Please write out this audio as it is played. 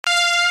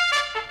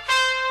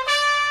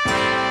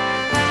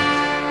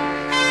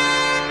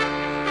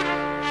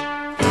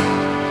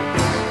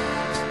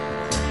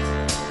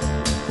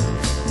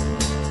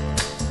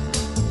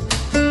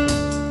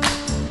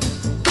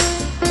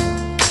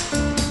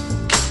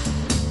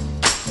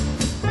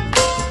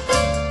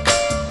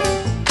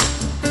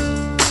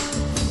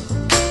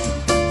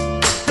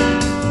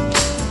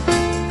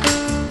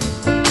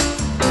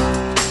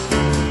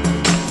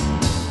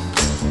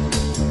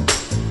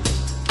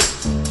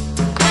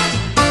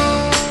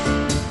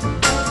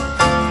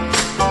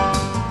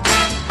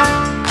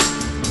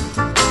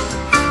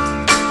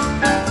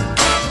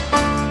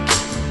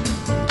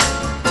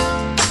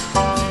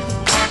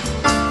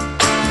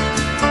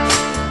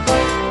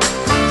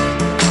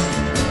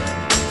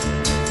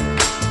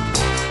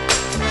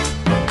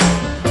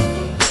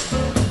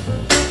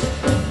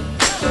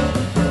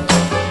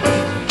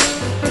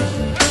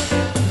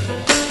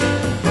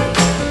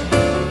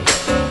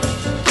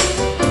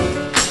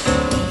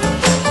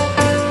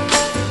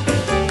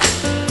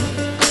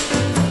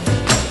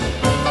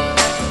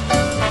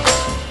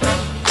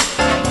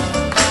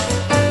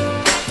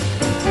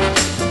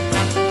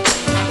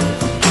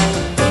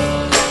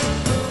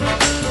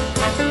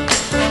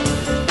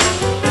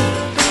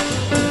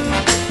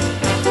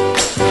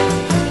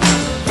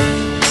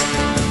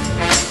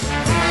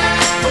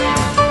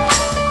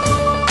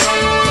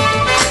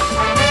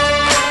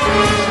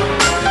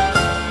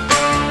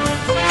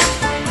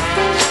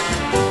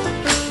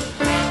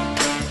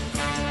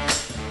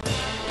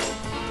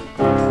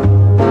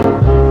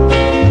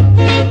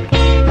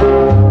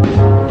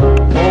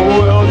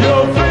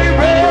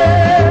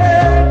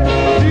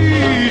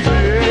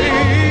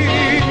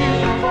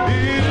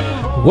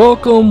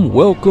Welcome,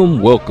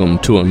 welcome, welcome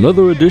to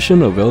another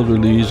edition of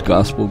Elderly's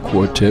Gospel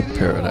Quartet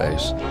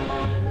Paradise.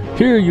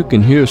 Here you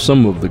can hear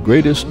some of the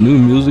greatest new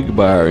music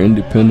by our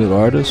independent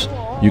artists.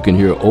 You can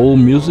hear old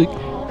music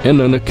and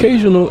an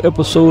occasional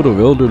episode of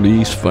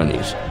Elderly's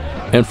Funnies.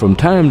 And from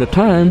time to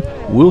time,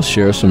 we'll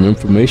share some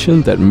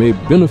information that may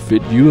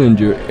benefit you in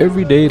your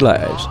everyday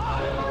lives.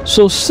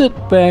 So sit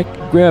back,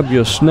 grab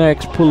your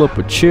snacks, pull up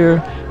a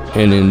chair,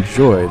 and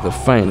enjoy the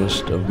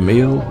finest of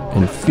male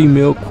and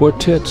female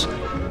quartets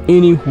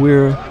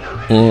anywhere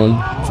on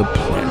the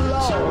planet.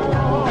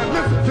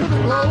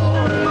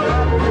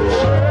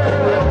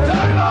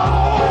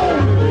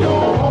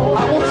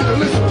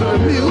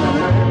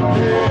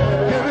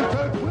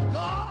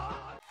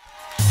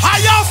 How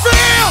y'all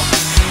feel?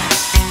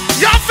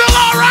 Y'all feel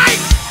all right?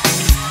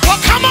 Well,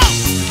 come on.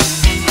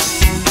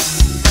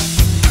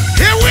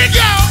 Here we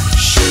go.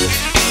 Shoot,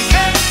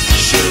 hey,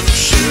 shoot,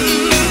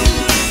 shoot.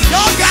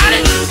 Y'all got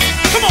it?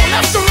 Come on,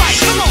 left to right.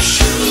 Come on.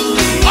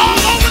 All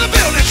over the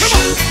building. Come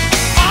on.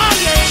 Oh,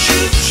 yeah.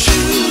 Shoot,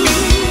 shoot.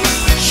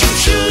 Shoot,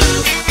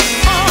 shoot.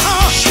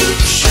 Shoot,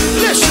 shoot.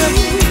 Listen.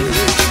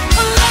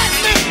 Let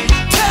me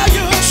tell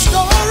you a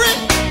story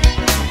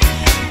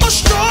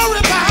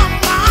about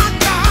my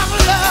God's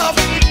love.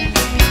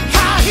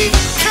 How he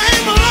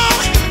came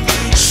along,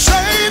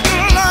 saved the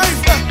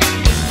life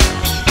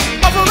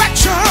of a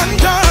wretch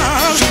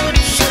undone.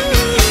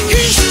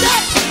 He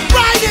stepped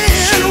right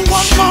in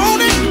one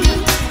morning.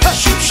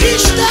 He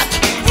stepped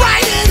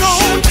right in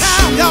on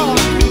time, y'all.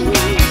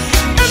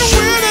 And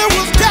when there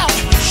was doubt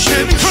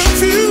and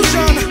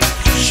confusion,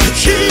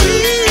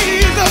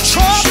 he's a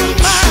troubled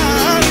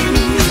mind.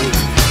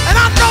 And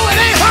I know it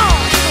ain't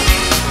hard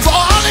for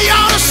all of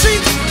y'all to see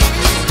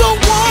the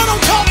one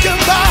I'm talking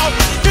about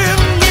in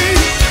me.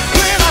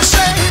 When I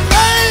say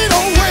made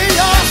a way,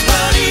 y'all,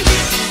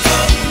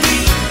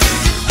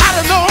 out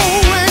of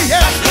nowhere,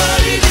 yeah.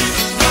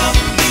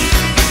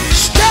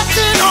 Stepped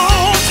in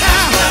on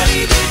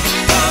time.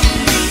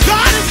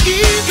 God is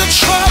eased the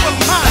troubled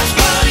mind.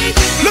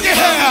 Look at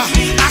here.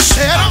 I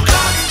said I'm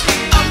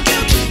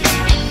guilty.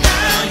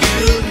 Now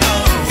you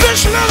know.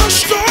 This little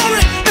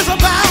story is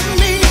about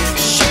me.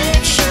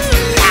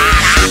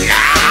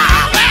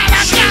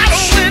 I got a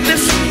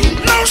witness.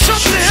 Know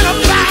something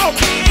about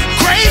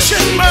grace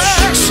and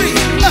mercy.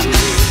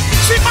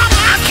 See, mama,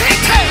 I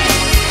can't tell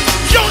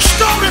your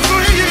story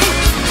for you.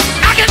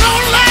 I can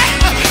only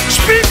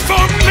speak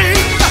for me.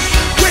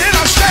 When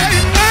I say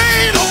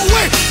ain't no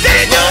way, did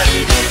he do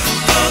it?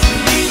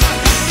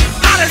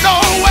 Out of no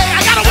way. I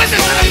got a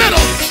witness in the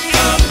middle.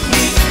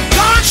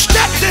 God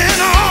stepped in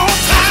on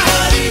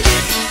time,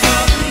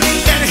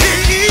 and he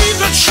eased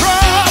the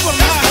trouble.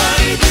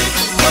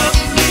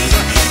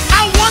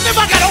 I wonder if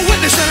I got a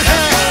witness in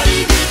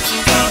here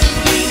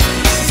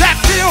that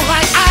feel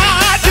like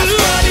I do.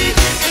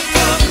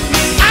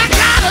 I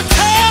gotta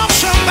tell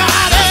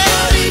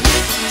somebody,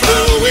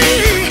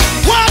 ooh-wee,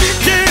 what he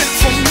did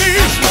for me.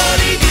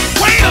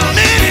 Wait a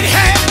minute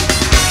here.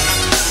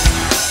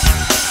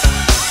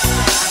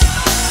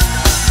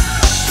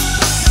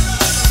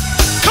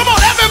 Come on,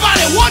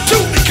 everybody, 1, 2,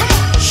 come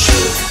on.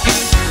 Shoot,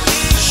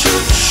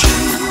 shoot,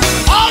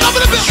 shoot. All over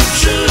the building.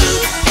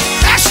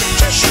 That's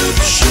it. Shoot,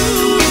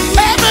 shoot.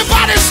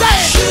 Everybody say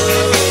it.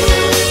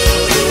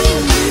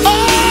 Oh,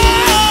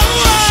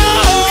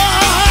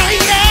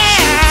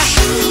 yeah.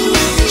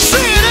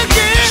 Say it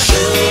again.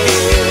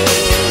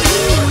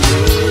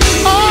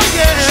 Oh,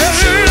 yeah.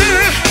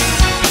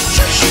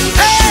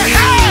 Hey,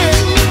 hey.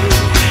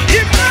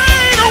 You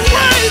made a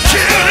way,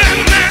 children.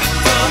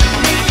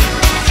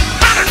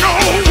 Out of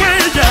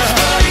nowhere, yeah.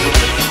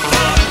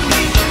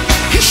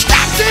 He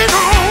stopped in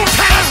on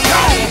time,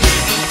 y'all.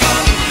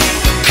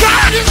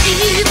 God is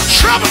easing the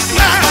trouble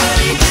now.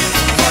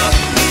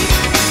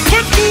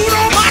 Put food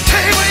on my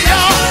table,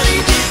 y'all.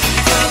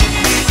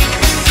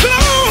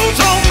 Clothes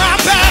on my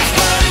back.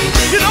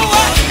 You know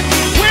what?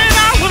 When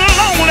I was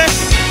lonely,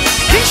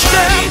 he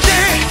stepped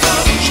in.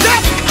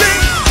 Stepped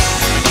in.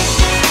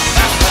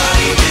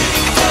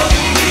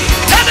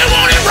 Tell me,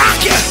 won't it rock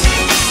you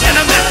in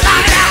the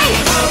midnight hour?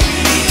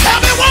 Tell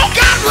me, won't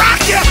God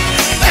rock you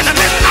in the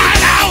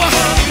midnight hour?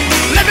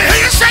 Let me hear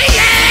you say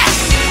yeah.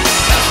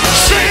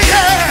 Say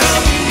yeah.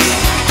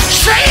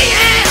 Say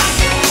yeah.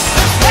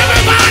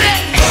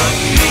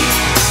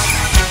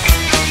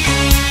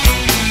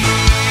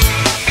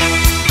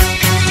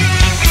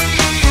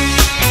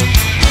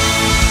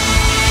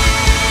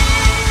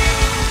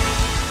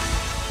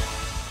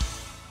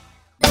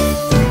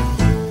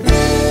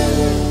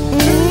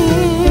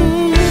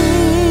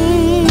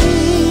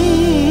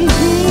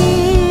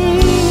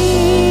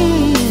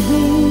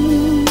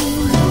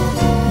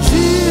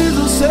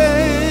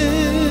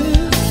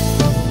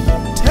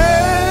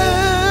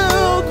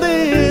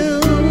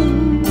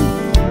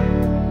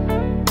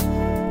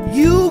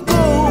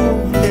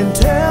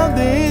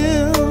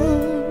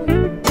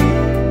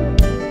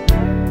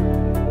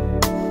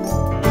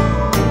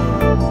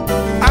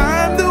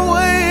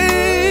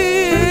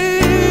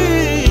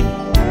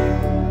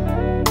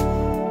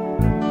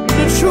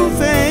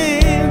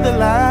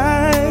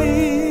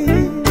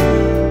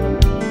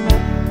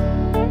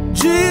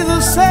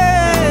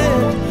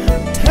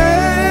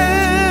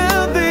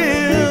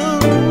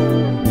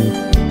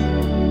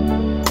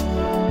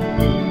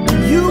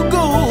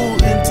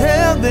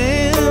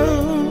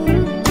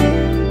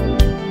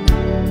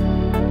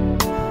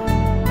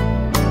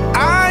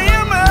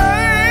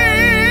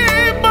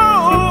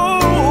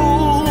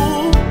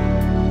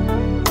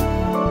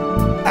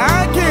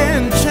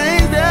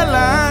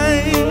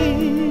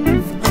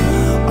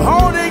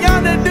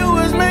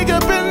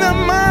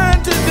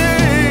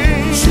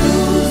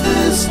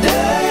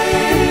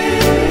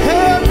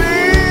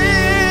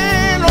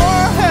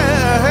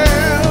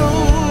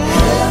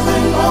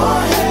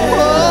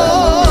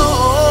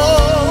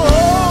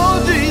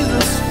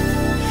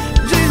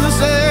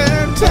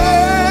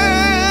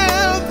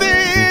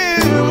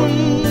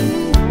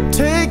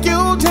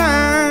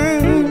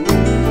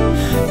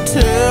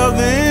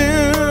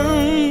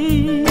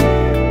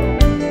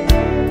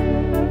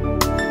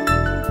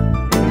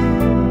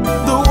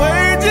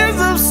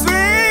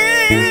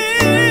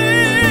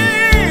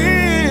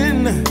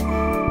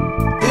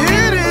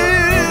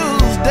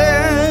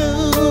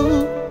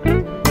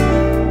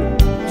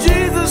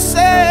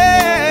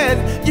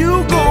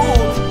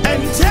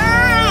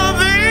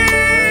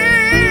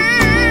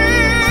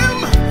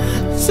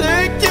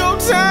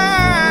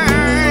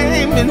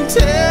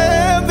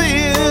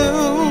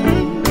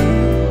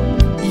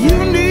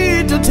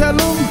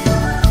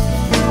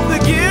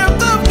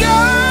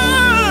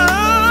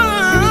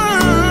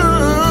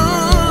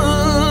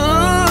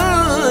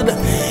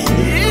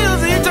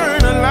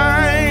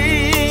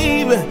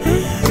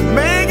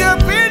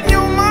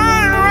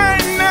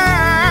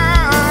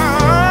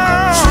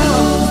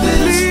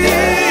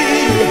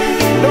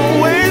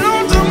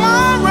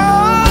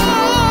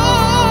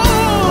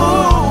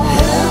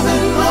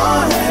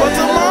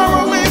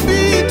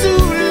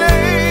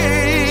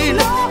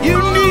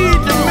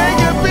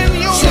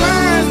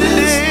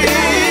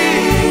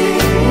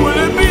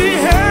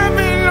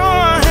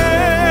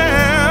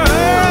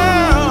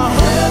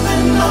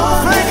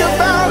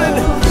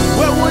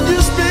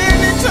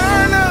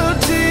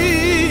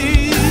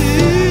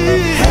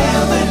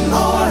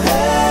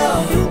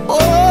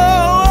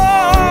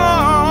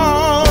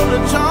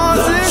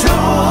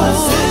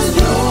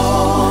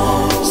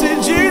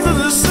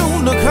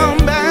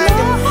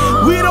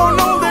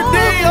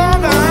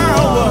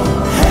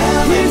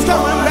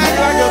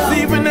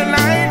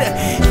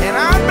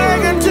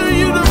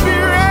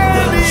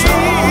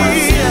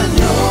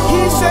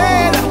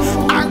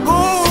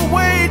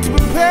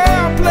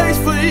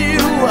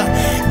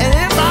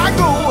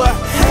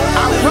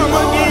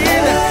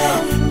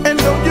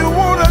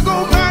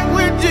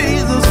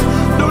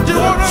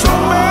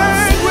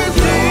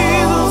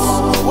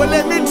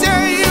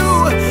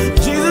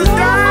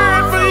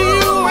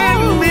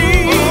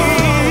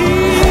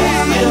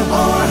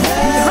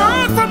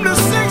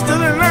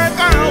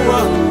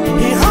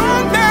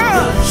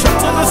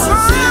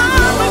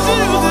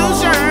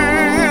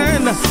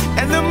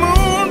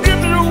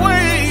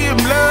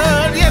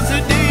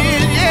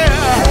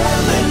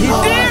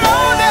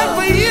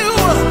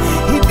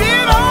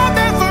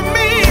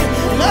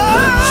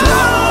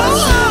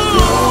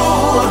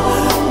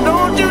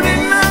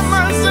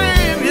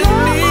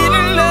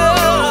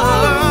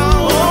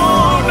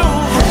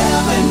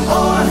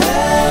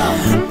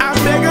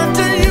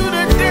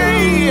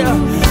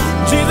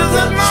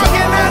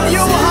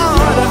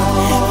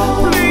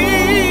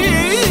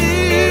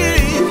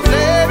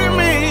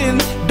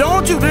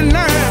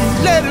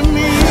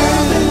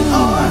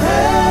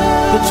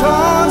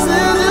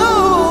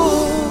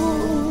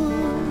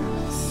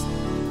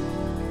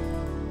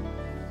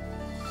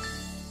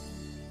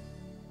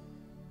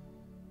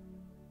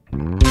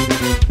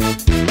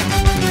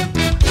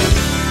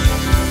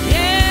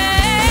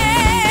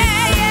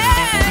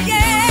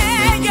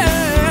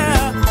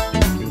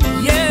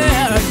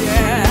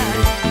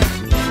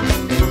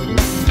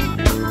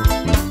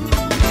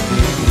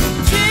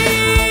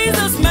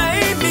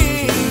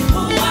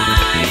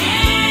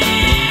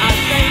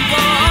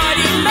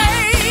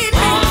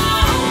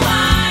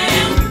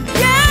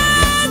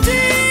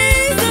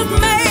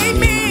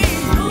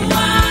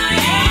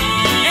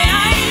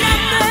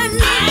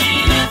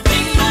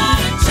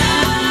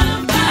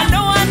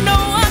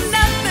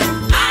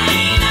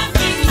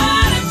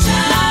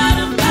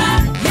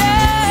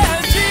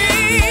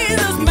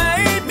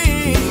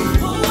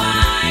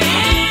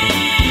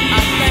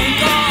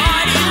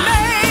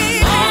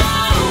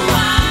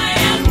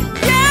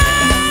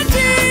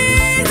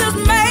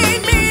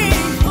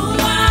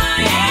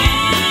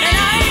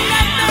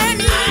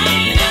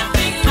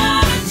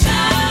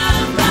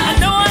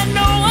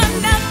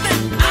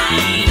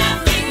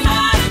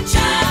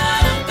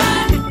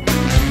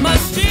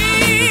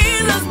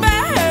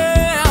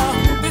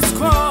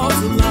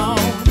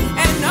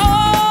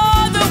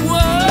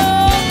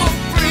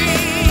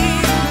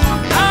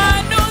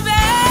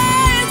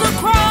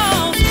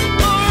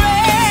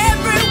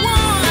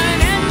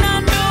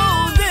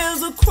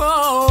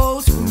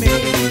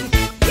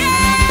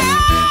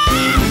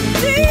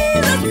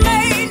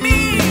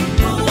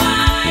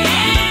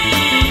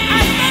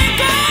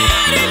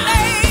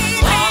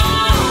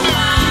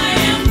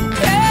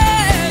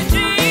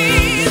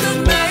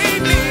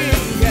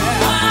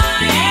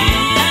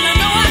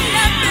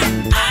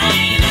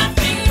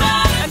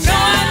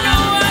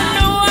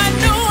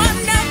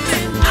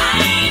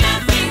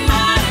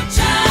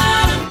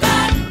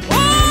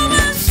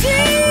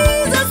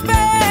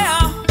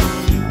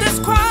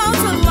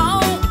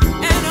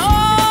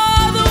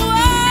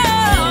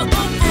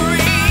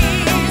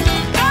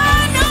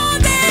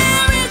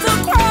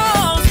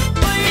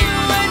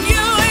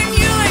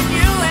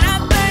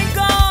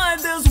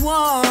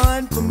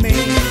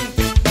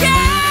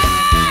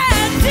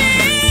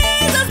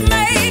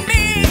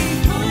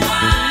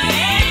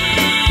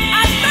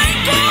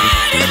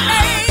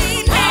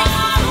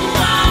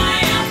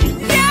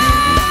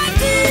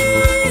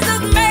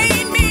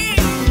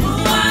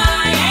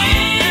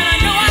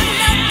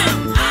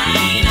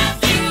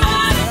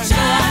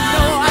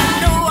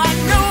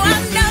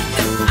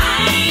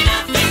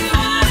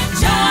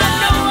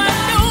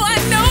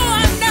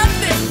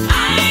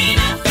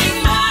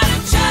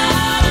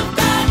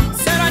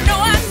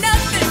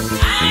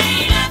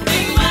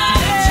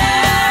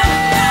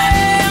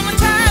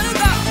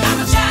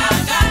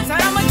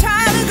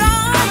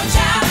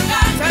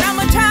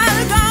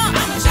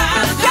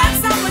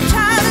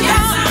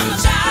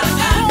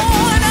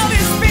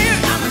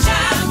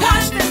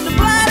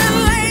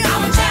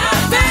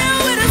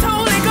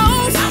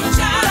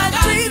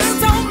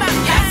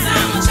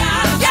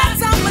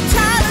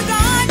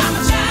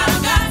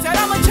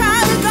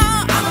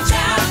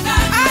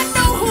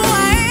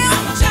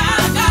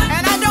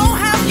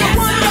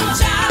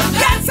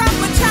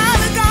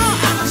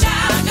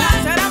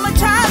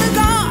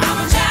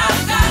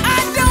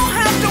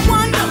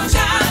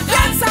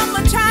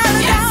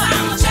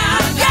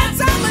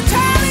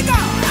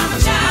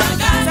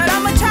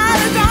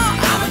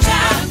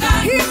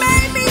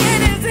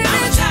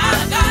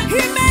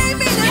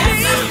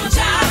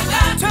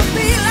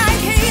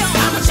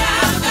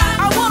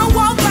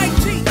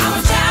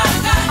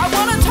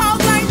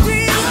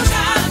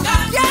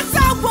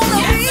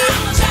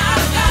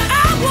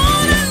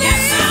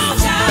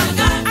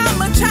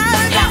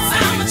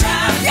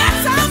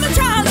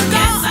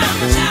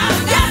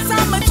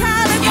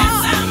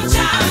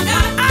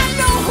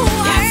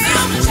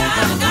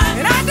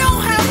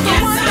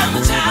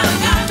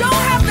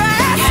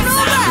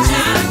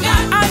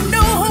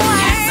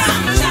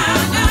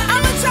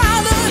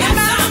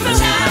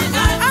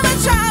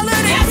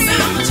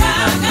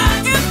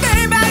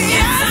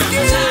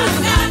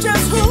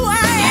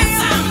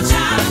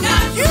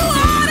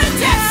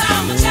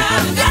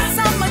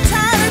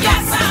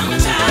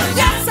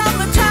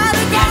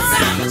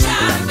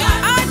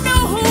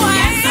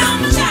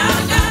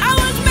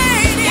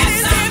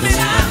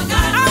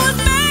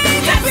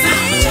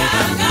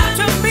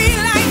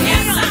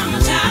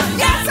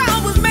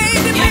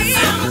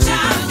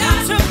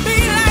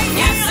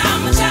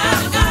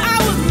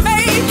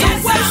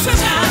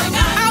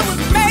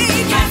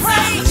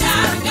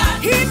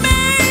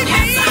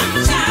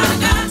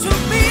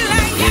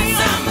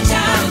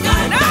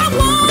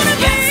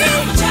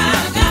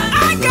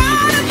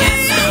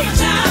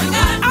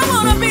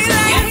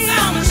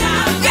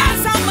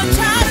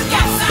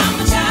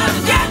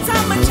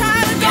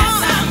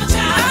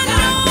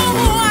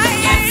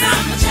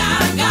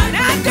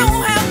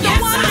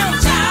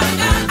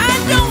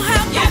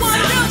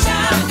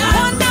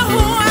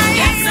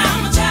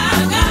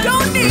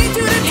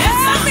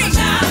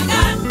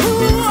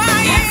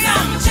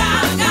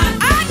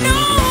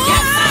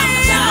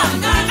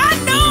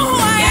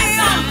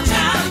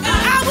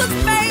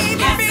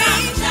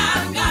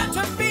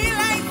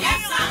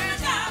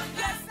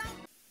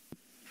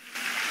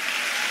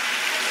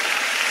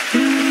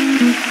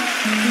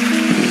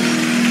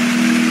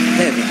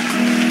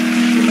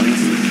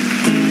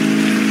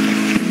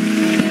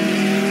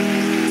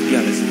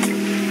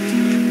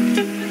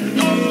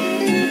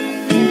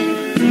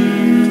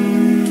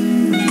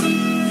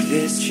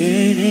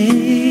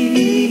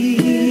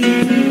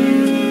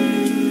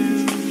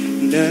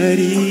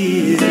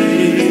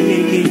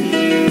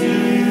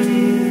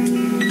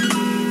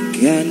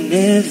 God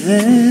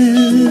never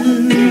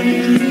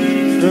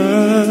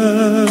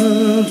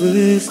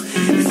promised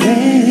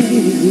that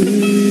it would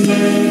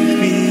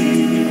be.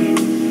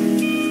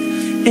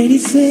 And he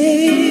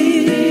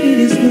said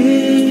his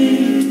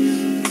word,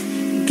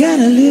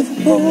 gotta live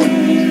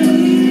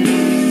holy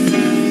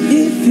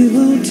if you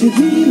want to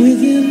be with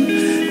him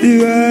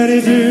throughout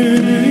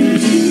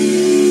eternity.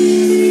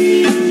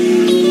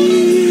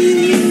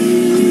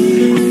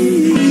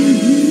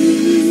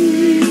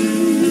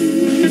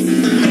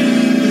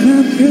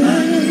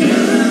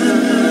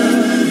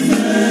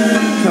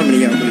 How many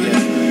y'all believe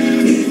that?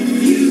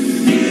 If you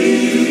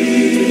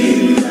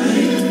feel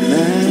right, my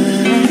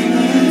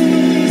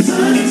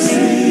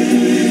sister,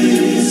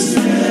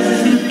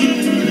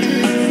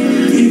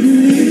 you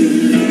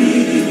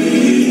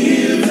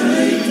feel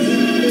right.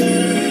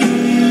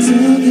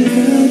 Talking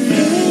about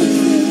heaven.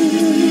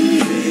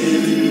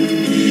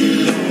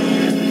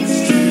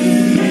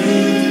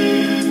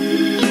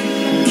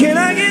 Can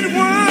I get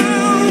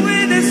one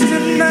witness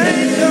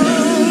tonight,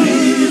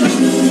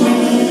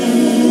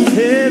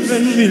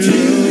 heaven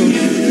below?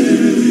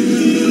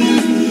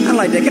 I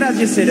like that. Can I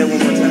just say that one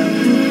more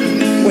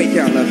time? Wait,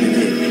 y'all love me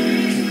here.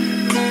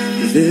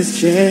 This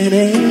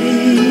journey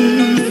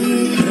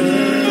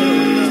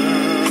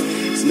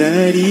is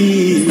not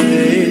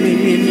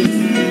easy.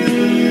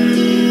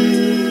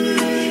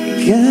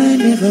 God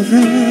never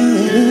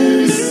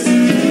promised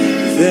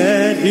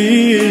that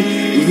it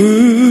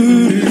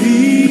would be.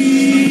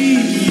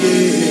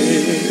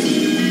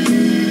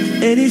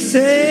 And he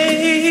said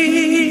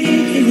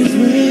his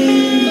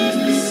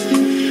ways,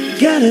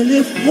 gotta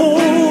live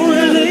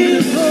holy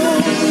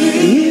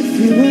if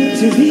you want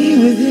to be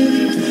with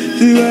him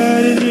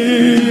throughout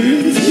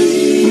eternity.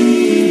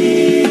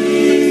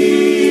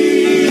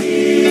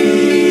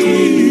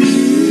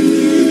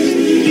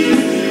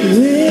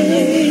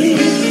 Wait,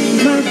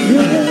 my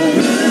brother,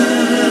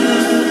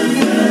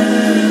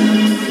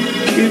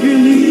 if you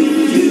leave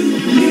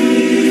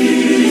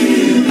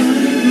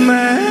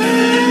my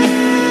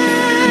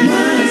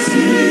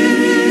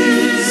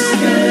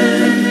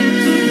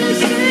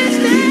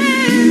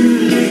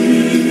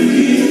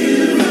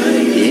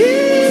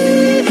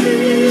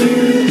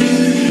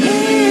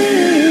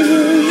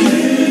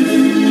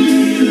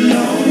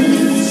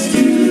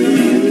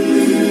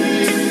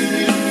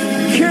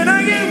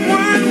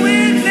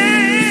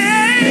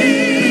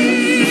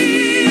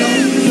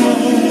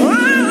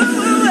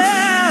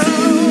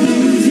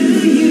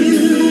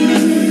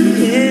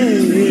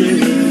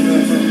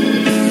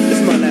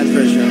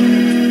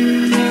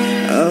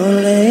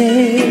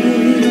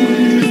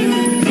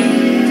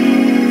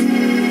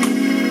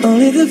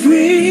the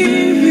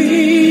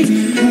free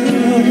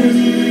come,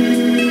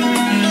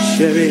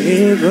 Sherry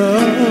Hero,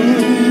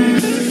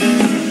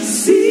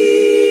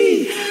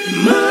 see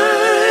my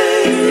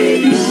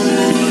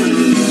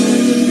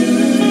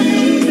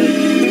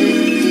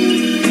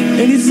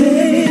and he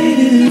said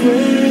his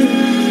word,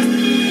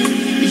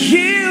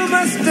 you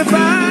must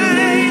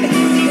abide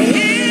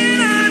in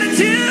order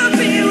to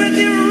be with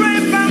you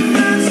right by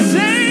my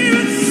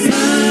Savior's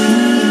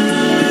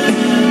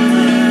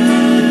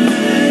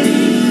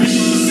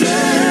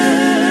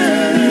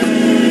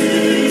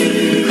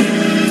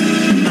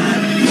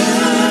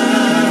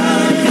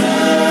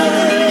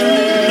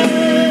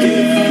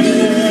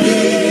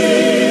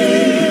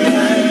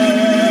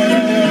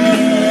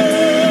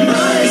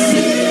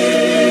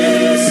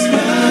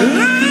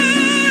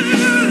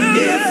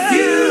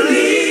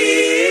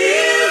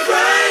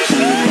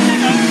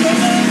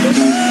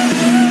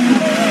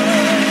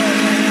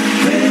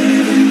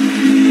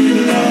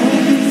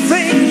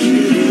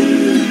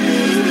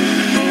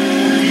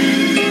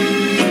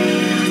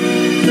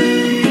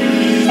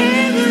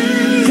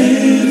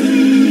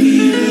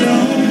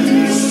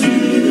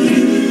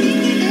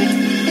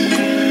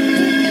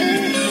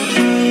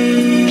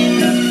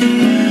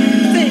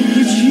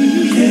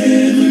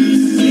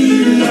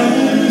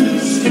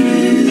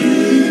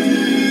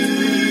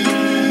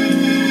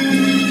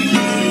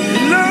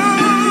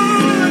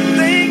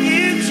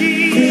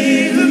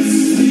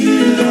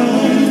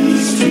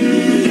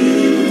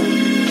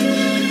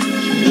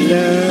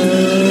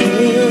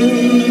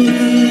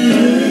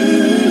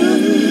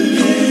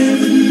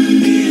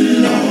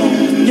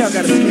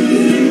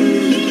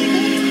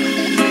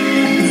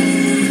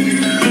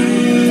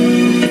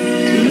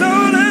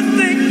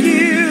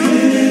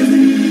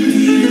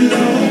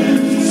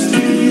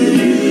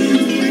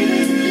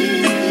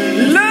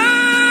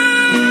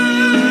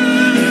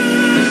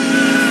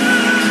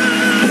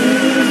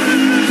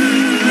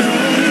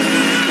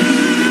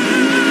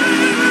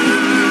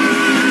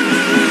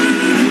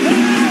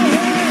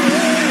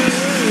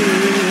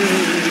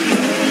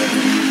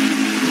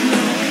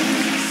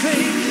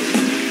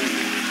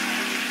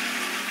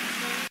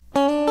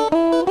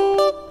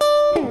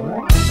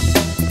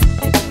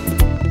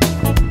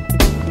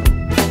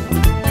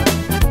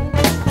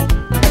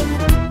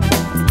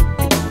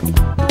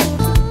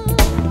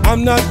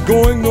I'm not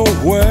going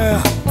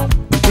nowhere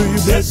till you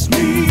bless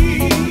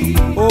me.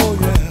 Oh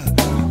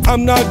yeah,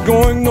 I'm not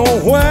going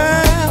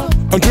nowhere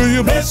until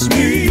you bless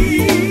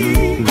me.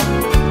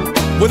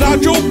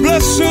 Without your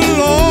blessing,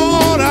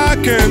 Lord, I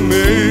can't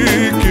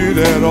make it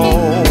at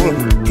all.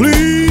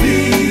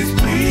 Please,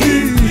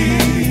 please,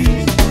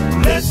 please,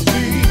 bless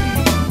me.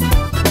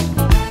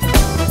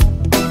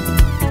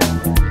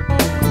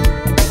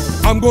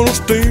 I'm gonna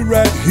stay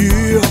right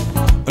here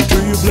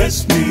until you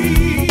bless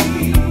me.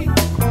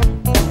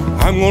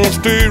 I'm gonna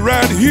stay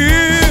right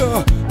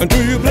here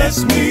until you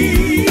bless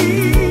me.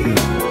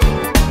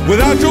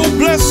 Without your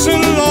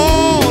blessing,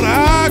 Lord,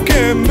 I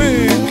can't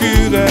make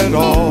it at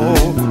all.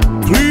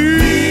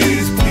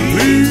 Please,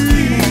 please,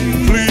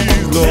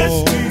 please,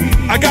 Lord.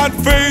 I got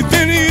faith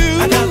in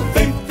you,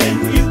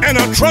 and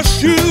I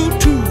trust you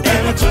too.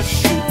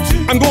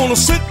 I'm gonna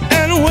sit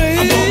and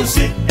wait,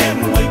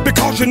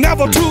 because you're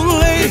never too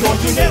late.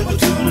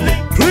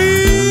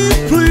 Please,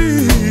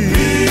 please,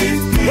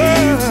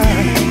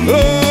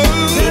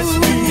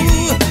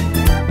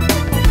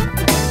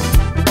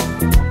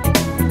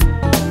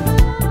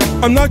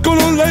 I'm not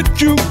gonna let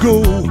you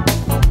go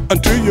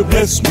until you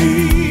bless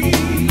me.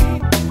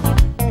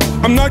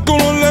 I'm not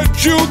gonna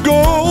let you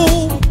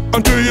go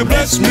until you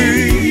bless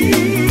me.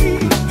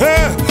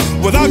 Hey,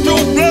 without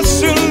your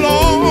blessing,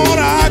 Lord,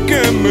 I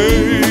can't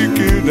make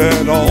it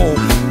at all.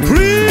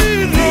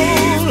 Please,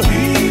 Lord,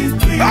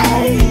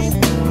 oh,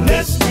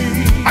 bless me.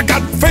 I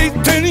got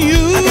faith in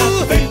you,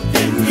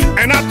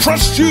 and I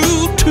trust you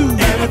too.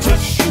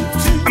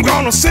 I'm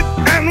gonna sit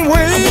and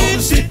wait,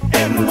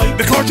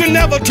 because you're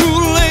never too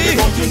late.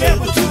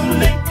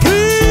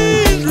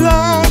 Please,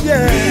 Lord,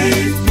 yeah.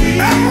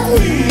 Oh,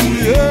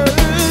 yeah.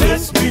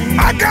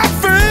 I got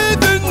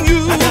faith in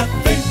you,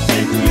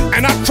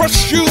 and I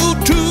trust you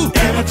too.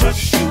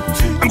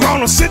 I'm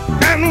gonna sit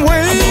and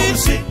wait,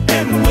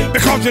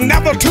 because you're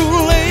never too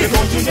late.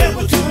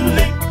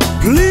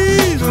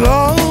 Please,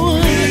 Lord.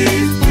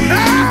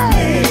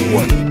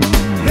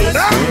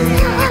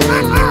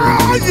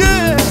 Oh,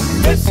 yeah.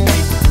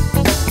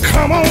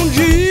 Come on,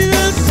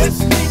 Jesus.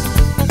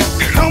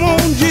 Come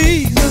on,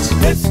 Jesus.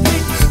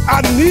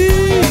 I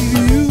need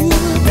you.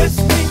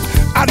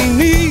 I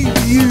need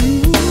you.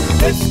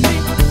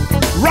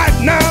 Right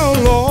now,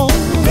 Lord.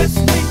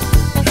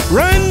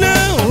 Right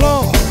now,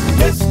 Lord.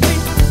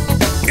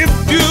 If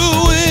you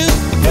will.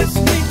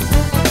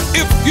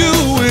 If you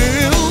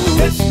will.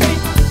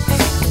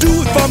 Do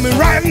it for me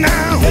right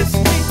now.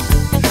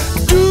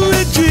 Do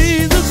it,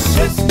 Jesus.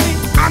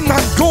 I'm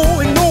not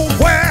going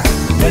nowhere.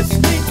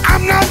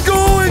 I'm not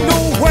going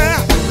nowhere.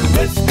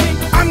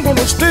 I'm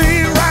gonna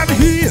stay right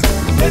here.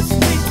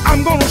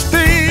 I'm gonna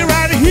stay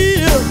right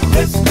here.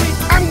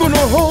 I'm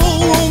gonna hold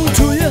on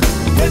to you.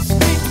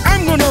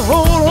 I'm gonna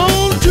hold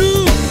on to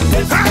you.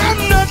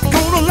 I'm not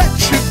gonna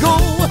let you go.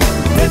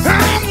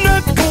 I'm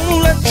not gonna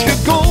let you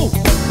go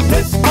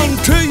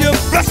until you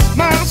bless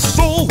my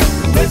soul.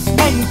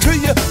 Until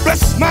you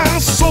bless my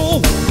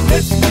soul.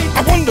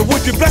 I wonder,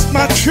 would you bless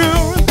my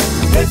children?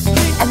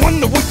 I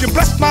wonder, would you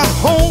bless my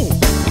home?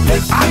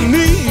 I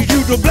need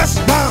you to bless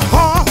my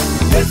heart.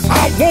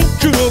 I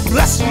want you to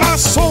bless my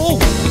soul.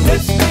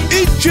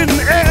 Each and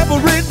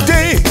every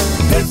day,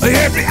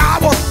 every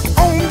hour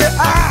on the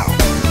hour,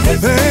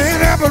 and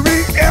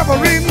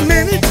every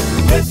minute,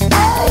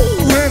 oh,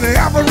 and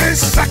every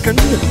second.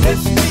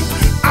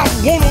 I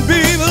wanna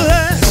be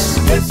blessed.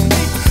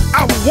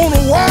 I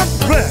wanna walk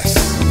blessed.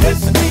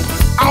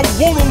 I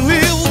wanna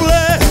live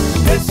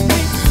blessed.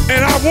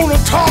 And I wanna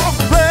talk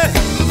blessed.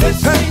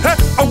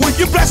 Or will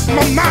you bless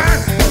my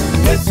mind?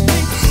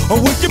 Or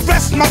will you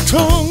bless my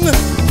tongue?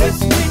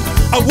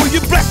 Or will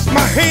you bless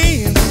my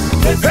hands?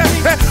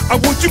 Or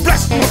will you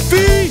bless my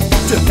feet?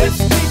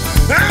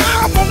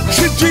 I want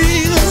you,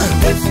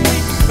 Jesus.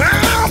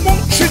 I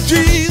want you,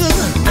 Jesus.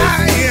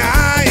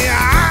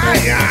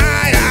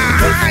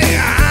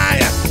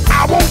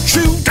 I want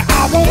you.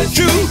 I want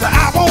you.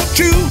 I want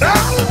you. Oh,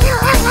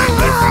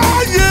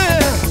 yeah.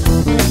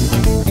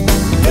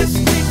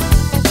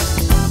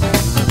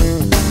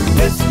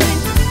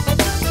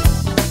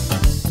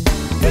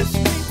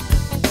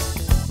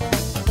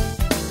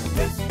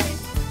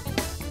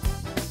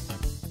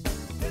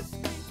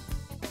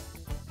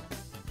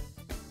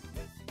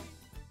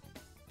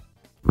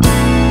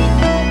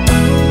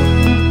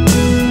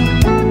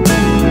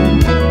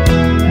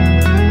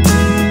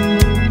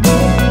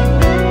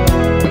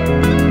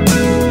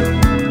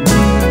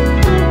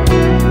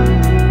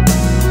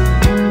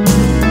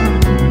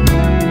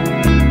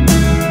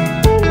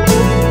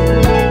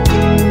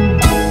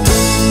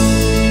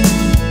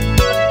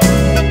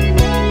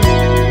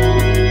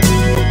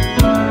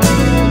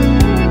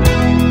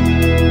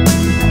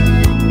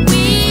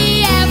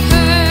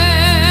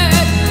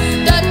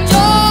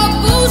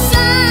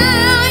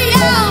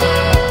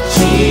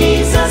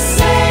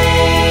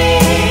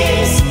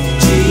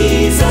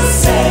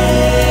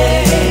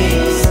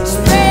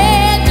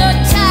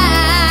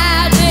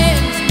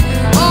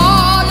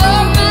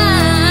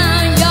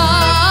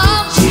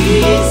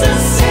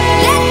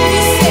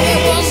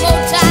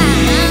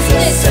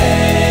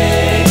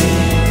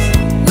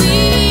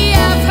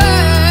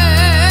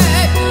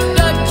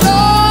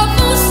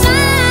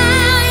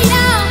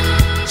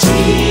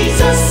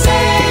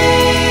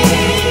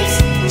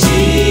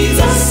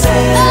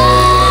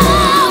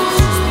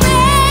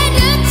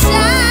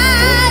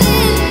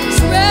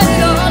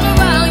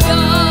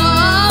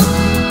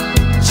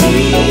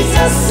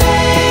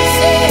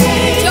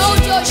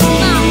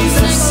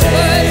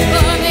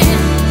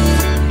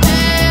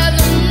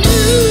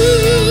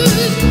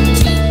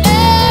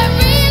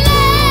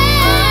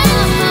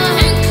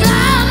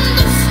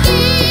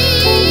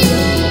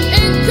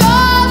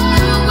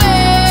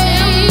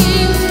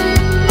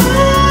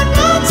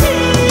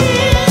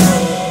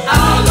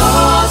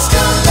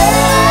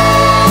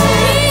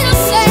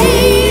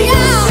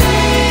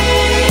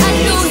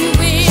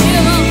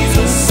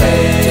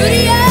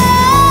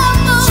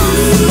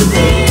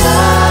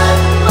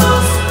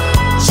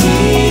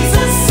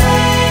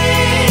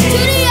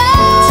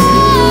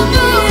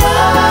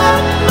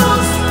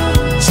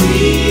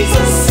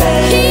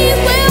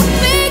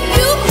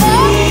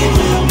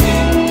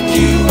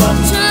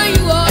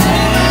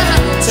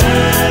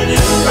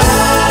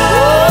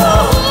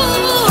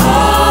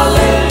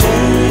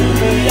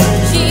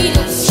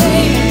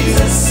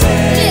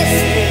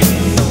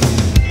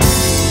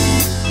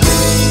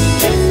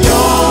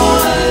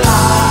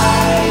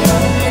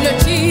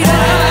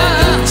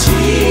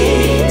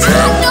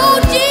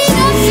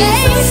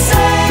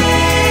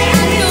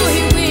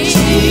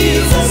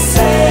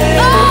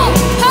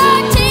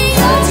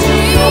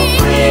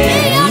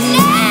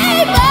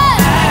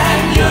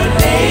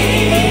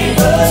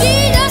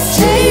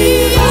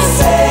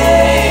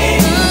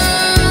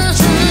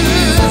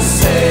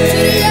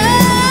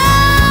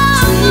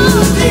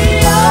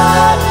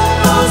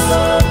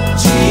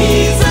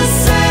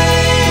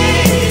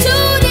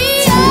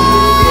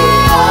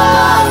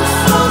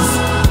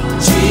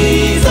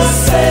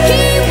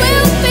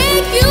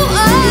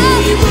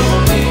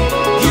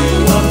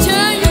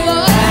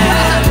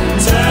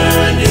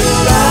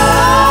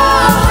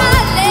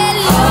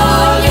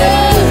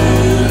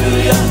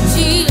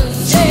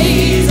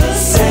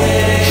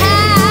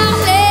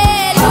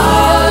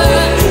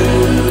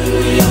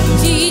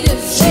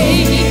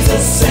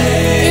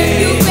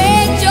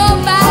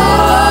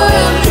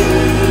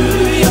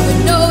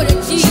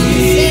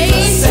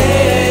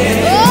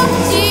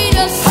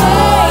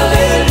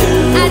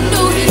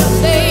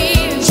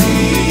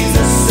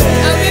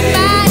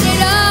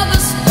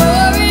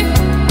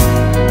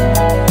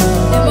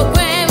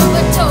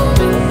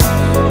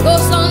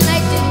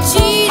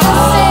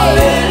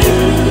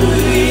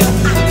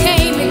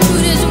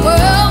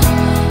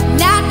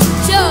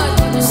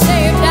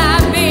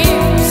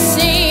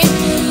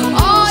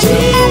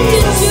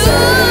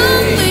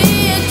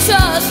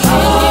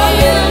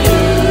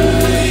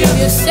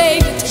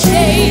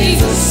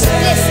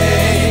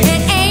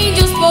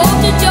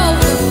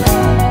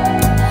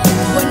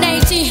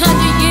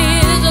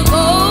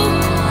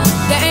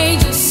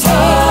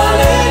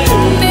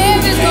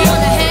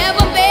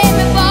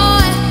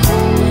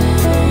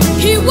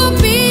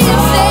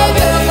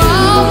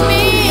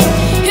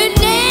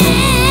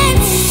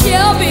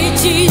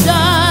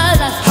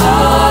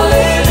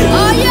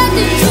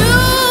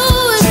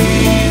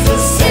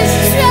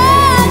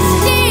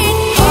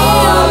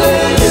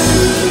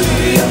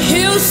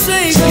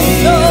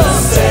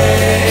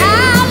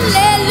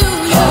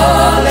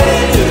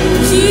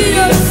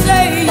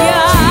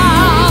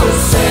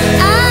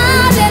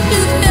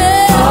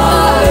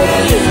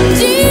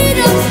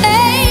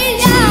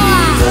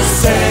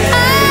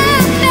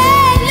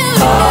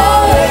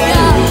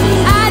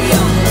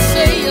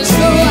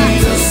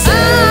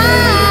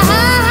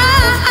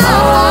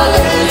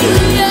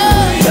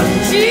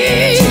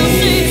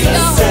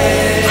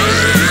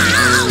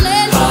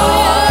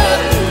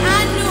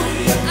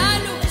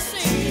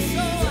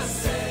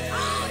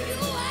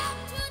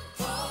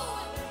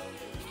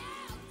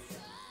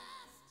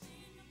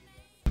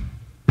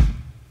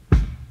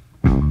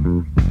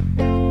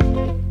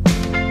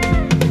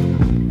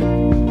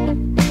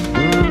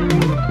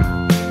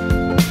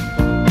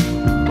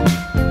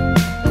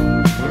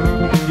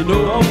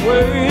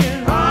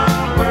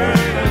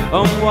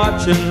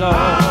 watching, Lord.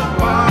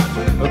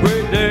 A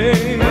great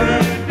day,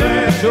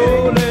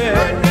 surely.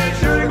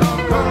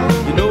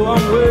 You know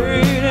I'm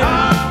waiting,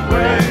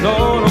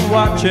 Lord, I'm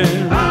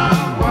watching.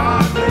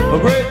 A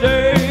great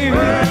day,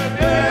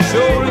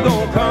 surely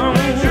gonna come.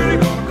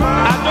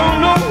 I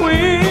don't know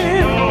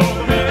when,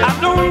 I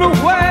don't know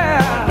where.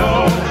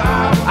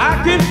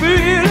 I can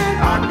feel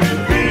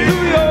it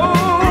through your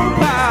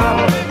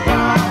power.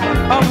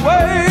 I'm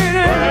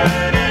waiting,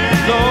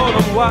 Lord,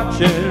 I'm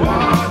watching.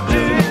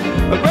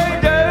 A great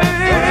day,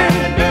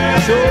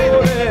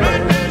 surely.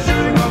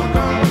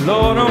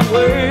 Lord, I'm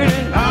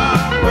waiting,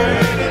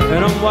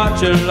 and I'm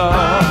watching, Lord.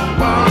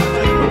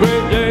 A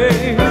great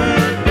day,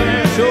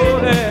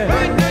 surely.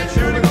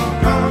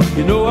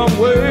 You know I'm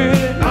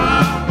waiting,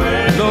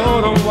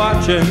 Lord, I'm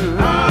watching.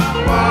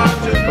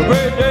 A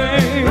great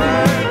day,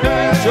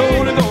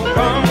 surely gonna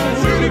come.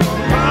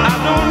 I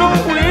don't know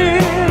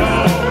when,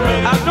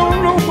 I don't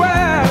know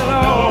where,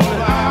 Lord,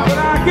 but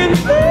I can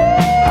feel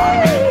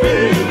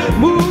it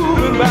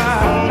moving by.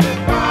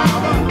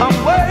 I'm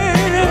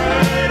waiting,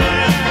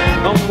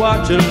 I'm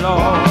watching,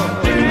 Lord.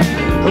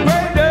 A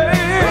great day,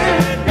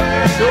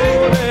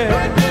 surely.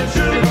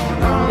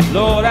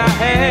 Lord, I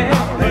had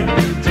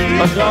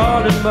a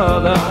darling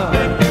mother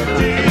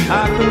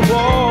I could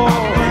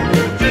walk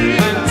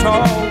and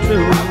talk to.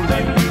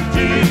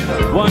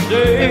 One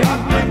day,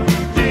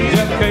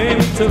 death came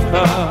and took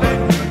her.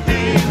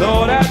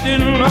 Lord, I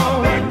didn't know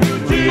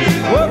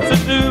what to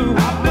do,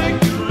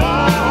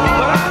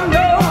 but I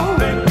know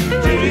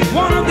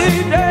one of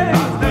these days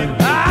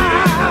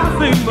I'll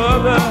see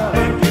Mother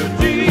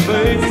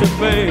face to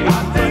face.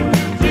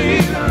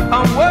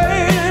 I'm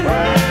waiting,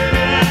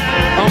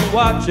 I'm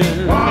watching.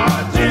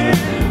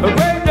 A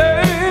great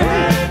day,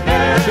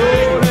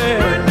 surely.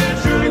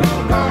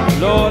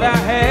 Lord, I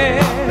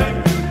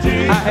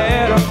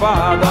had a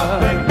father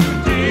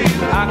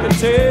I could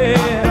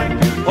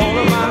tell all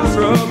of my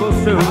troubles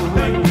to.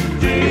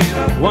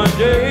 One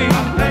day,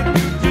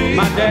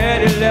 my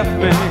daddy left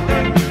me.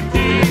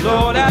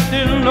 Lord, I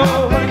didn't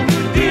know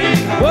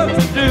what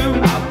to do,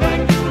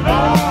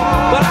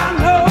 but I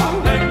know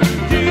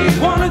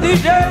one of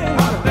these days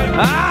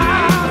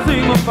I'll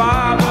see my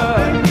father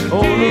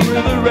on the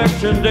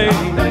resurrection day.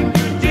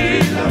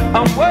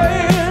 I'm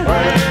waiting,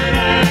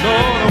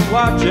 Lord, I'm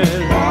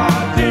watching.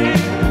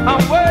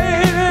 I'm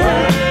waiting,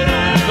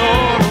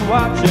 Lord, I'm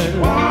watching.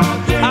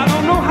 I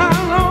don't know how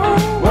long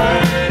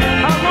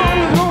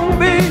it's gonna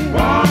be,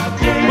 but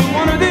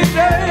one of these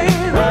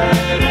days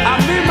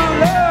I'll meet my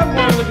loved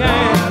ones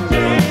again.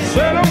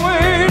 Said I'm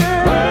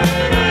waiting,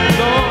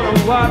 Lord, I'm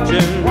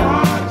watching.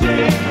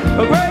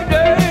 A great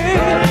day,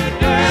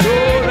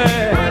 surely.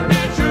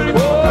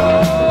 Oh,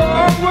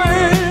 I'm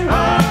waiting,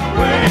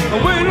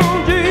 I'm waiting on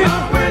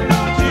Jesus.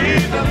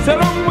 Said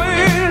I'm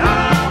waiting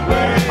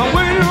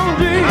on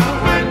Jesus.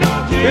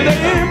 Is there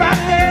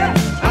anybody else?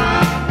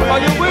 Are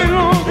you waiting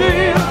on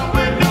Jesus?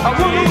 I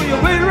wonder will you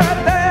wait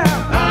right there?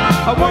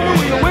 I wonder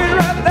will you wait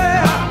right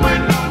there?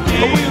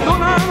 Or will you go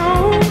down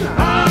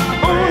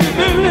on your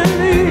bending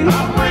knees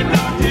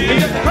and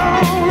just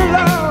call on the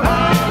Lord?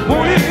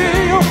 Won't He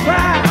hear your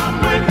cry?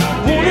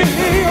 Won't He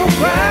hear your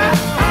cry?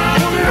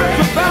 Won't He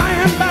answer by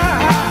and by?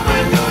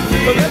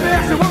 But let me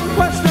ask you one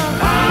question.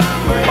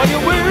 Are you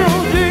waiting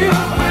on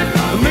Jesus?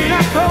 May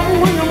not come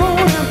when you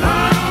want Him.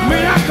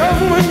 May not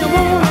come when you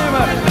want Him.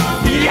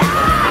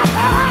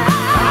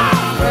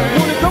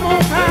 When He come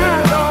on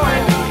time,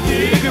 Lord,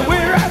 if you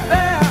wait right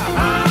there,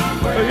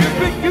 He'll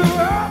pick you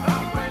up.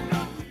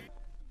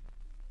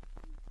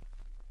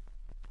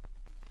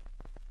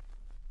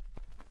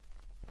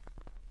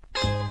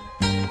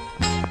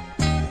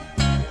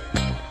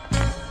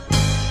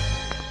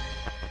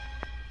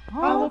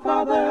 Our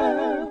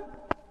Father,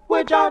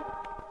 which art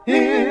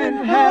in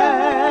heaven,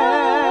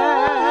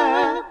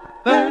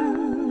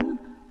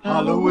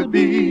 hallowed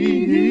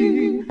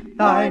be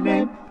thy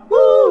name.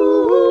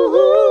 Ooh,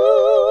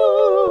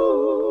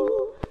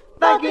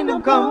 thy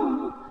kingdom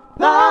come,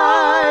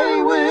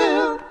 thy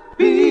will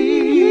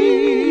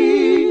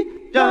be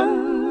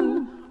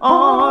done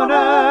on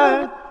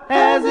earth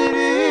as it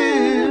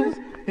is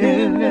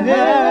in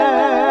heaven.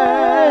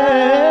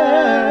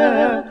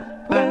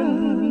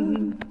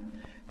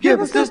 Give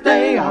us this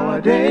day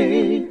our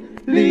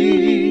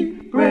daily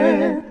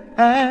bread,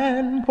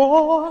 and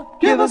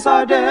forgive us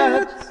our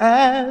debts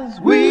as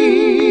we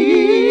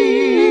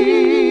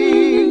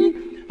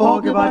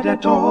forgive our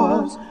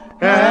debtors,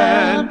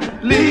 and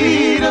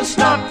lead us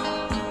not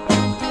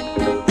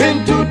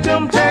into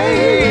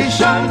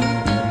temptation,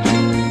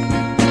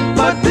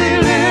 but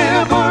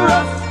deliver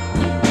us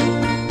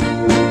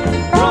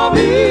from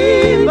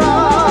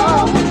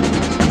evil.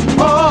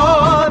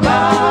 For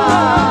thine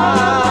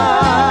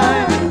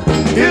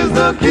is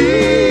the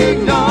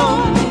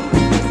kingdom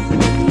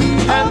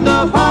and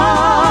the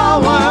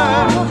power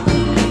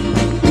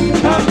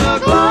and the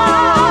glory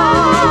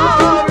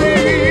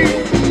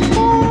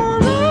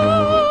forever.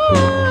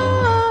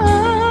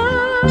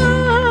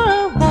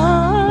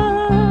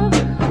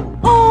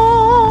 Oh,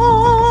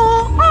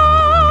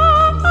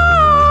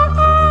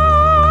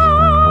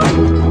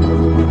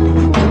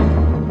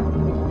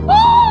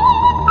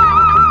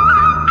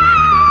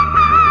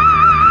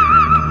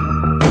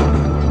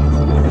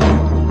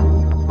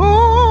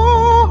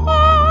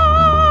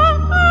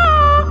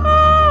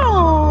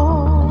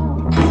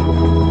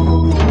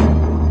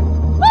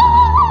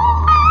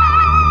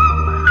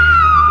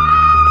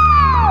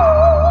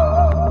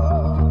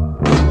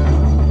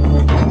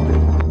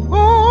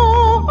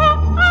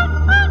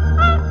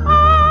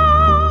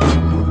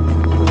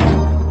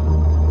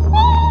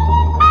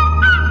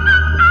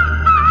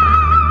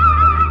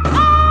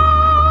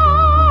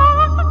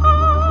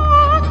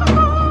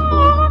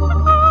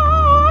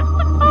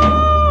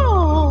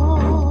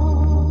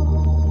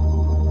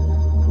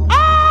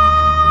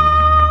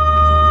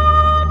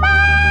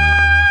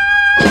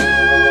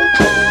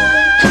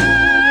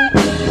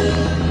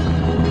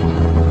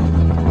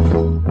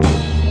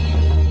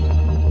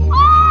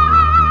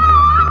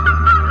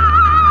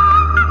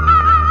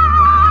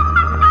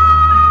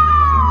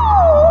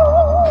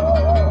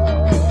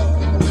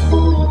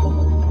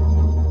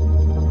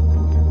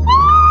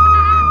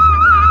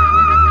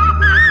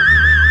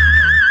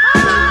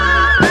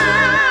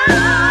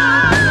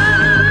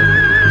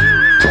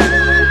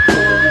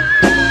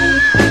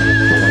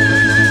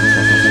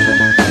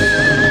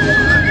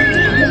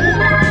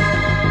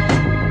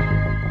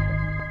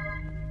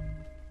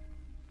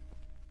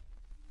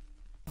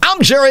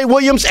 Jerry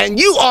Williams, and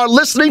you are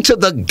listening to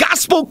the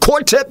Gospel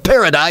Quartet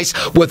Paradise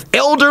with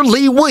Elder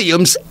Lee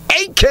Williams,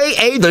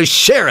 a.k.a. the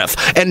Sheriff.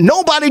 And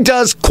nobody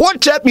does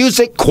quartet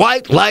music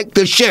quite like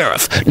the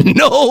Sheriff.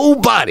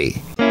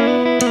 Nobody.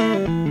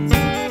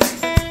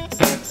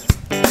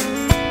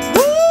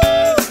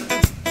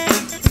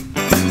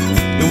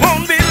 It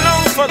won't be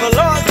long for the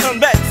Lord come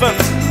back for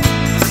me.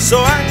 So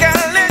I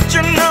gotta let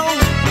you know,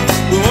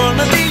 one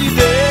of these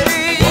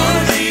days, one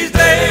of these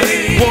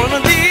days, one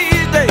of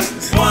these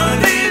days, one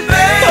of these days,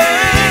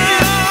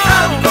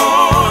 I'm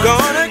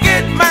gonna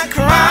get my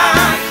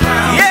crown.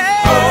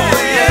 Yeah, oh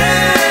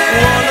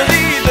yeah. One of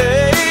these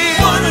days,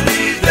 one of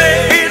these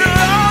days,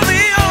 it'll all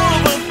be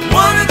over.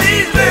 One of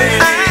these days,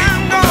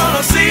 I'm gonna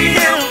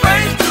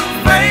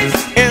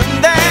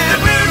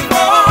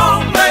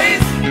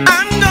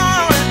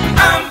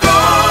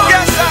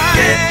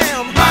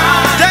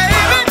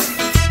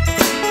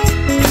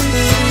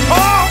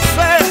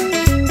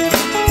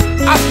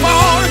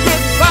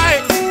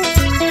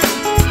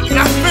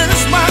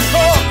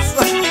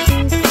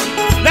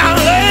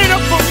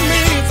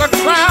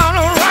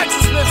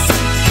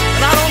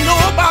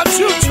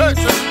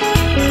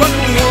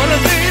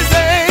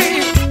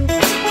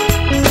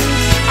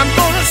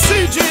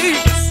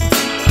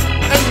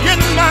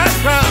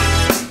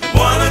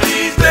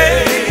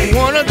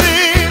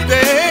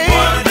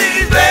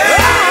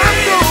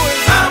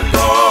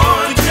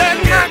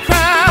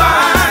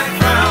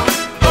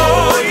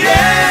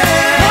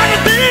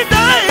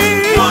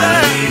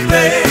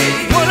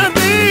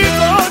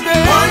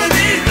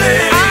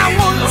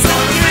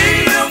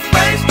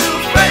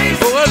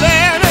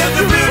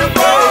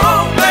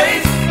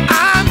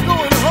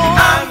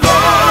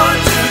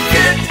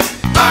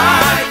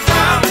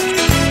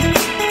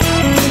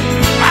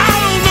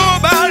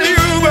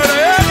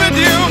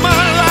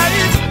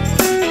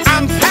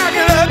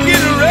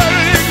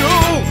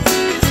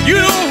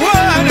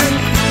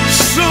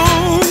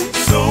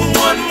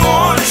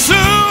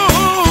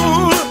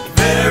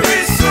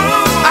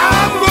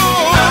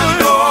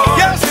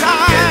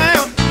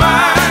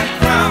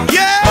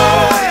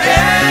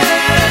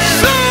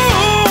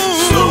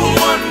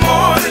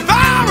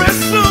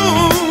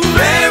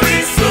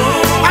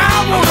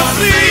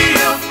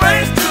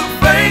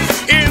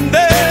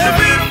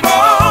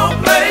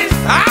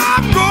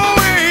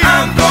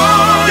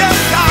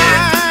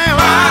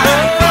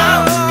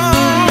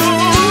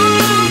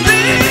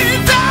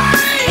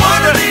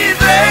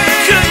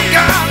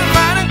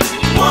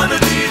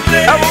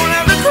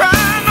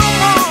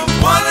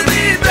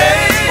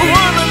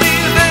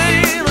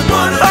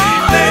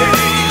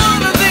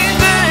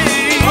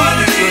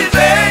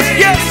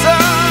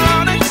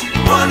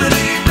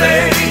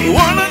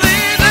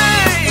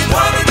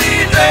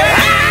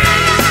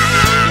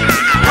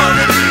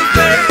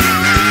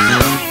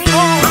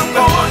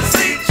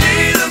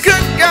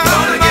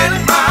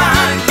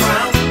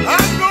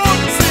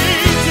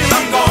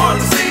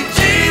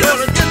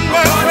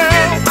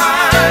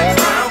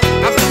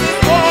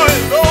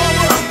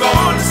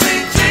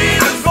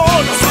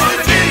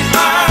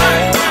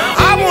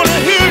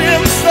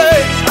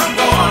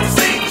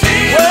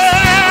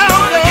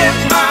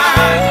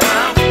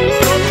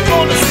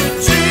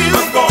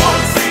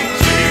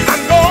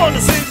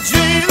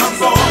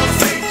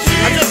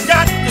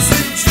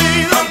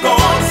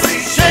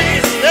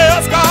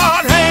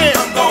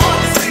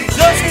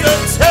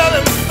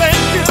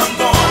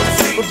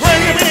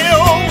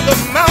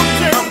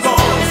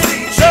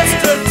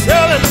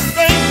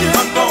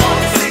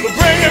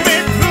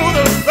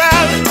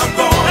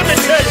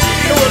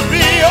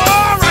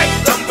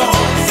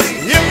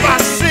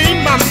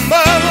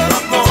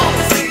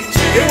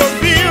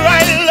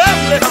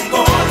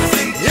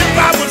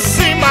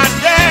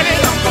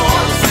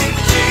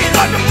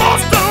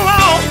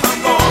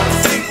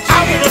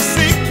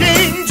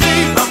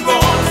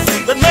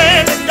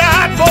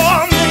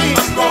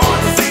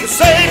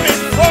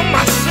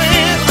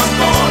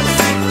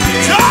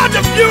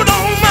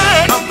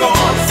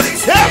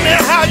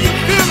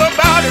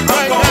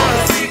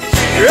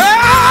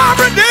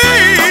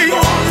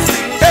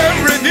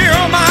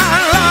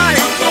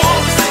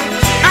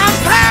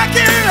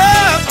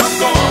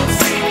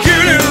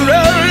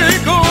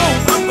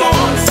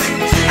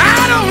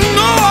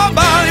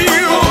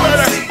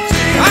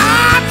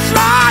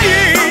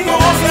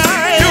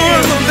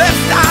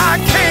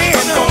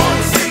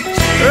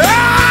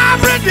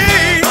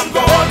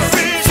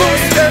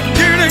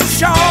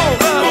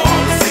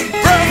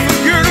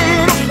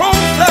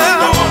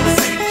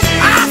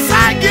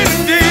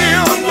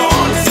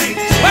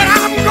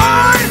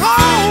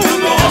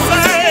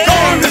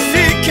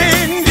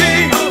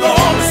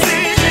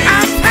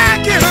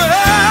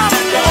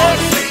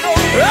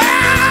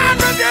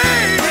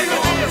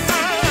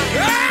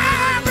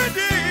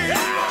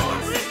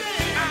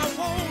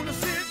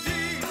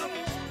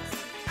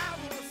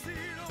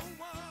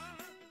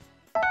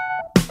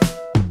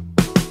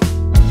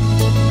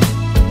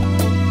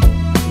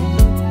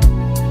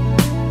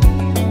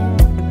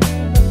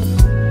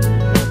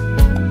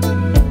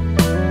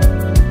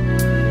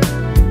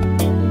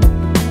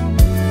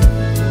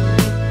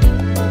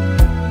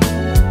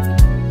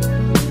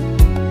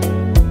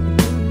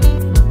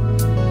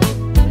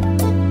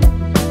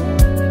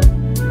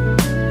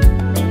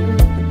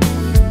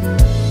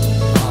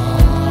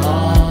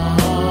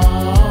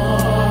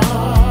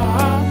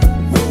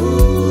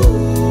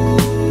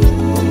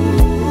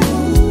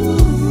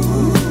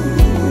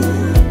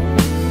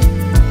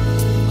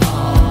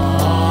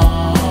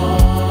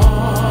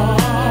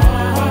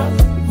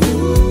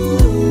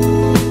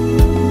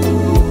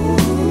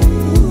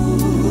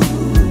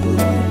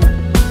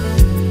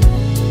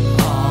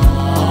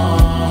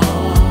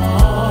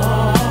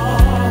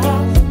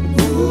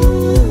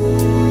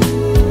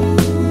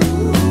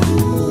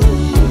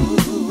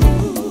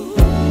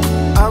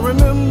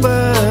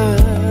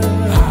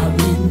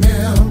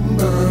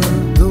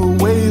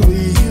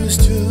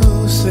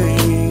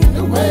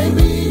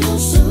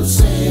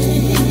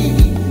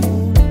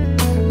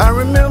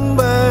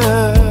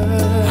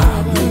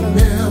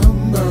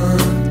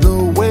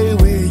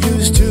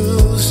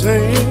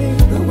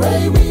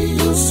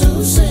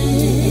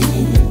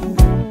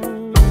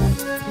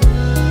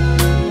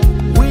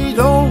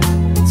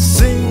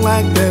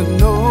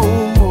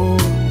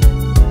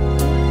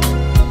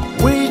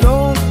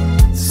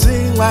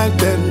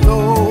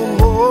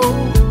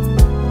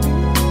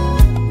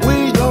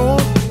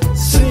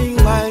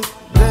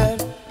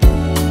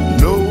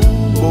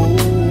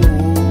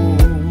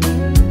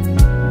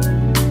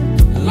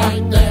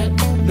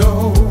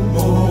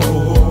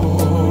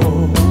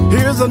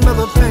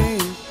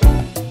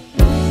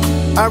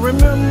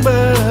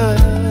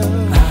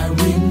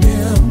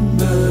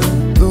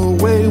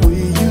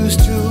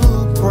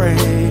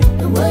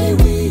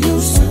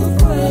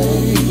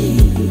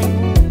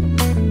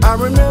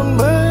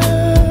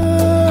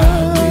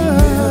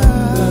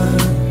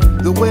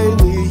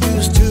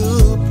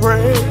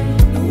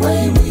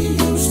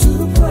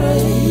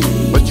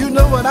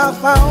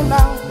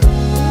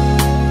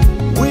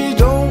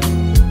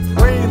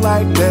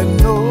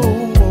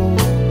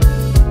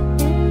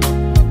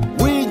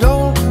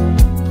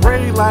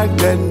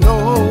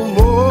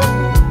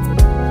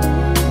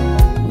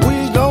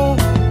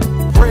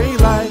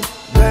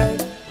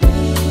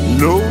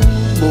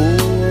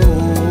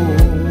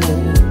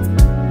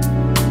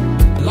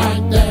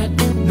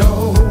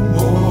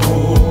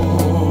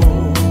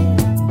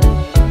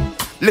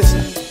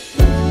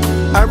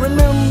I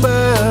remember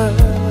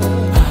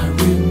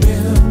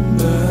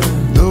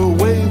the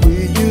way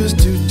we used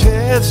to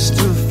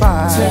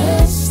testify.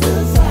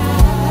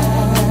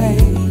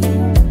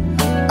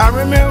 I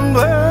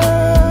remember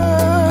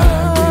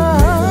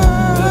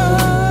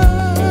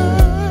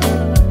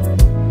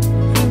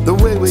the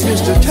way we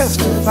used to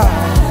testify.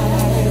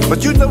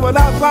 But you know what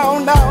I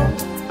found out?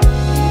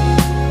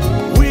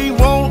 We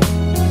won't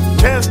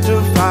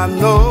testify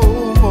no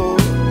more.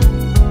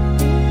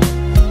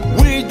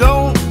 We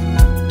don't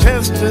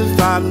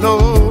testify no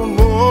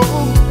more.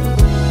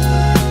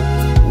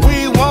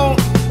 We won't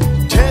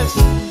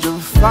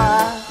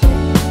testify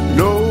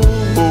no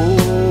more.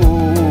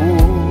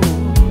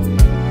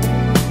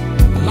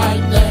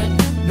 Like that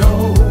no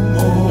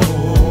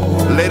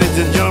more. Ladies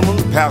and gentlemen,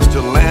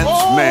 Pastor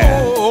Lance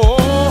Mann.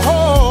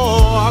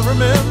 I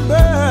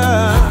remember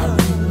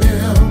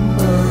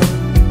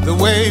the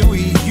way we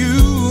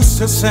used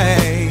to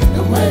sing.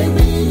 The way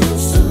we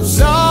used to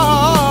sing. Lord,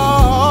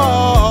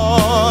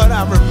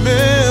 I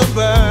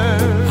remember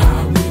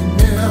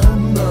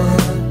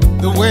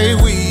the way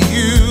we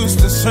used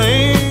to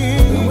sing.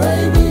 The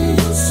way we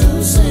used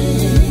to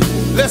sing.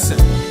 Listen,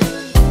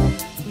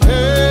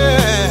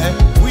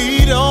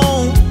 we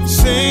don't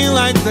sing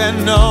like that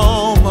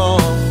no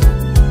more.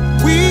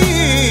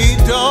 We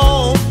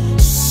don't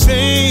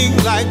sing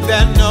like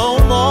that no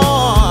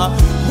more.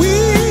 We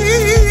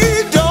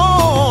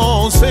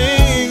don't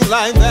sing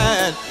like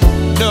that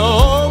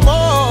no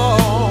more.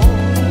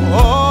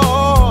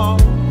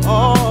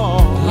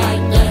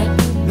 Like that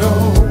no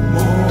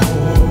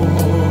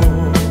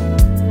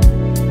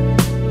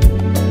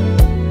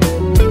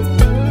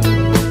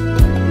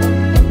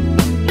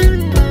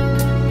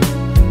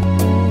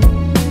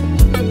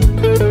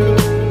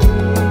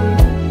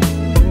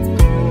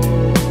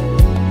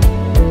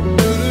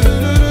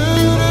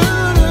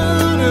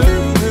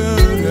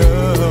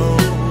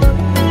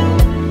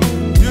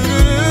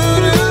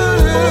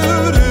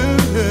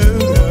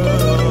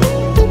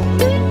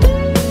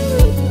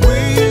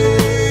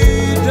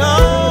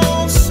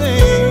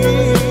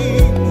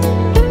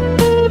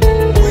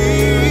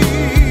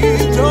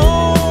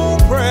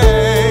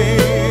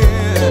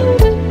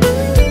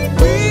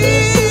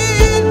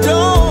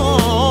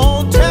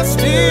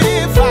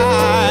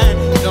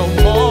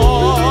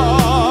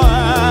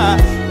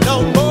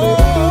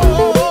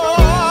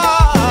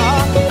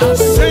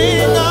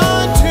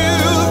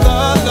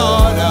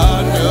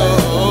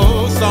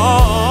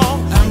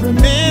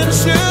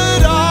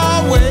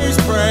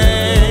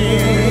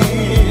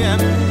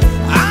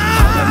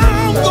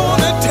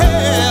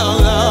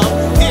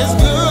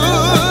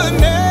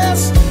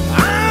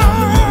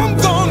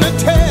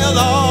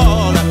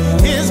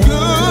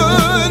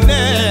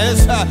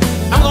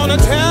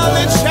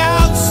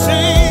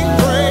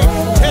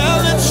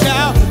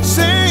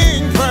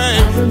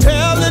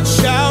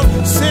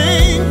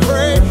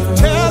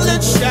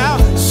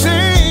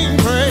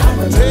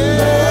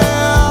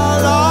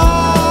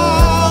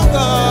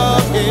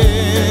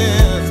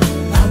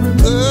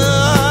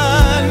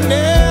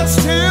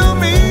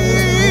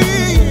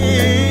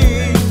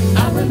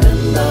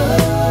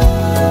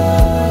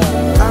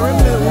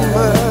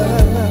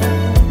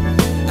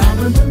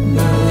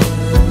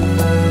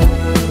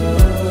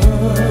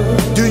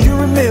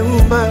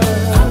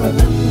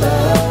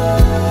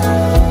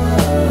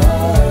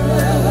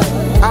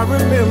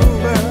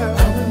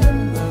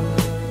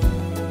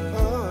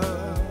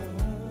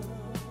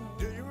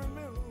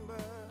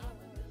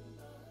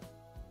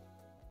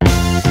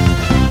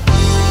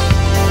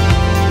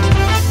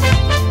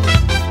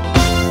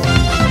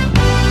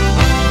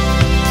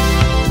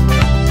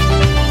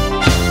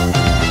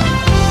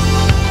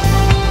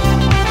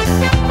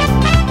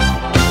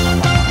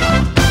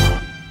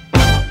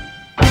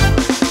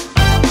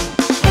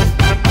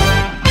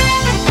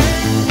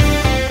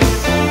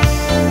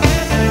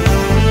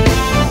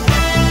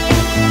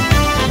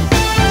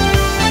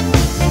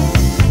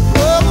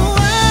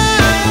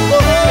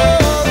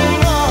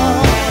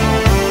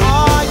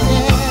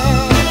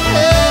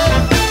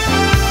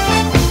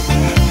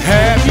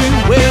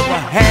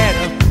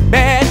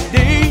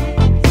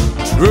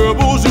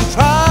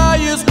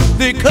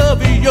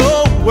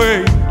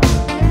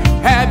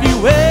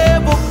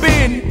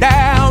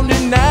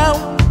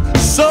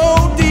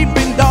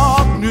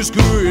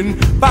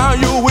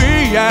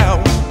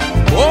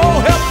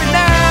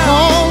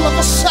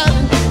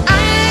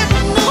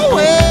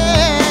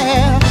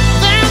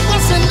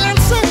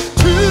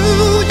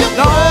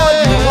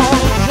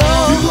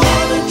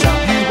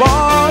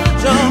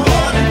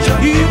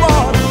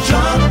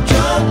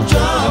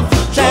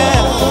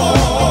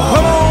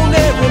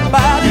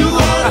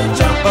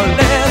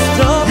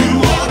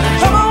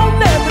Come on,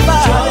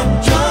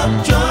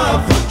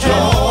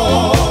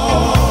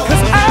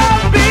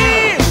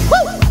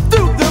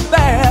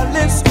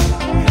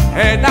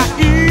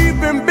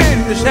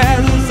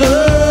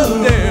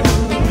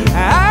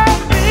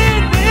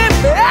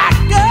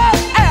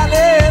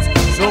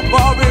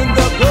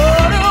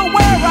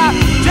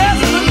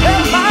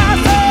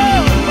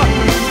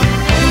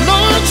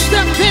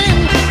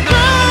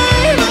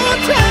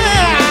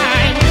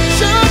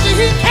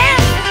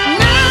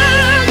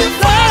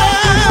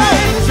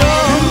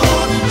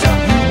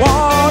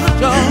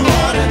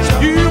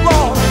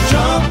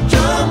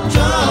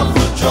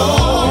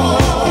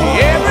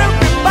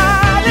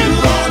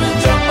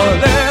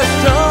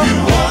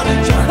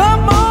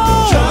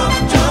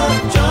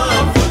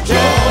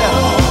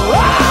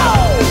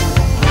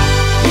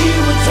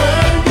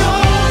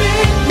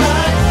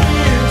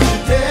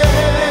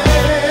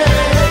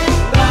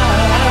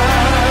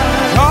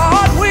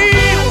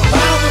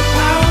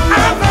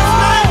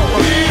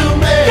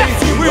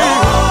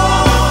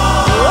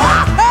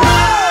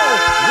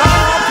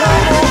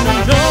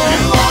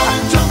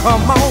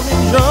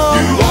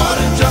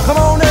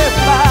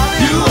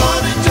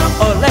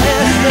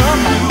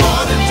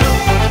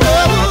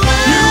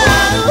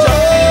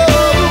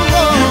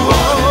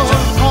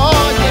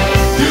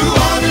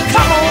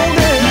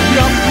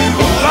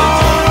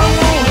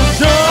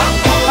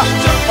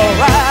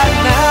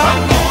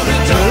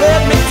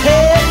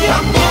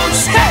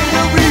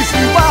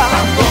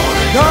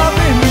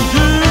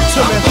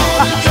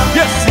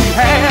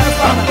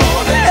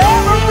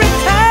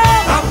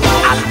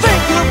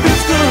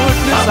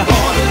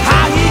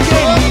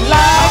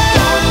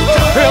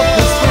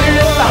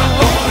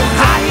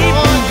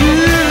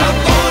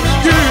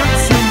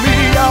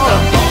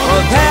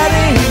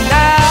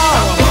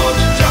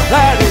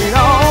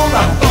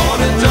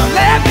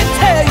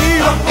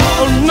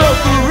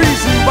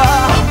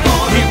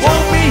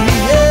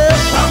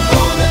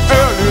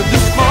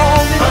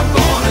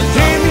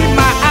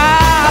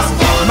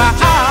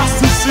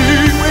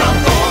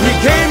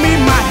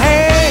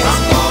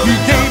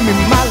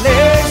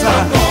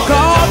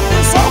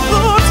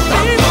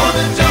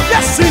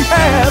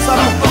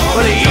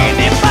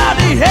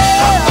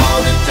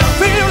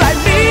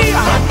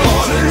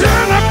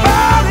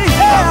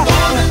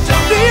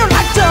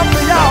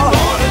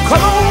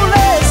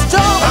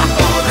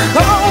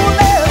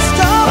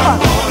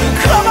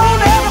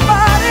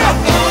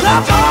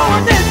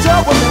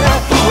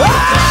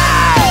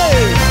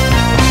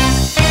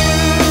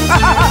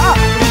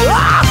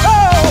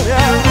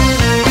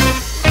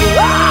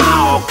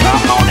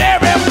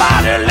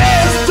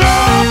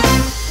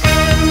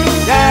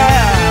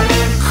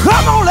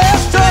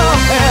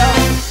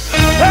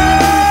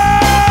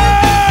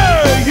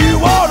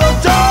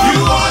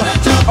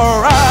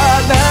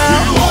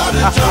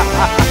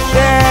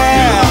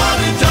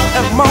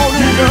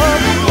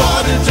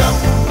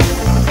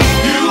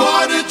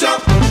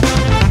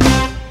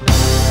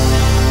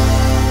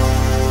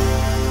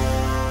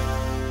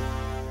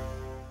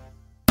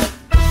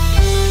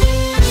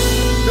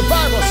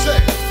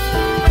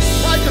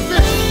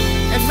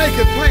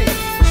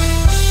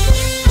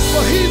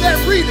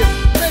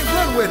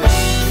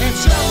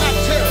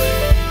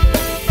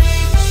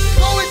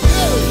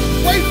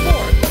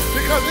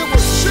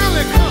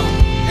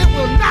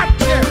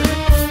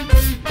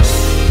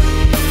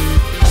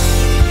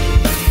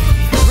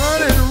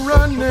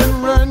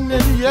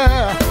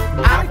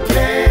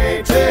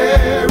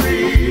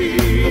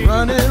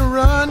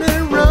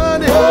 running,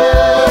 running.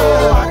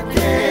 Oh, I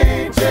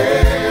can't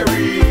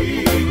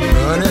tarry.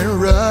 Running,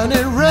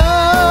 running,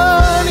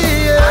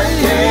 running. I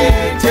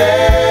can't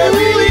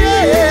tarry.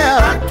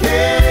 Yeah. I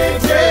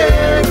can't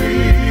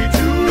tarry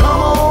too Come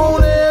long.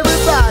 on,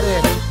 everybody.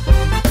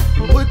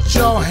 Put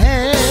your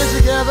hands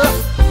together.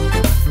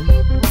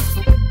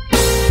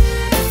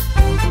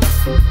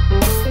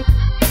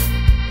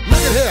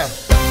 Look at here.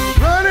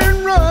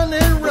 Running,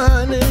 running,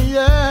 running,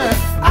 yeah.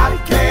 I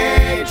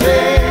can't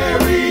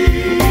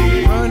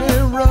tarry.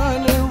 Running,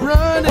 running,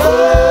 running.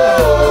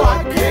 Oh,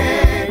 I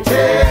can't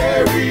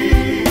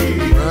tarry.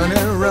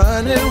 Running,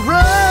 running,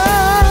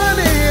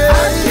 running, yeah.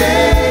 I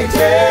can't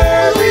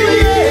tarry.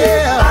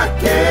 Yeah. I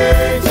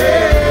can't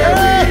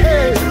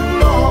tarry too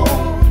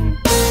long.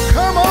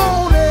 Come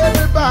on,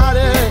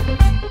 everybody.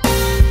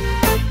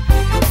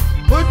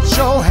 Put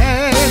your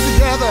hands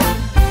together.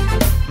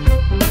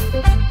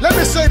 Let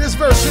me say this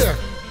verse here.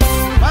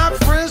 My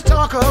friends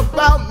talk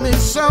about me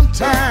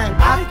sometime.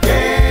 I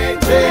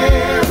can't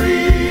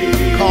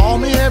tarry. Call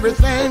me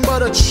everything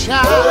but a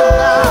child of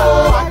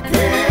Oh, God. I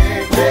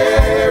can't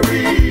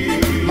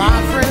tarry.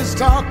 My friends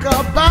talk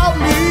about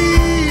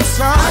me I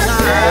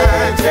sometimes.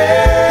 can't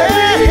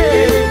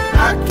tarry.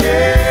 I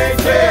can't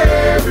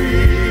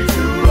tarry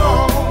too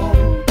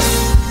long.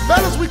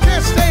 Fellas, we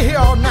can't stay here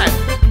all night.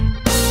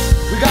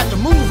 We got to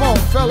move on,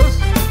 fellas.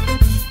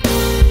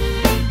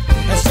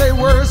 And say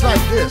words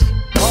like this.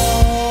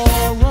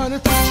 Oh, running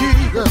for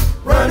Jesus.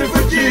 Running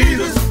for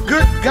Jesus.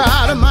 Good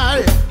God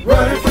Almighty.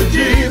 Running for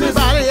Jesus.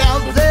 Everybody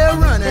out there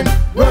running.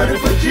 Running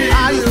for Jesus.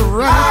 Are you running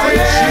for I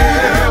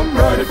am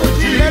Jesus? running for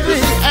Let me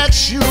Jesus.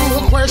 ask you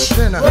a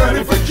question.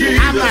 Running for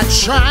Jesus. I'm not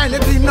trying to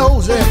be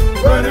nosy.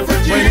 Running for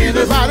When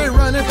Jesus. everybody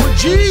running for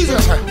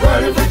Jesus,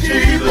 Running for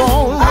Jesus. keep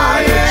on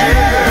I running for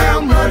Jesus.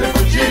 am running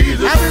for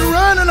Jesus. I've been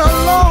running a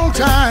long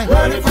time.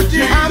 Running for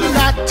Jesus. I'm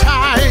not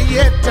tired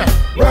yet.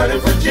 Running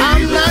for Jesus.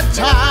 I'm not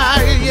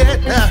tired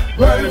yet.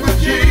 Running for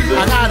Jesus.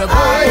 I gotta go.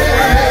 I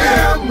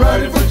am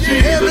running for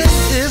Heaven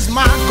Jesus. is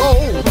my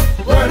goal.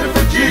 Running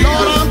for Jesus.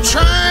 Lord, I'm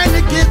trying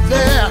to get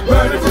there.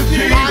 Running for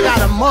Jesus. I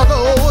got a mother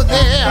over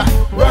there.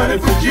 Running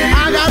for Jesus.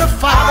 I got a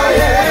father I over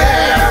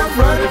there. am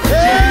running for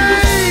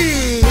Jesus.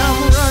 Hey, I'm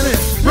running.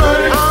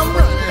 Running. I'm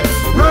running.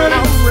 Running.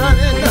 I'm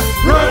running.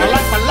 Running. I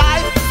like my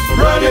life.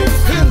 Running.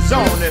 Depends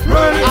on it.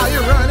 Running. Are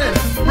you running?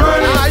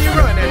 Running. Are you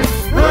running?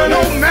 Running.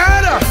 No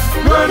matter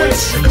Running. what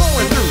you're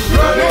going through.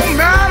 Running. No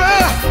matter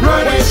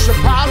Running. what your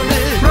problem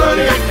is.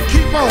 Running. Got to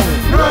keep on.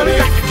 Running.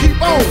 Got to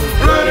keep on.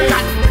 Running.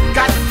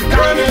 Got to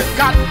Running.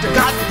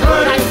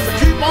 Running.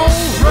 keep on.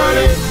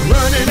 Running.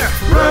 Running.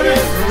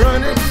 Running.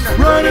 Running.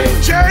 Running.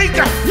 Jake,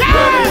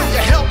 Running. will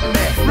you help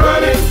me?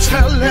 Running.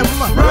 Tell them.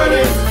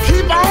 Running.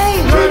 Keep on.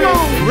 Running.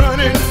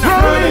 Running.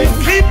 Running.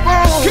 Keep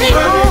on. Keep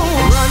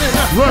on. Running.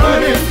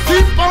 Running.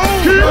 Keep on.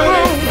 Keep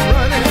on.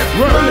 Running.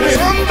 Running.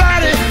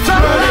 Somebody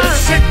Running.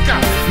 sick.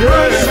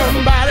 Running.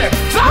 Somebody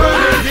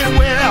Running. get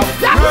well.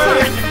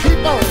 Running.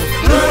 Keep on.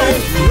 Running.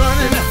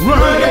 Running.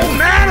 Running. No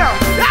matter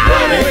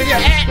Running. where you're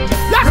at.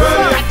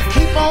 Running. Got to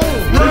keep on.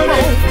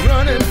 Running.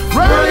 Running.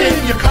 Running.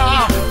 In your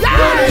car.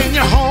 Running. In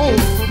your home.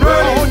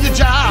 Running. On your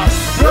job.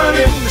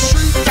 Running. In the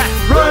street.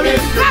 Running.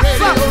 The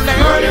radio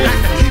land. Running. Got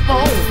to keep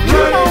on.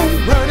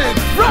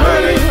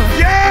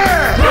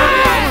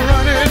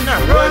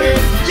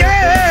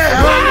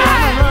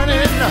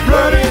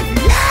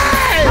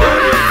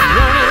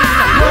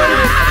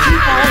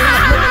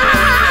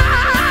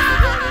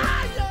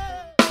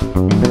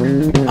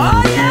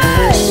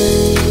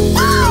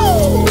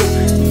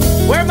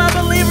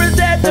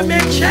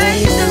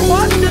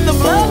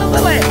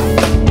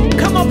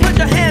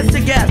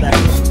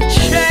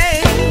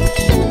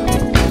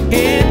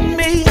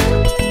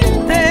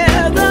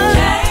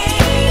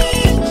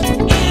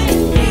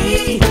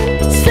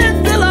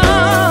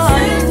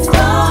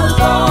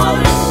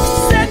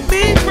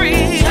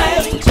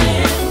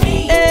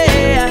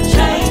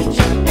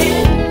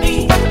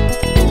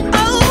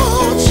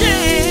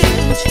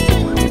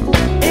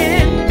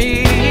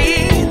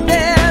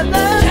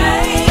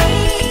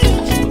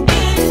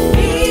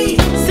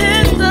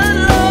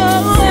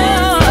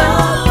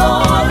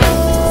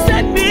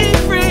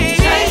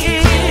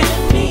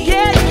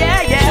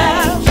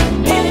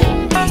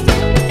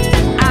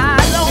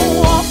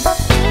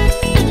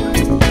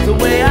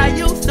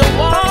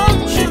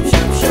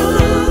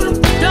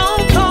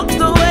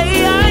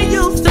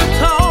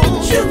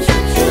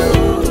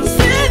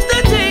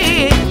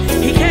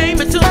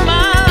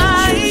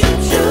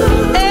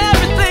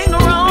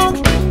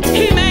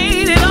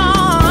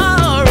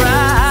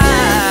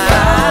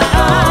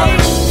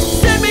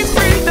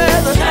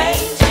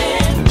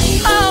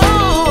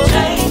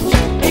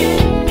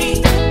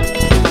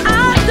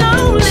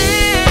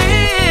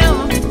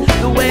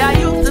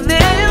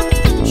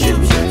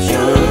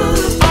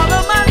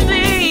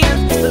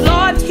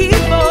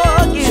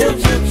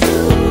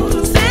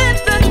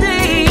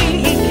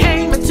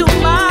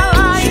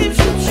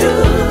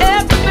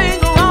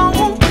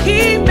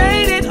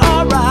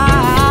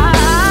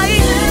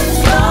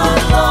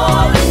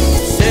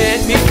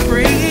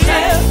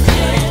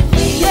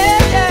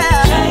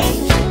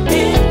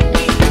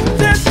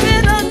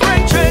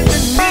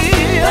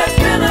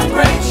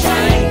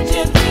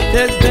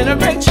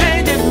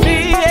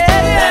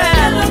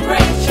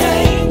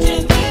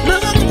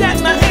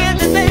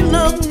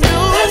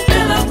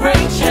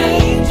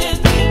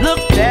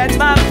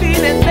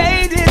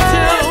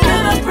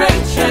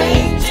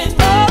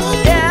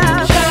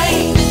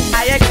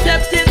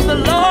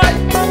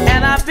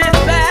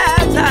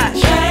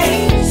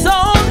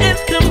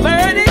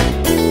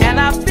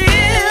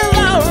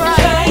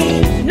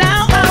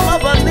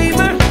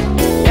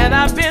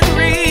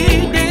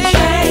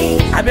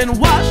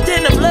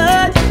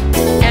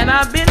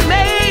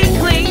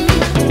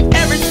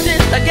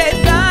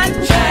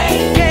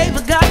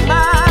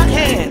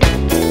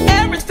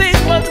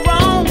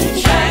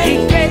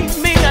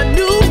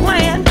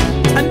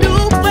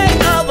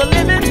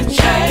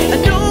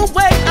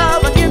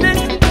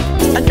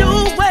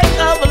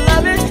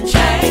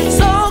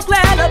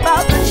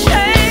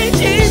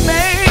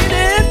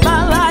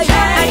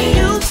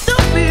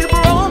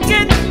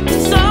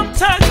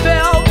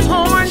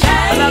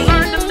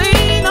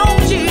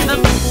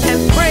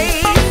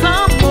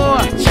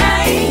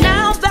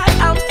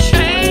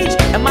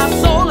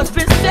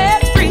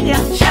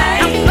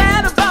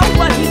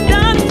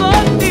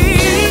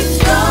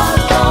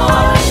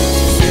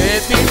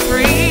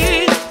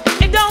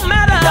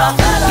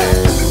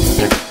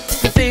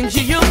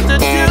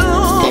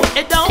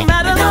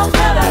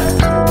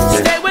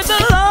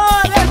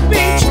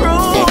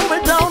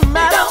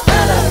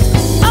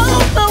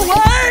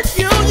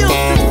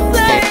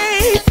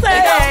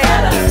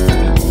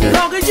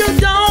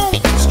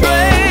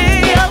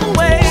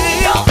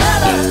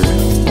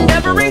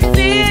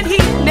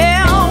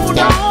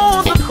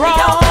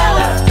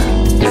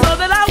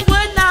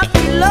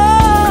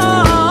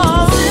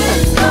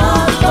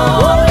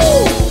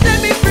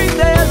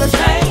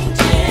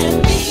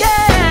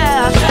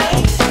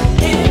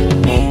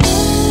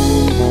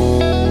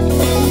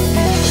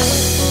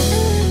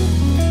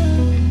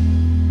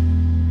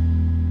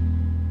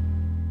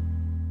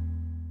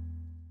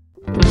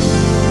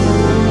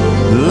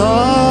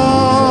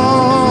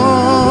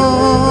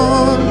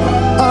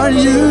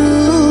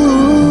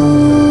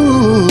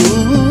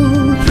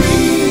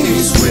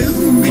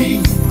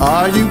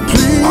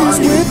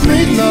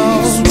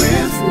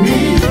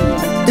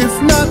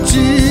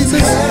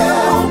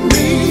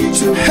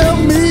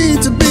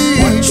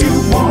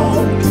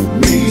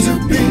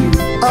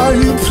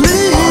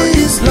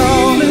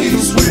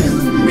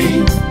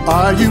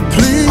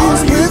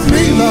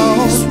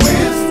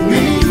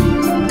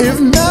 If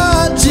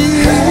not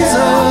Jesus,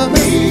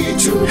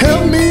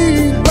 help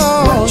me,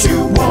 Lord. What you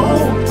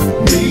want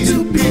me to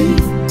be.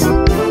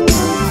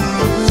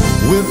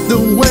 With the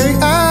way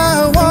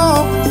I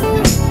walk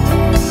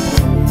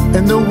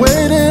and the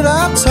way that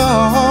I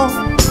talk,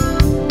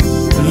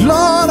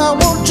 Lord, I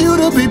want you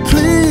to be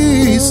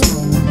pleased,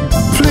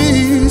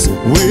 pleased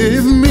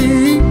with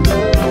me.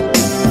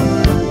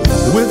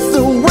 With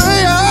the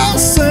way I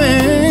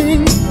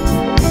sing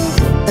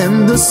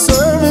and the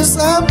service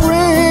I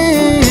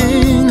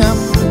bring,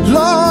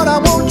 Lord, I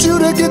want you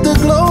to get the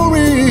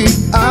glory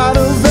out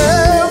of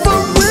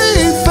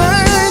everything.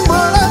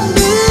 But I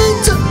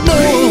need to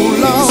know,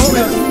 Lord,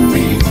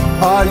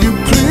 are you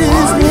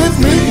pleased with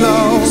me,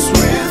 Lord?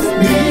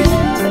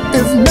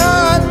 If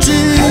not,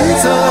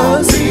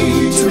 Jesus,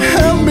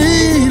 help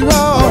me,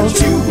 Lord.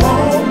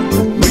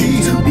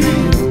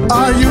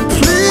 Are you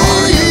pleased?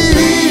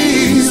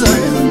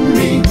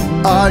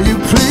 Are you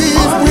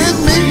pleased with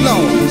me,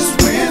 Lord?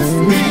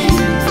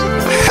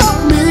 Help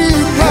me,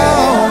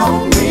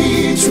 Lord.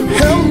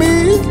 Help me,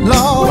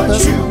 Lord.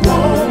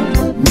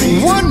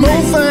 One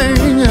more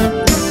thing.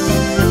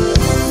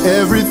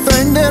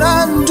 Everything that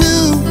I do,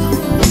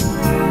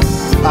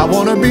 I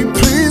want to be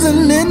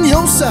pleasing in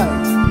your sight.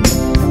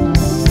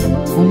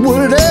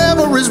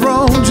 Whatever is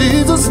wrong,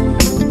 Jesus,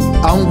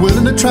 I'm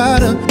willing to try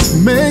to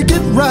make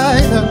it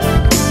right.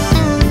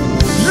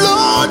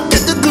 Lord,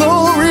 get the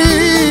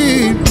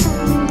glory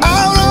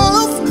out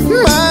of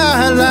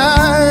my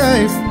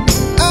life.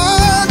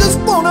 I just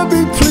want to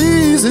be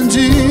pleasing,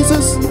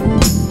 Jesus,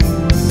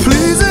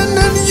 pleasing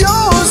in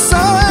your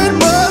sight.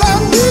 But I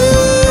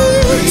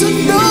need to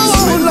know,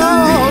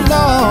 Lord,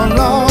 Lord,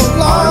 Lord,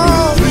 Lord. Are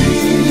you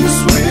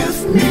pleased with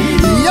me?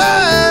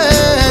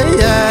 Yeah,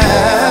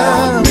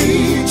 yeah.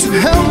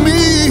 Help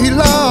me,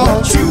 Lord.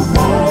 What you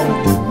want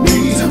me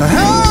to be. I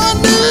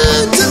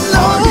need to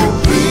know. Are you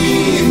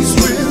pleased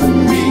with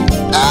me?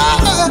 Are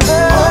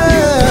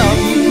you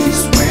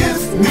pleased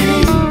with me?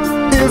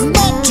 If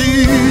not,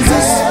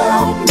 Jesus,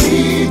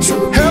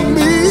 help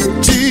me,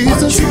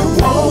 Jesus. What you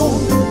want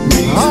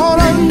me to all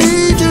I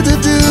need you to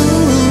do.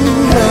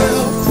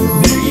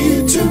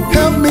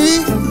 Help me,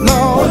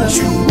 Lord. What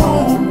you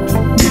want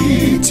me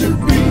to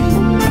be.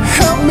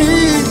 Help me,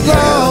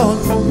 Lord.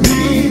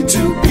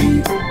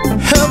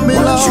 Help me,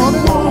 Lord.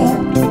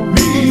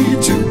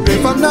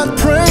 If I'm not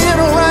praying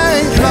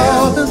right,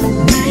 Lord,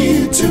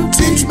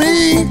 teach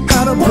me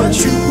how to put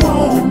you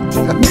on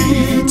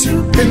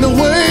in the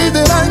way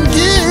that I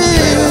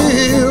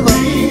give.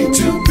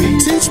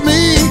 Teach me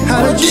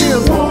how to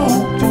give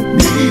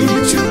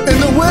in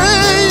the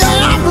way I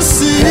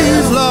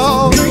receive,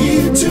 Lord.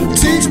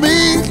 Teach me,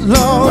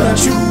 Lord.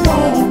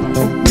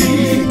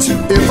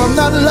 If I'm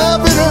not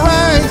loving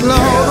right,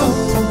 Lord,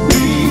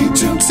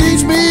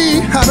 teach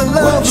me how to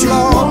love,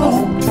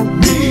 Lord.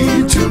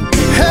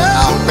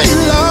 Help me,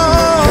 Lord.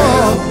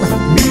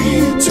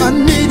 I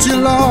need you,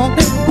 Lord.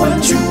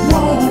 What you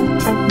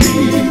want me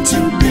to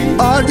be.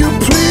 Are you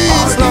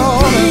pleased,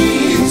 Lord? Are you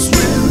pleased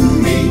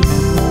with me?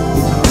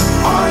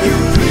 Are you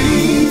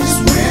pleased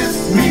with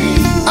me?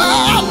 I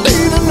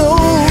need to know,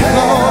 Lord.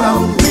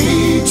 Help me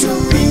to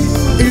be.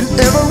 In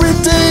every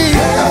day.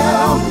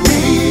 Help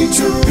me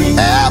to be.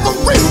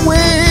 Every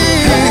way.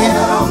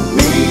 Help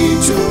me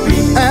to be.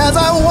 As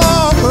I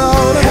walk,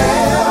 Lord.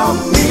 Help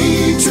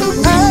me to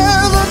be.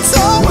 As I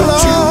talk, Lord.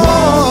 What you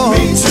want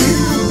me to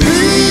be.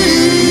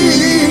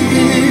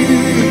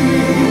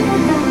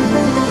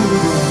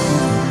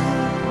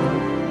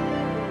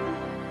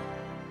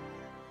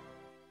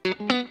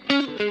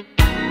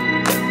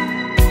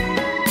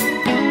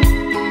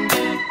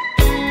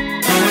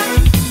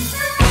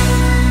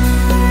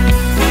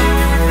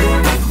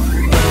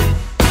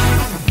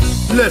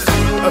 Listen,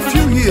 a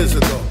few years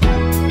ago,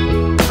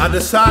 I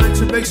decided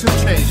to make some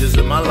changes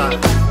in my life.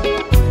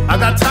 I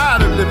got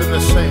tired of living the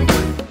same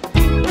way,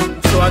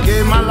 so I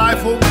gave my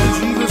life over to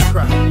Jesus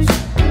Christ.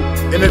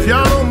 And if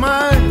y'all don't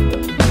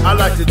mind, I'd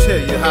like to tell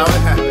you how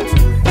it happened to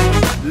me.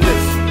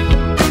 Listen,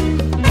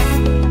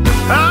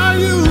 I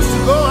used to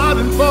go out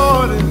and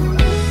party,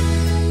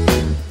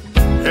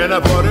 and I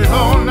partied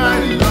all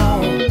night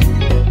long.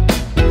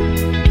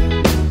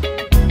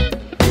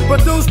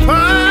 But those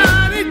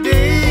party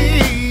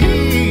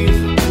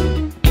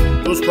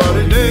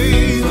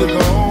days are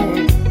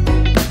gone.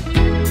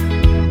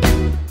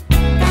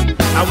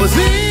 I was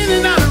in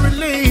and out of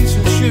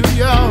relationship,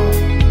 y'all.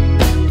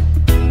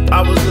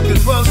 I was looking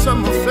for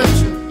some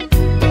affection.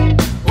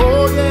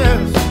 Oh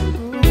yes.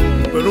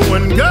 But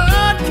when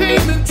God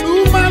came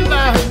into my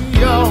life,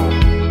 y'all,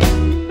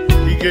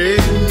 He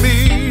gave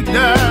me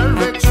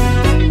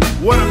direction.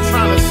 What I'm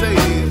trying to say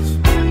is,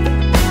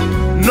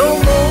 no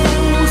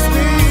more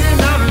staying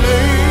out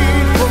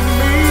late for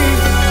me.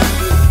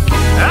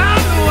 I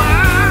know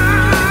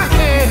I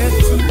had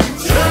to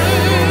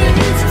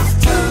change.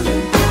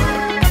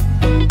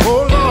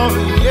 Oh Lord,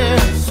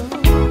 yes,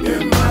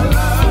 in my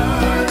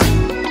life.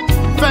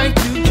 Thank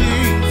you,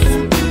 Jesus.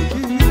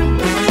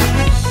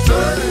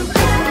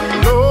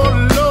 Lord,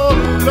 Lord,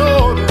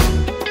 Lord,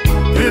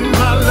 in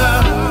my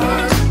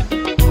life.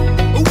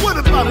 What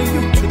about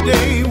you today?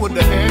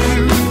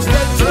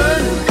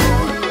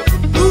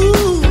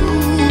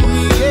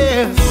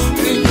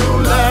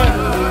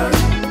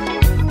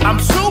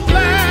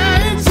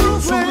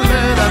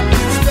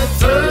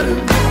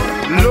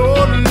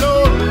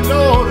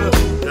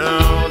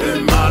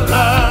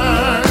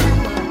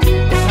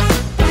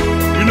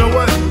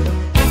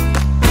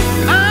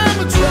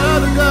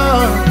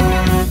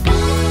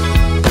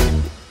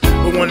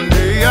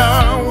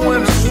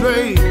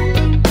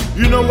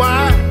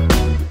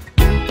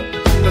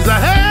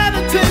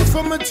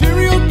 for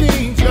material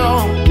things,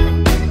 y'all.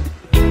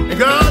 And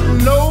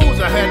God knows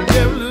I had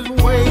devilish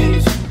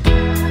ways.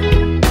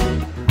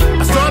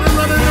 I started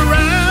running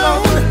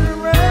around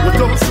with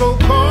those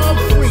so-called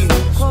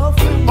friends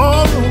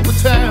all over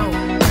town.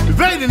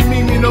 They didn't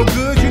mean me no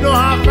good, you know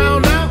how I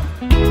found out?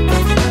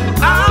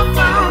 I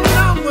found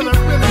out when I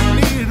really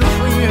needed a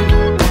friend.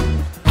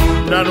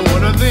 Not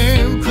one of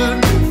them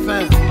could be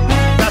found.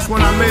 That's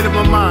when I made up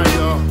my mind,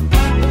 y'all.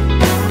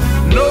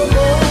 No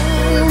more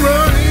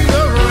running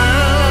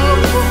around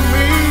for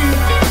me.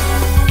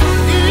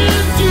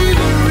 Is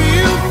Jesus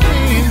real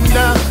friend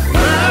now?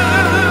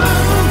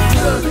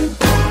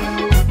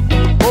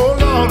 Oh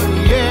Lord,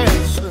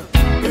 yes.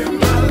 In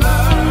my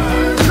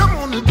life. Come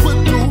on and put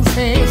those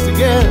hands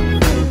together.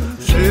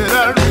 Should I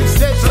reach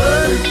that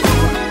turning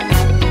point?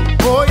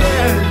 Oh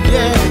yeah,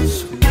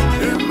 yes.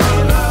 In my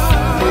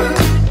life.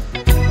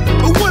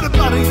 But what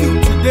about you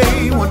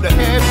today? Want to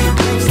have you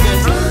reach that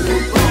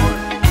turning point?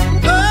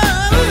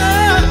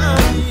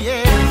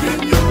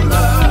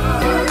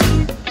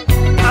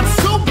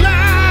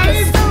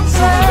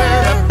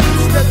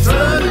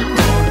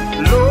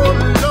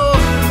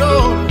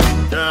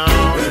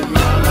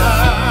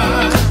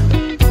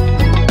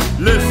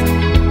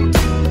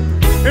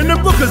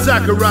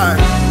 Zechariah,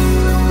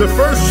 the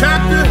first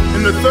chapter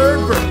and the third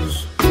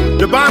verse.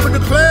 The Bible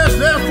declares,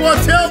 therefore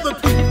tell the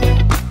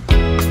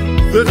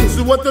people, this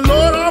is what the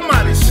Lord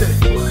Almighty says.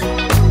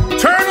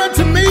 Turn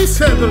unto me,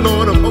 said the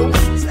Lord of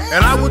hosts,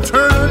 and I will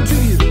turn unto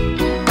you.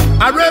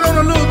 I read on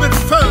a little bit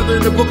further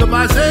in the book of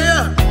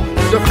Isaiah,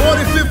 the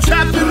 45th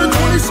chapter and the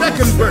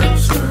 22nd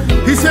verse.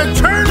 He said,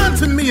 turn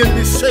unto me and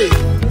be saved,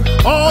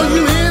 all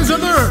you ends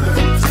of the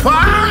earth, for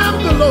I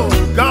am the Lord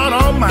God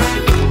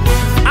Almighty.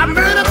 I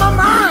made up my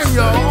mind,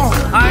 y'all.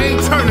 I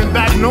ain't turning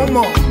back no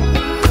more.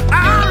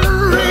 I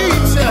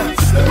reach,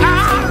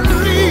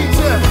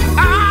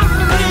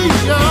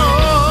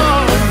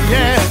 y'all.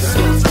 Yes.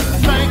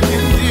 Thank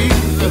you,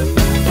 Jesus.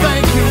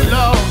 Thank you,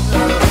 Lord.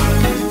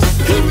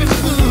 Keep it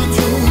good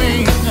to me.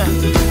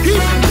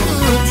 Keep it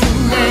good to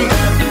me.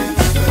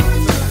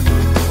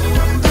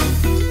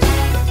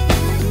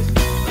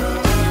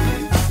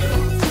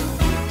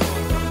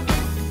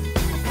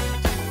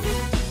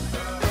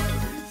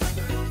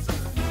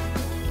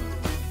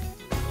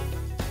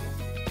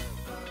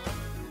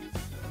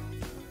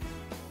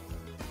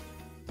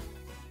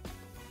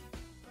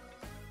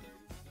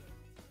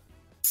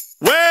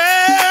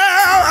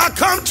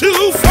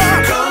 Too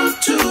far, come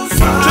too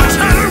far to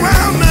turn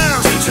around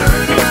now.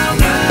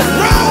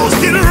 Wrongs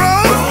get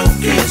wrong,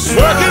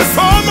 working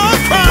for my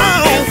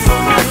crown.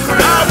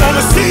 I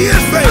wanna see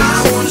his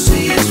face.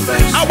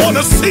 I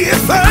wanna see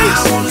his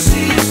face.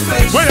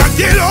 When I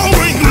get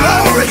over in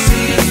glory,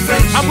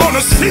 I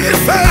wanna see his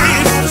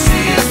face.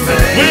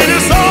 When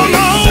it's all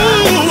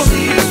over,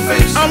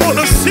 I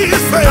wanna see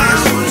his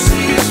face.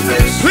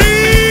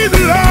 Please,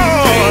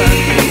 Lord,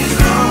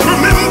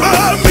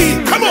 remember me.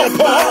 Come on,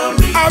 Paul.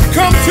 I've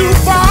come too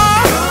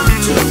far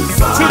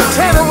to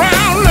turn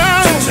around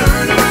now.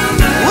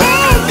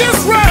 Road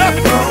gets rough,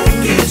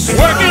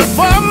 working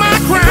for my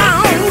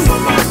crown.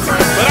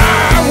 But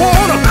I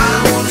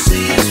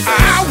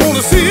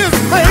wanna see his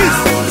face.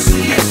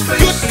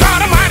 Good God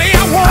Almighty,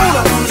 I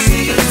wanna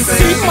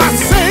see my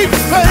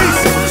Savior's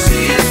face.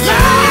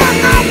 Lord,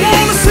 I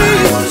wanna see,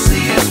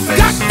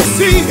 got to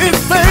see his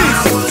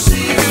face.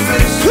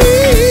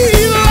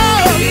 Please,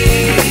 Lord,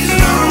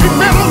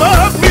 remember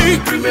me.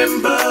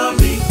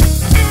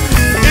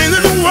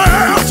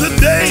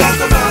 Today,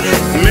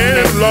 many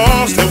have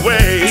lost their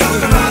way,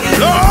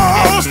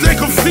 lost and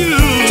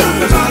confused.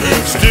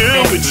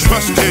 Still we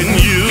trust in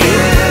you.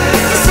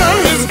 The sun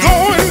is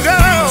going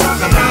down,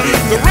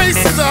 the race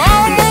is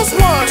almost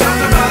won.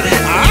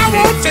 I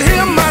want to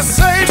hear my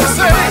Savior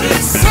say,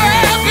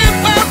 "Save me,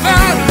 Papa."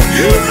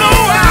 You know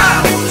I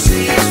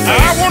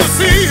want to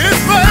see his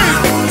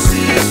face.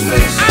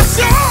 I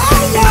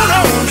sure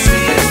wanna.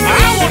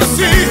 I want to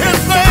see his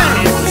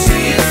face.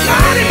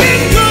 God, he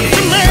been good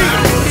to me.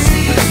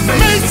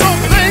 Make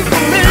something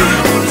for me.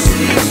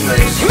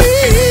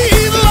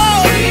 Please,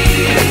 Lord.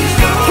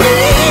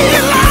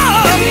 Please,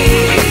 Lord.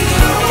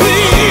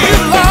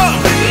 Please, Lord.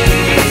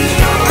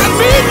 I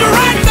need you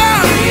right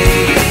now.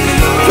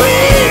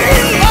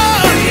 Please,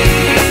 Lord.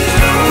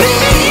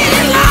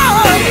 Please,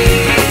 Lord.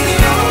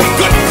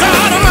 Good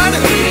God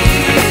Almighty,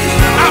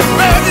 I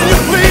beg you,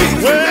 please.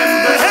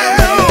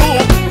 Well,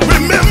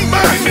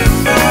 remember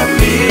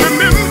me.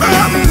 Remember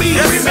me.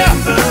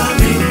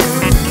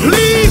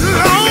 Please,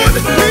 Lord,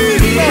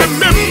 please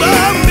remember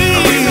me.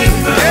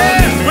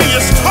 Yeah. When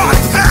you start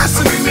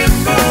passing,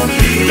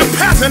 you're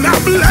passing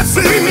out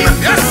blessing.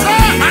 Yes,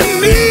 sir. I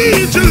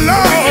need you,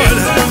 Lord,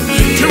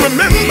 to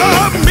remember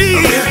me.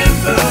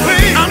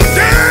 I'm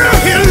down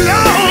here,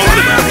 Lord.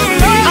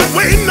 I'm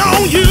waiting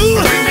on you.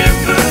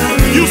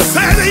 You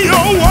said in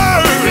your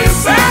word,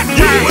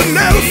 you will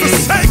never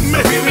forsake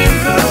me.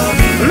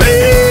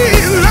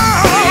 Please,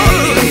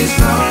 Lord,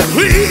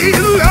 please,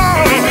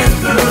 Lord.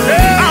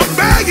 I'm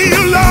begging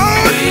you,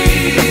 Lord,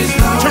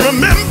 to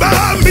remember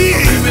me.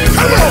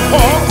 Come on,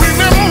 Paul.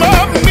 Remember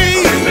me.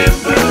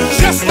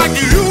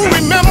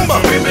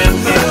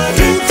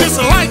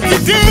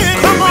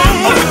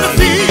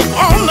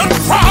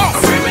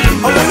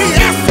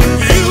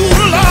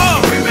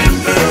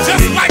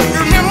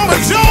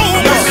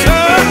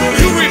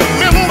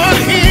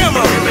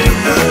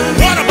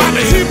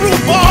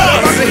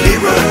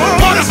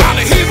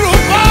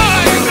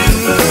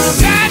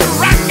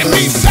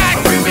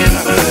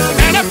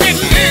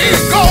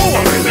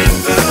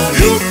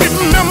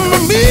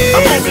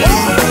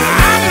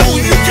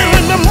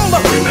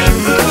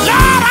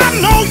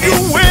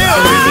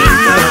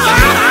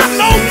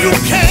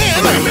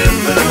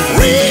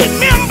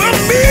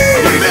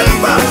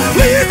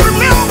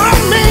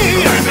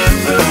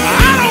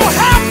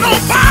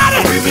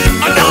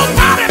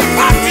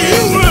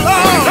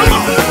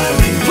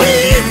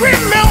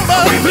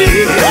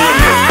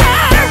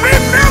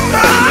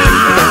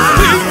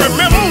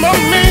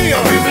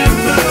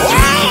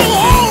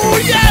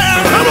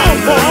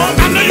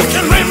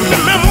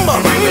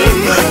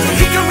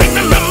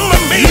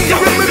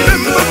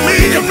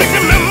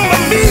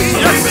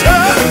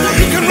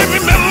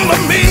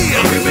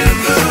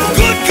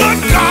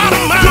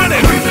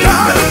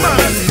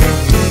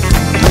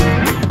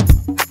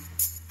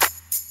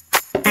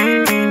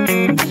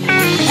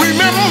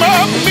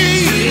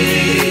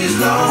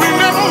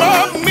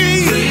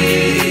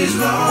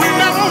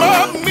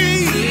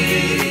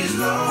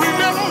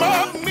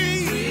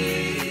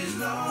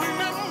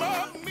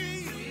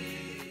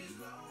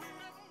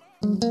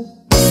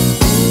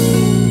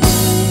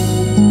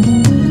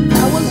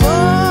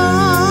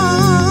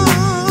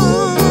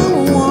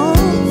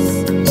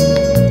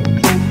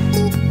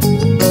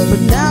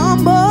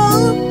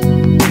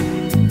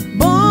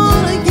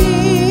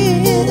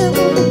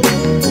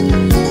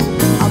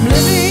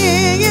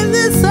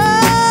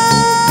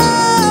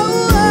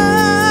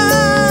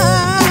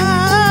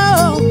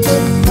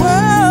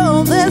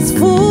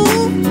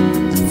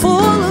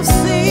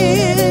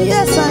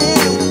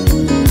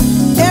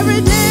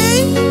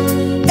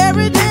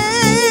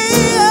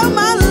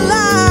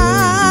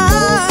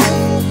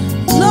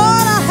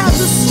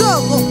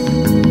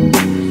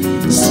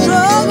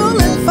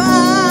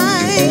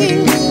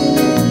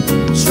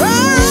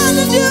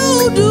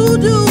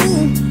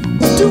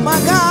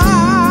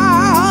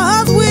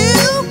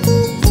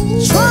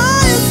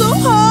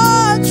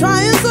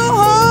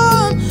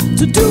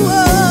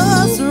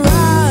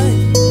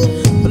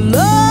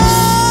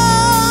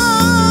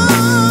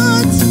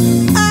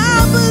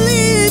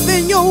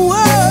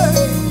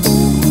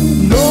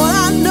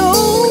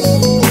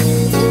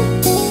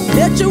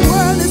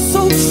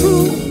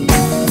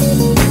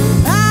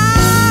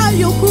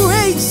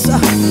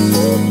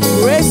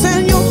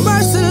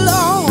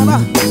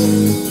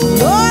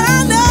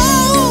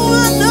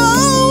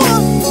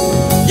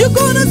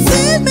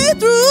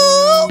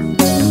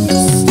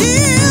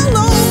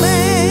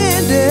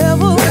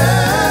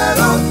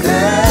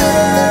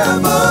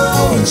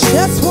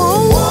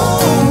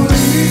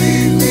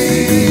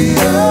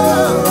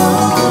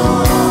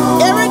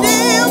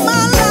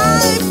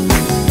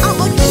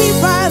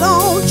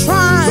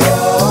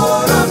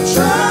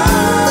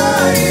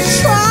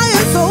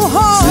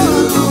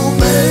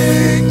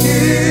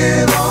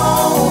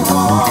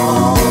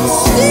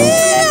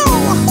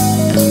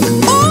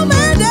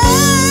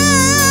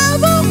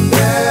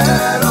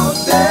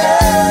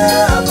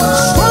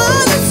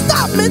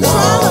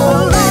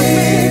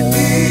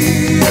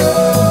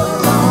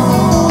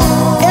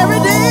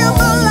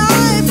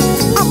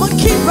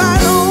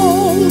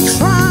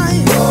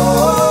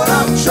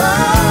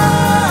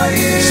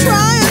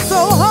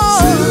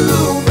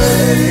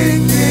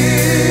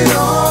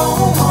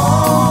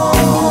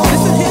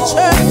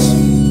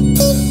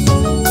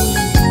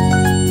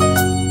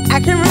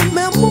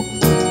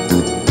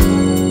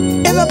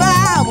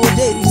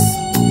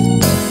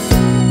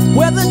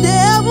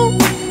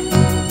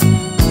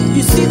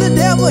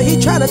 devil, he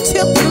tried to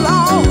tempt the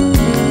Lord.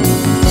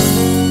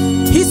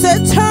 He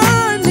said,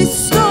 turn these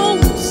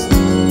stones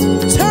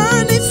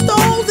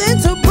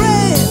into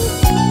bread.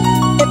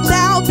 If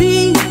thou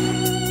be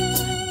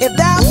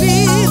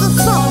the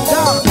Son of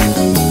God.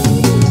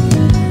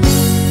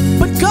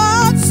 But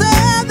God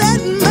said that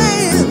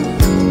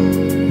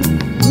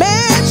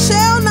man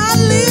shall not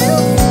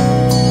live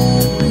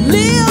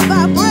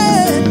by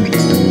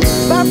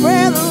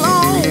bread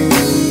alone,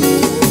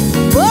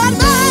 but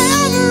by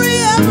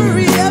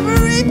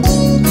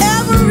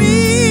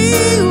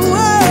every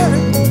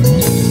word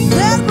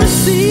that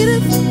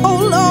proceedeth, oh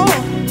Lord,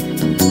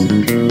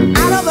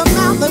 out of the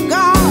mouth of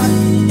God.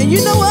 And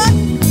you know what?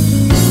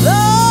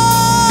 Lord,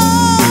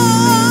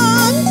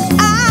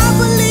 I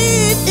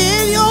believe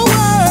in your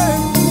word.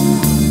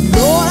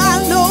 Lord, I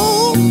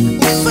know,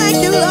 thank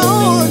you,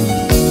 Lord,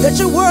 that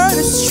your word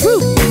is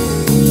true.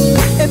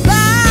 And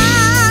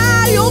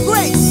by your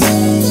grace,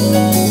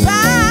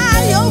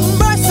 by your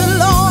mercy,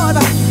 Lord,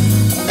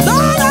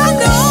 Lord, I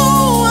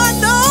know,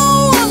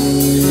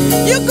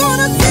 you're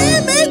gonna see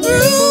me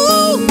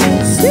through.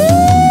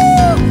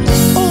 Still,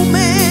 oh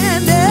man,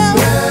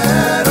 devil,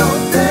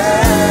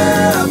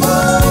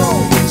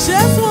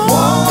 just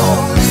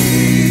won't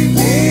leave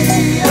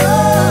me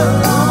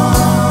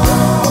alone.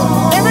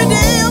 Every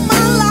day of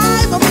my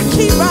life, I'm gonna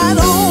keep right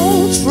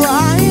on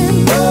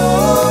trying.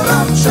 Lord,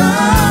 I'm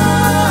trying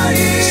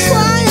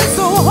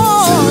so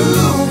hard.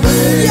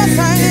 Yes,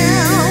 I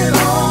am.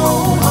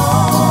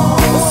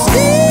 But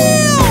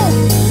still,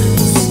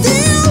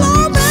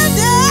 oh man,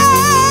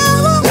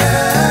 devil,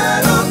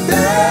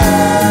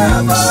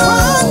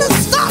 trying to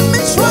stop me,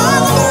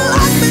 trying to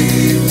block me,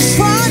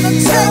 trying to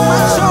take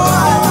my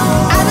joy.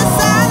 I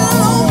decided a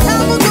long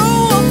time ago,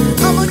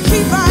 I'ma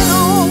keep right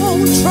on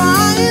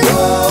trying.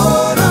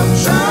 Lord, I'm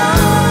trying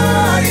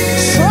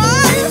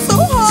so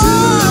hard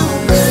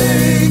to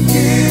make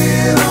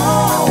it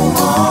home.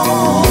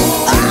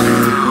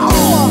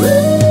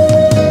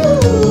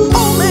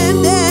 Oh man,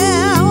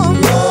 down.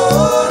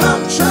 Lord,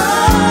 I'm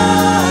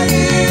trying.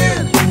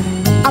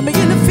 I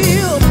begin to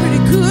feel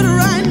pretty good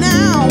right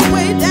now.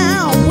 Way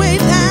down, way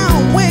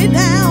down, way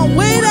down,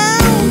 way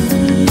down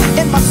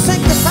in my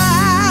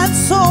sanctified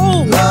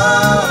soul.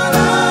 Lord,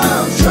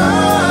 I'm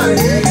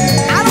trying.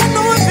 I don't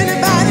know if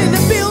anybody in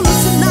the building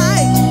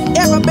tonight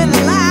ever been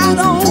lied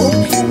on,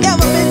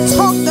 ever been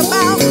talked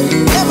about,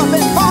 ever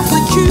been falsely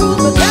accused,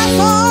 but that's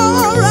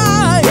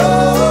alright.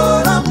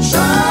 Lord, I'm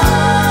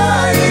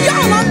trying.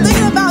 Y'all, I'm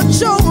thinking about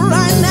Job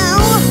right now.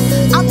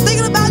 I'm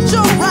thinking about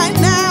Job right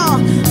now.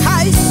 How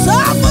he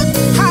suffered,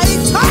 how he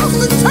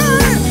tossed and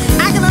turned.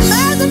 I can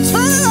imagine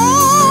turning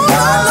on.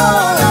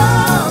 Lord,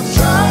 I'm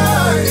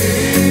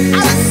trying.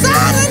 I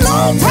decided a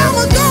long time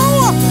ago,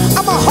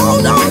 I'ma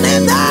hold on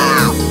in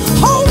there.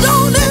 Hold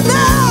on in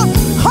there.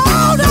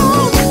 Hold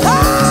on.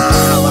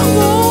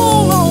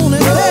 Hold on in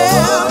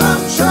there.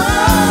 I'm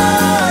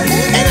trying.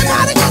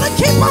 Anybody gonna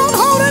keep on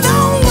holding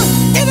on?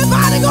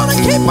 Anybody gonna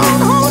keep on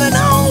holding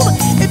on?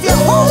 If you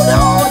hold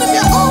on,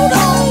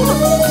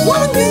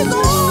 one of these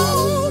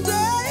old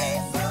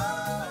days.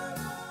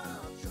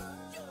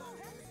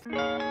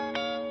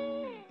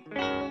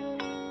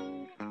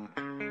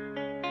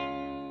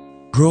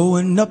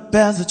 Growing up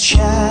as a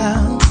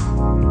child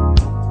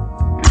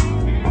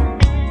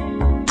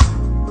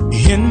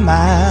in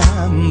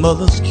my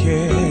mother's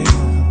care,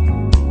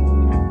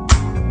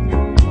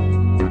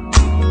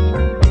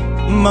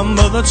 my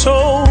mother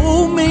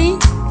told me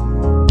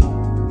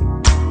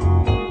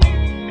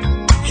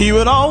he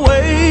would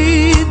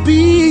always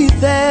be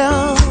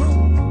there.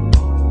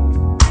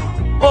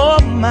 Oh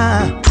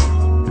my,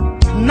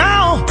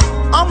 now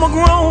I'm a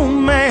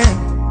grown man,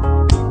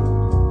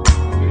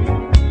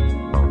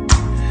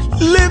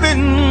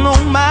 living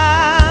on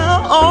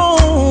my own.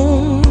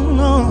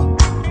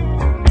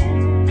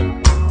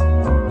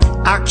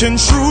 I can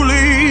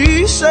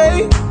truly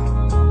say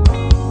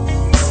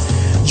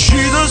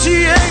Jesus,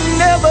 he ain't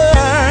never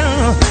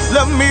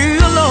left me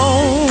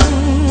alone.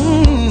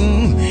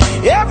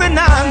 Every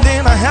now and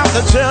then I have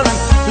to tell him,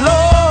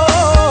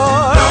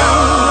 Lord,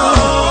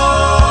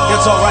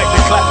 it's all right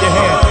to clap your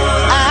hand.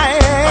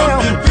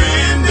 I'm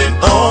dependent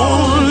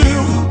on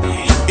you.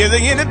 Is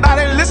there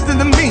anybody listening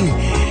to me?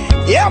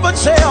 You ever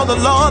tell the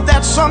Lord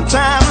that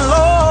sometime,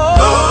 Lord,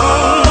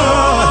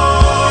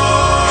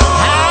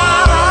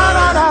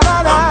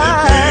 I'm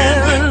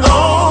dependent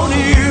on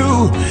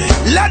you?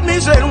 Let me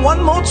say it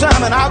one more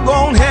time and I'll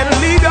go ahead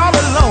and leave y'all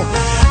alone.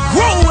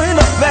 Growing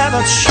up as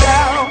a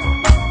child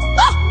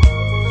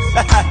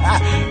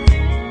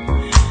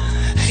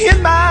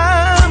in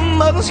my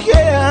mother's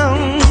care,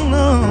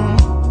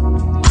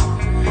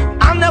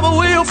 I never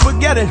will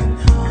forget it.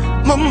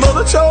 My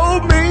mother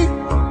told me,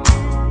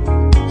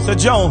 said,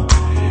 John,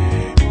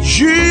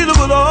 Jesus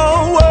will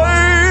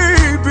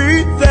always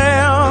be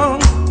there.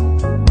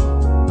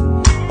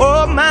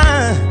 Oh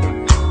man,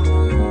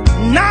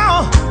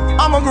 now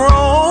I'm a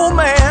grown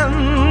man,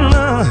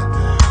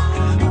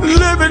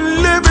 living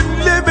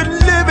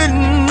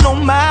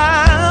on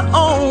my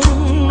own.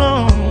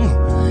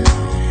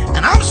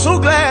 And I'm so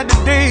glad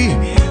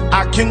today I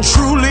I can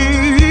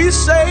truly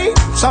say,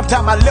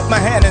 sometimes I lift my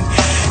hand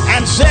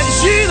and said,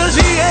 Jesus,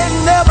 he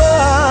ain't never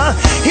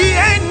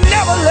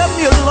left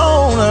me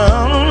alone.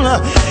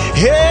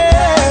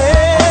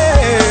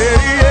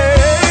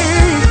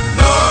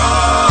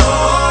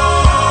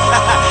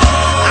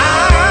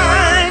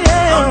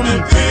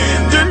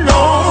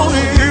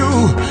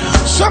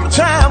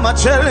 Sometimes I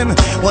tell him,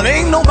 well,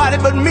 ain't nobody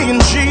but me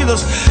and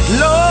Jesus,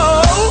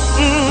 Lord.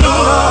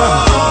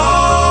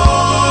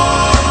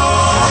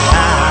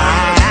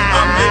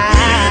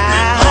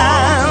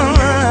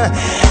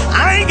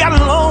 I ain't got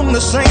long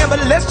to sing, but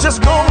let's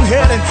just go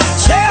ahead and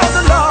tell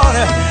the Lord,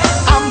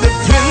 I'm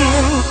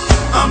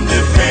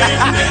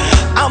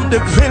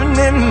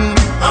depending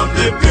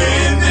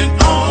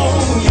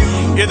on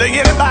you. Is there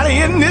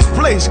anybody in this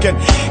place can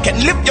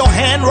lift your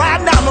hand right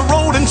down the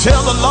road and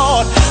tell the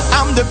Lord,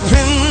 I'm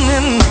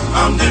depending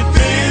on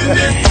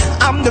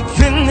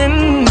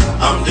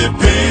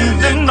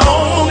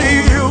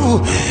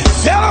you.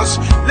 Fellas,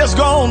 let's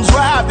go on and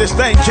drive this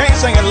thing. Can't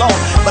sing it long,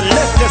 but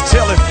let's just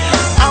tell it,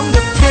 I'm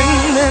depending.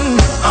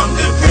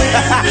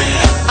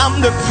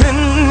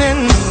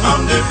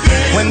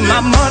 When my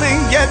money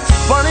gets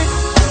funny,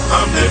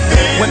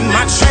 when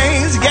my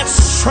chains get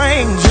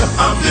strange,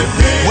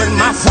 when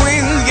my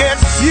friends get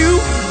few,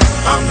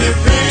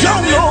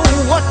 don't know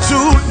what to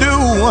do.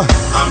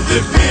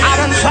 I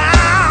done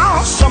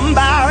found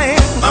somebody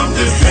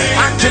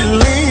I can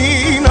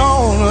lean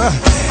on.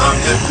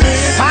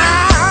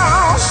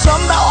 Found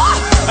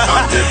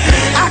somebody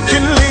I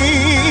can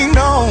lean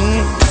on.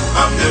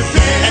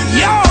 And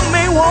y'all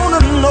may wanna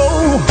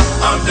know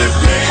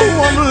who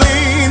I'm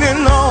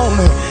leaning on.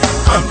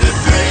 I'm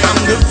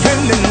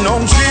depending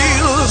on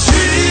Jesus.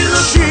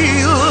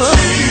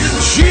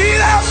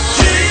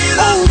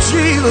 Oh,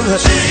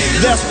 Jesus.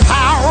 There's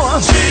power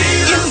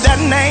in that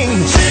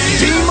name.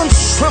 Demons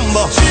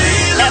tremble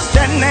at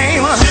that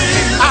name.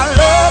 I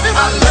love him.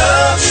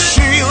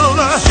 Shield.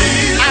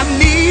 I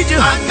need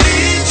you.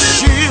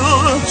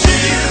 Shield.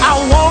 I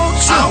want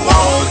you.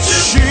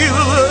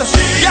 Shield.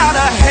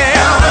 Gotta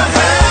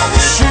have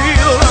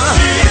shield.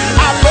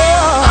 I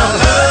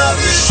love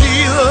you.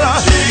 Shield.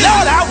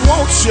 Lord, I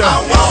want you.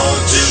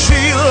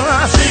 Shield.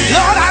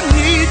 Lord, I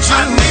need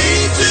you.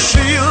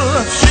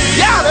 Shield.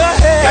 Gotta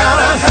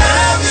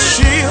have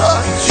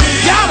shield.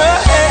 Gotta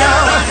have.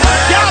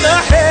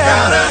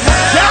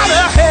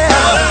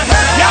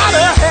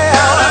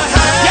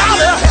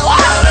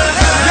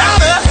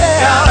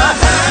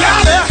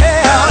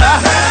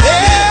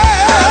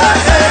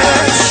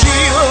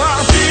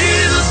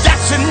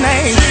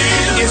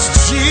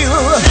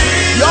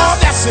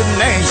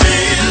 Name.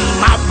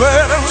 My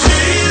burdens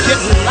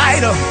get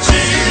lighter,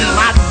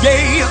 my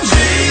days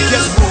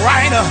get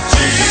brighter.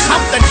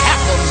 Something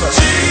happens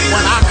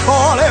when I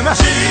call him.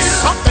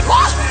 Something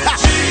what?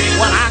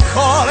 When I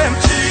call him.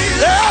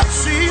 Yeah,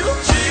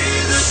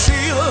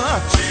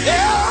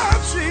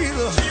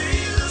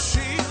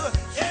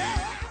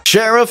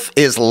 Sheriff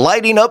is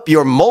lighting up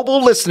your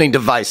mobile listening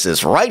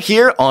devices right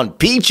here on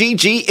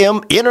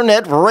PGGM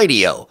Internet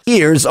Radio.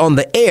 Ears on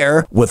the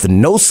air with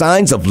no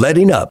signs of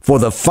letting up for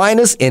the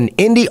finest in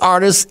indie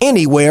artists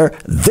anywhere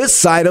this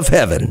side of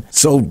heaven.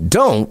 So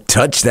don't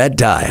touch that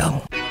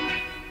dial.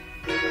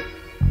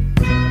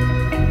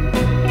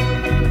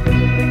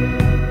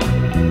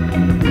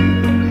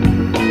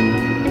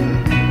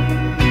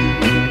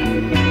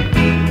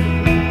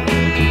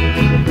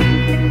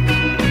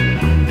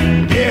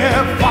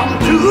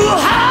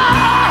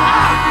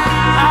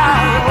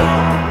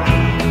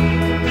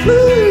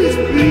 Please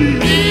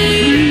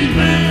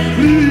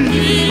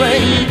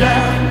bring me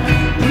down.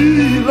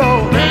 Please,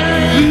 Lord,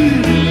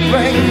 please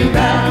bring me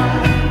down.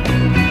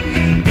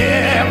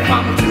 If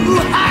I'm too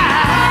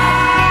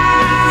high.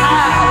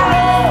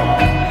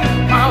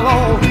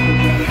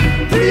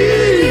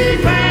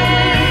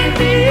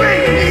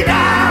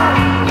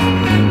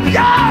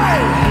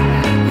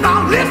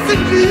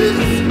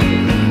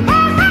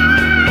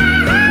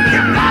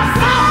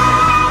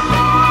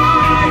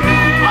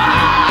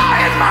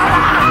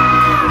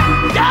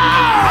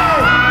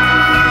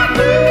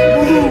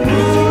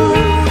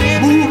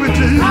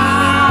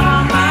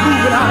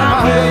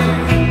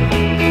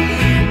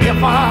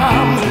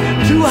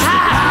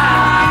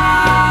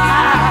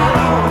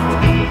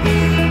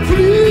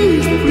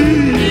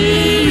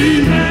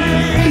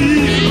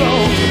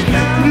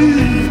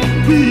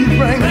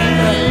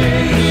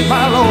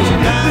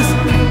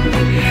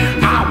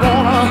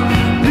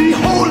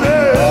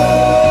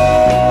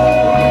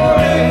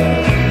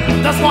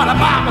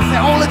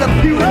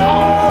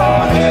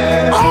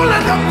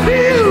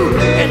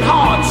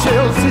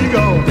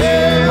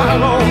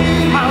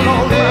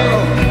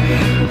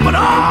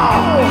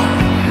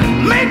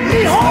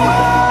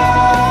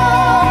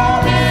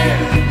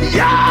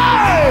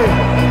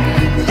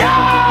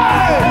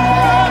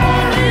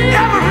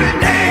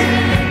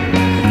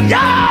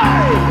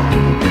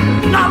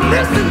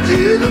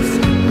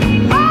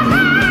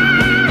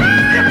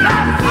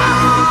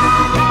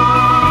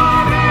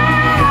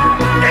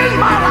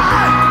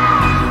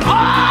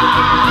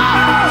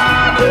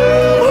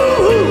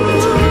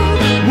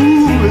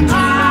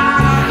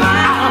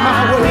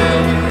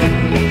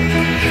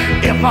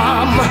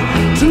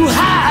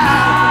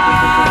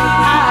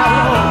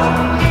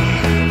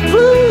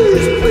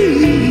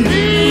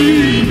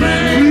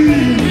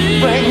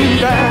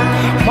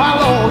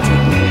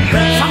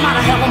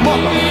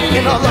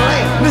 in other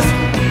land. Listen,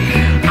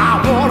 I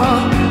wanna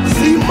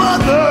see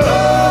mother.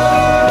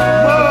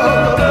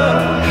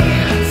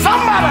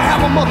 Somebody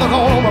have a mother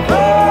going on my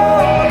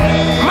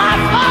phone.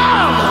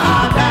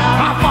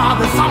 My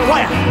father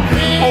somewhere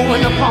over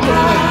in the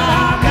promised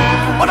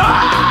land. But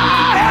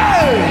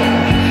hey,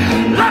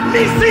 let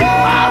me see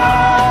father.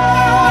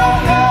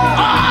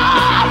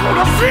 I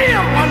wanna see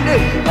him one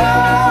day.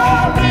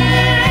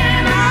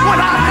 When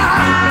I die.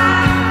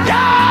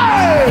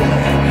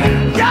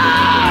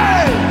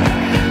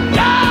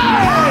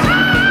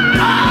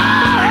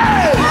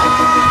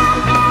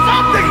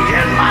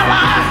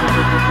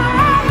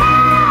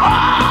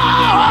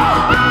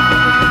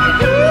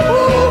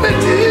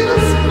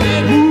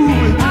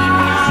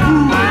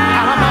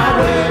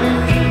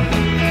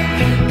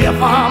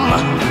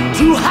 I'm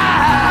too high,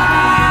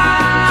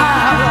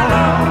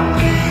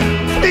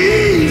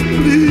 please,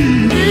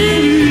 please,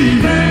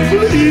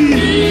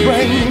 please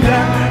bring me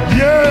down.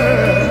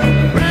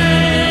 Yeah,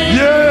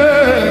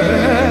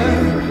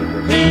 yeah,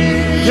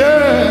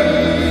 yeah.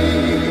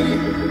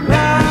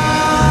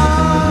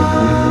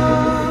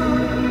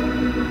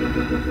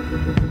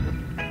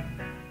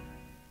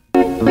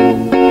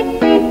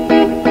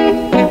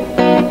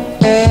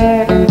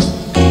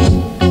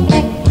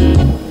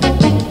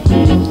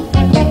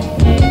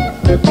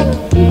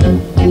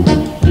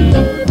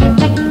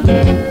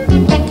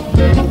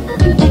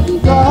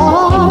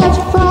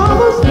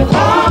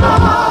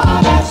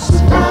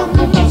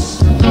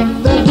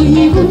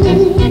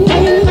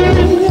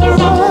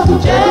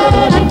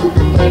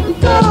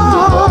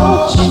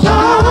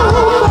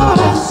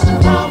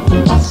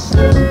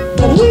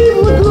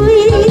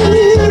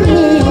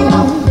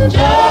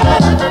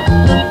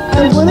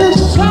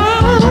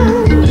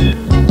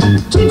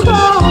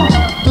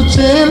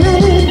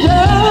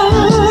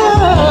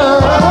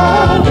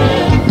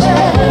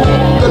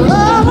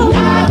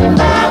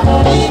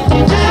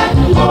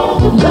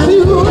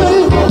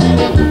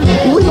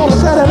 We're gonna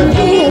say that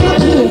again.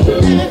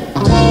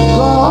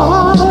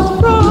 God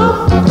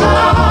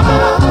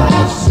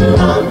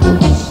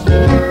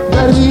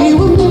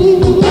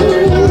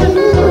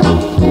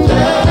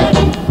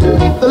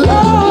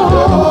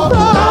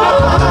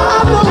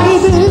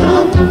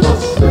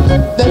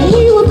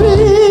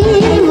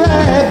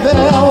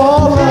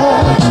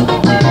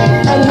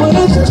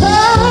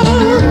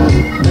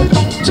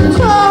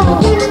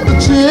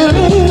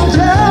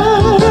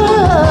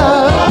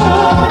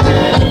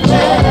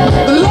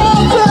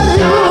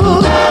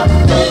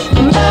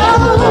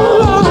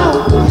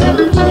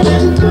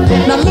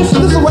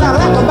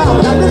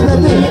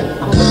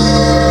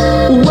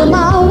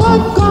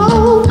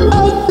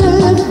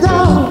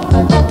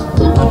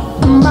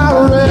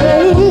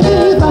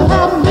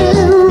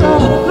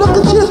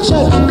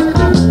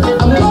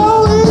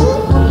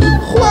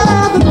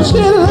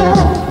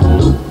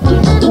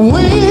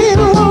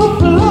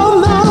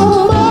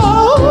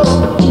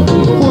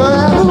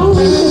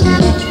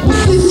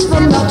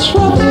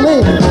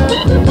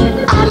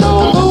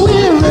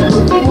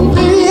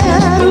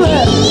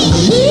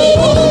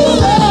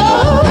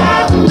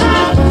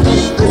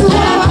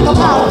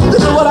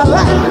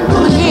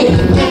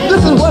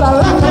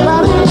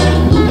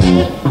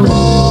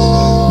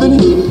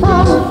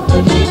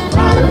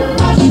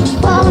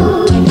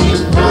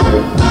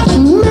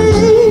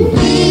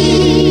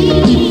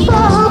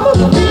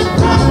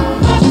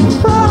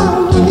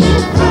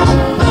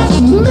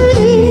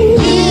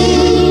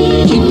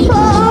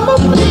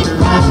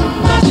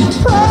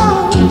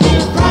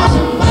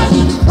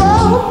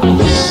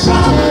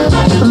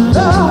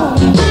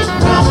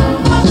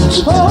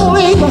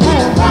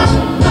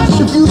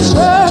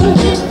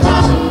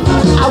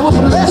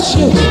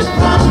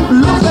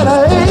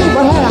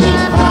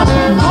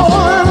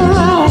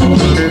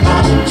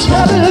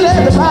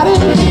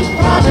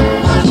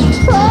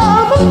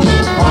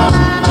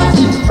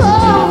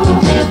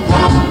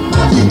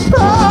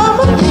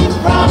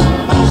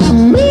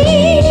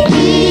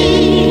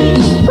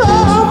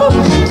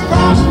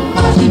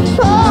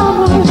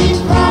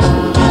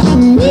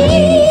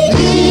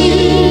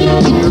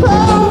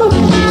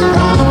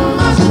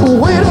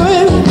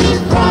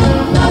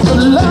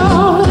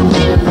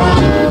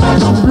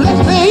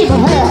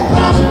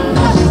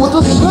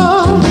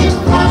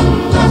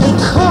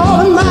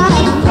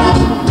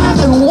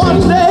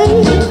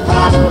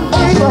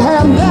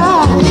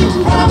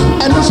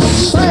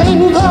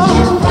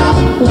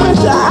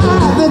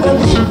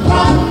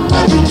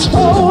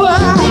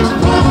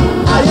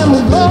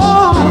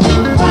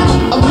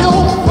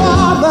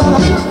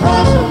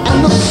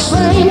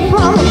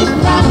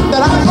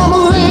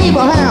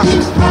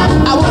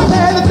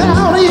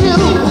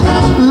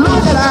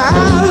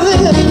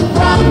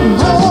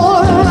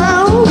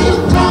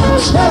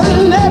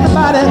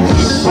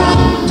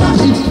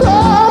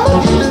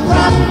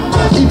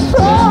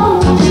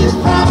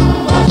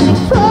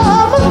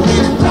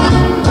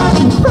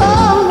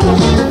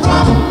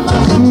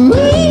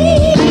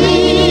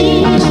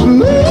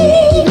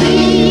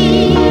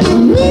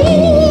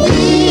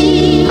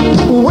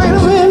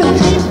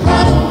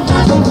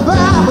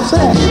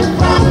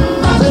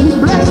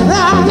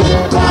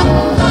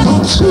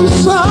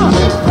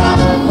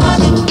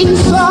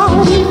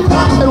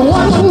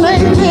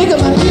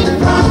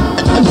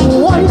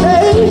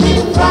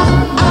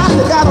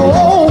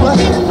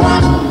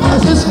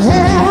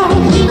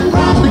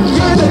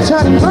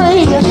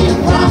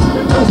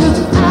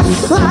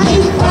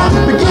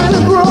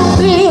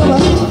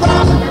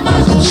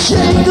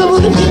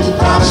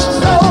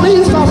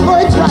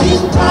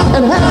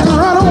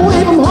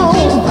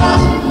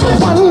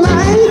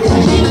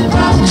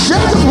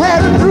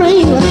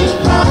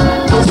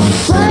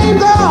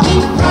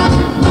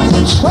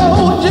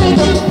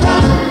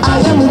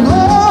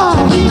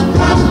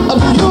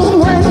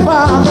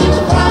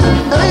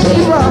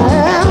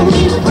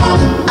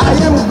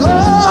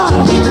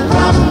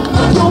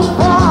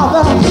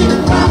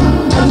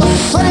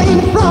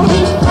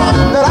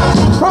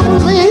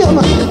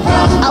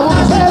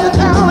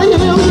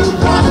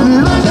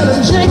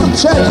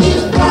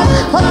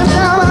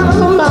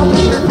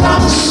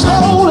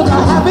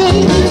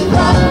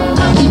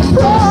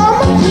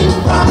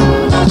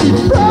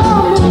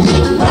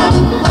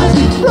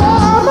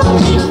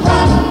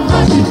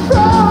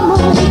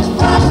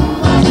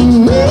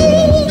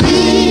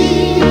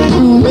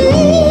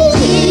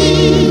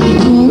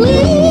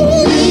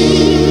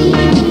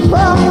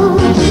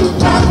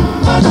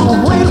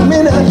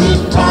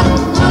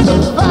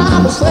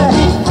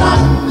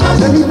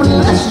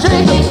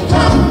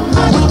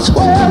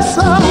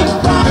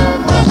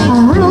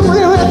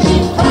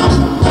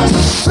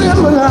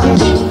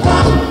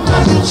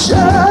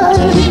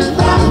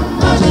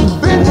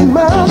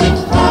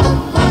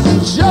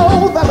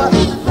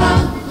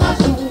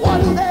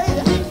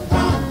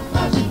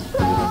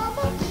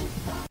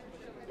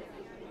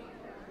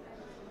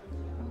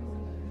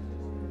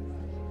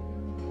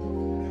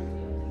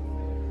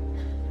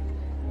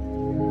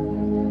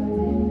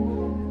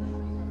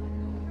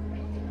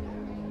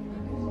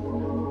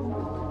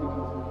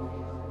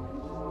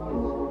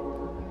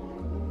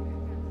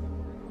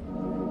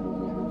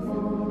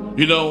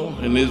You know,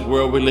 in this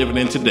world we're living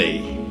in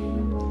today,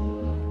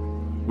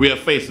 we are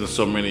facing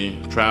so many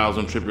trials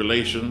and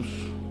tribulations.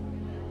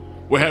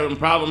 We're having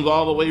problems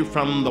all the way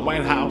from the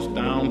White House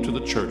down to the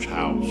church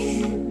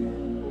house.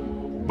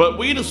 But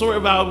we, the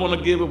Story Vows, want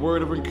to give a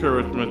word of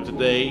encouragement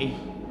today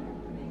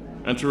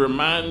and to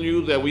remind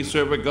you that we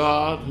serve a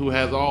God who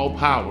has all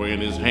power in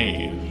his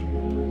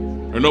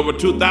hands. And over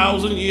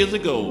 2,000 years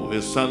ago,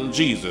 his son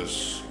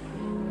Jesus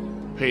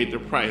paid the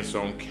price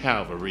on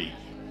Calvary.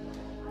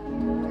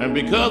 And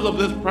because of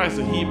this price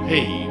that he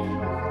paid,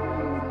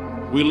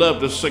 we love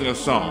to sing a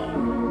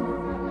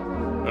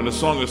song. And the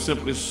song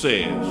simply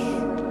says,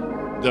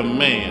 "The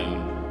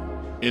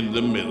Man in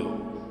the Middle."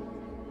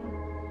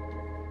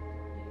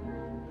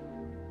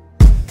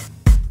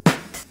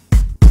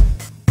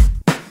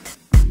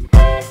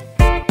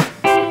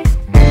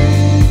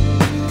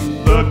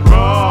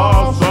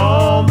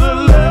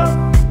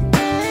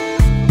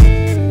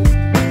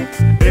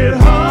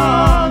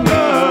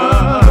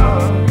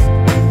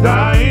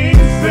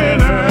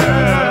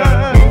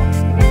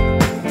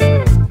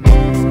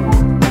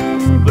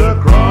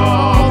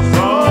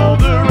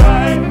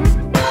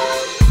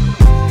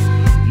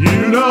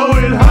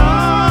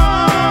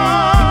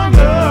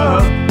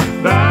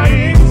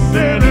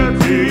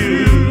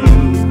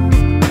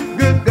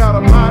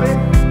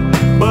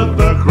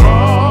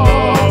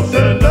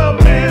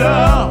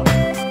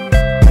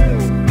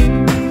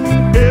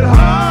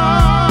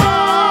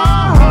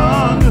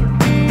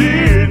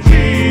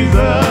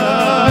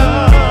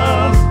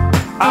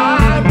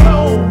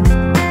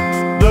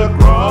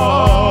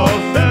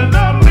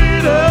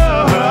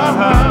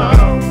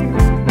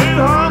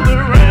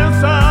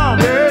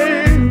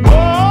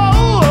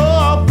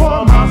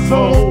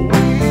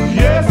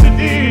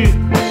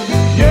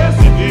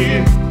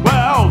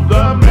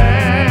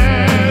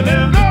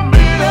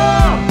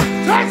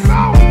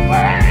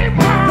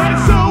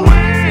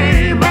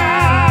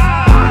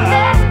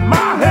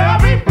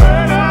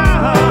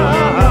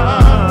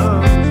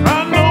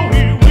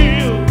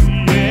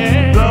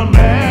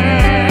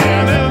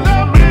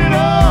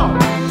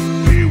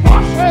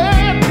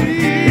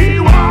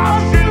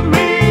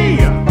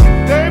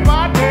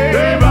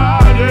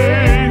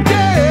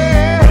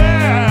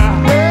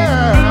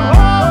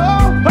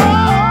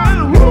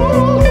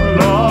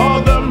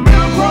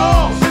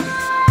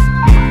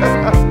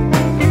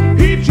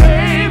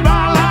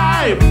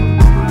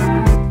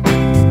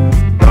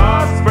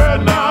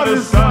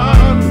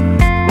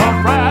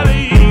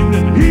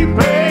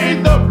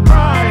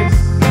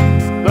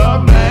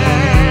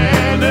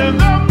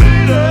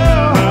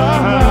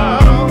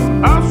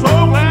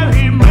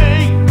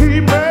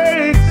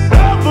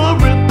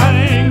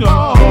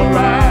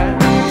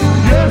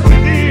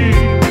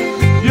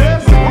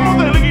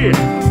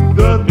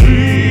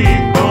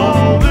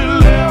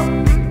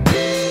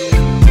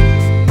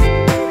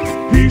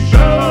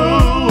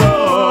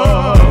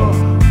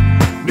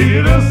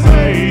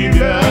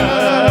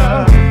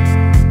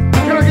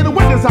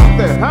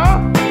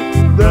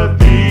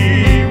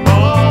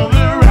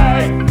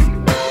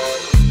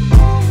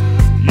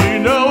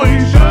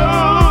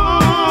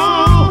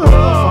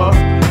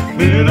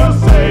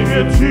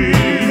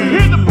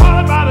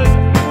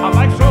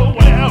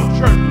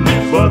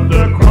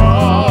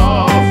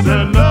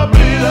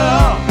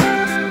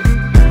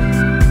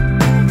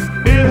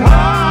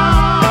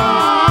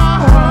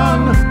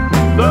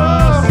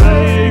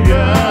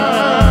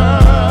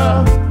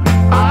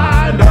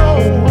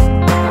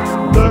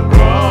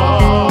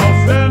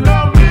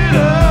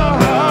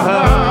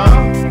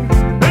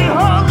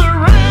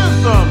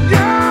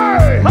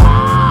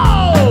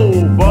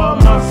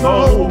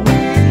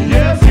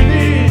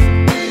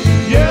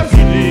 Yes,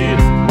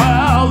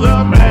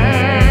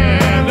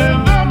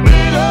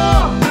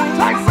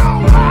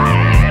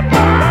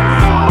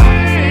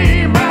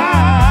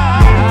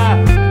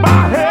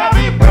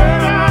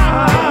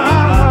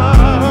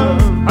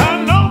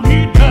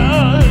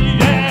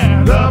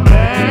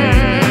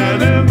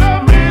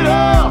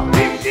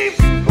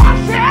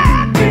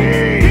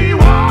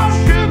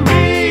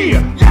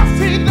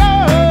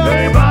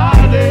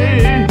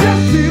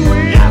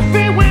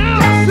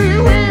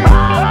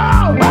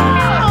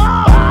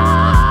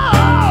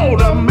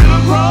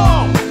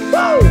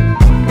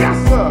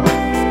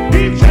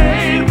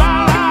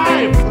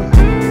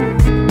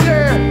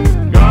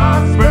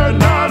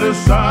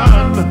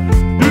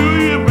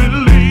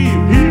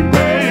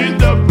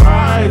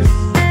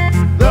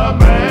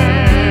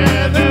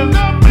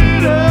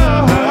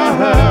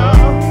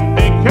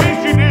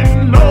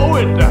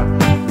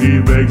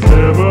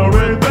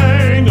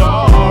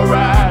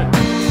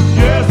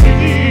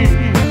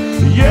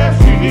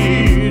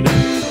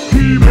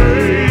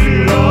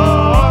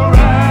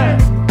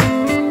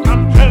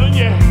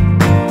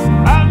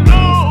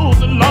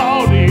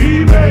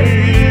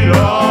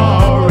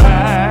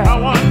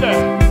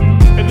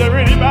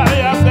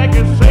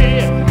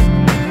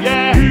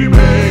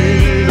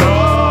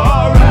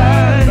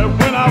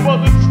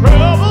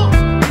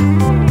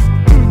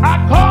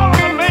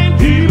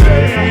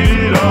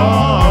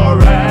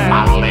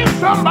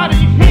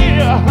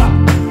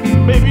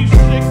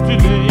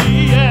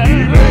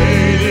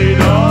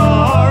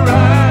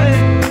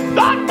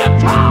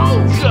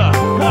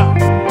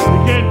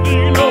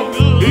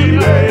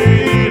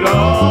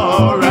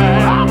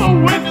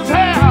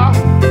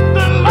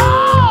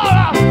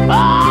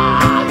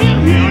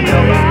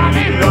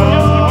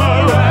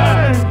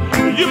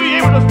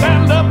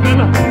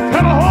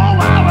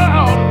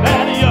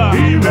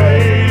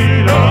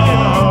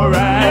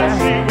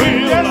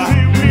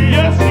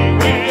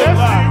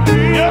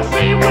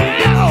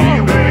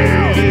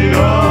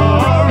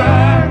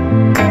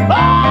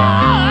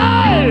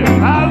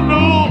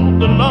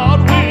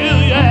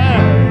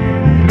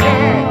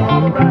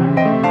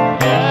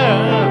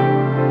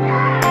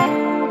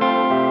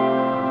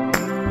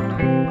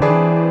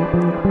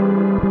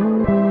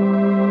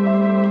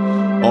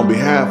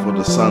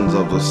 sons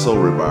of the soul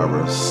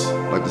revivers.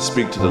 I'd like to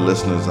speak to the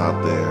listeners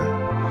out there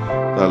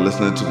that are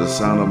listening to the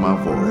sound of my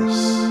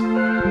voice.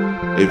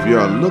 If you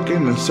are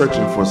looking and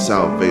searching for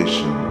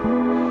salvation,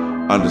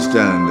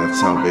 understanding that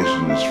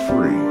salvation is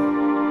free,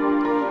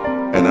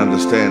 and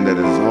understand that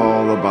it is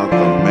all about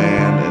the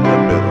man in the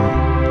middle,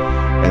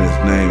 and his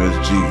name is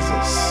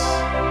Jesus,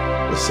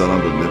 the Son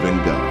of the living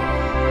God.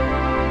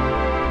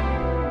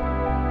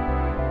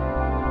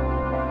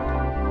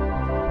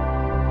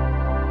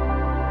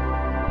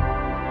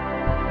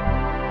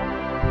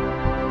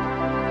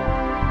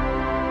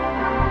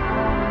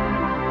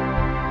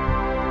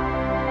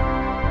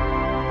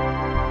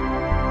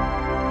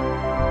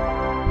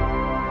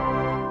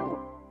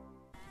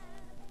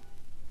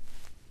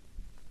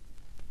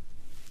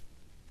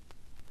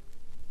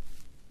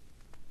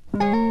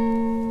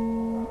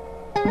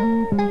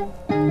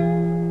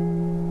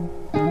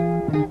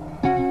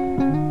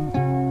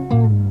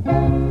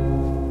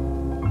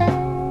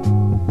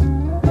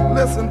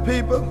 Listen,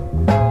 people,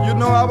 you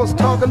know I was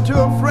talking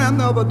to a friend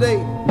the other day.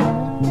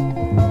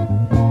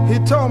 He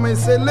told me, he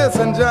said,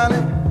 listen, Johnny,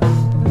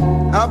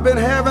 I've been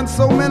having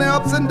so many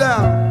ups and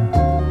downs.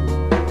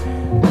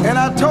 And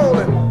I told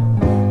him,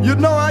 you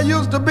know I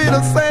used to be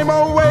the same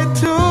old way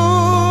too,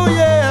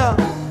 yeah.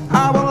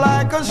 I was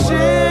like a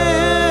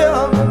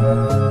ship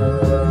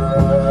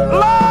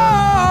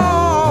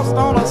lost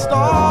on a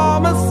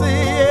stormy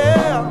sea,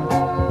 yeah.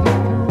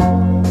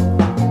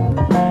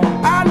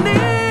 I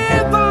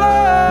need the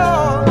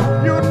Lord,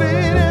 you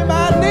need him, I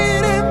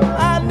need him,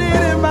 I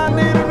need him, I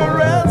need him to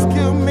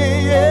rescue me,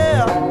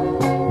 yeah.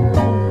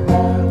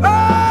 Oh,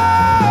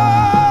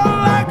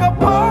 like a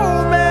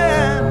poor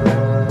man,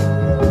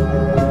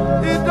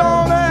 he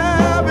don't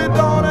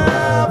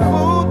have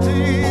food to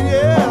eat,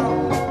 yeah.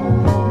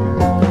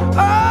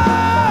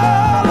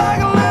 Oh,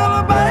 like a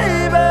little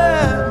baby,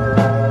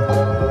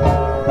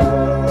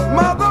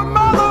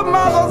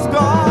 mother's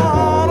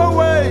gone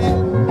away.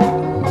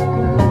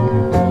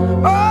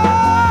 Oh,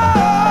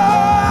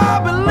 I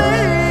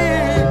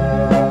believe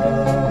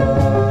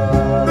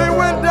they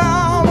went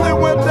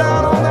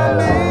down on their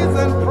knees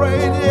and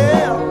prayed,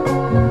 yeah.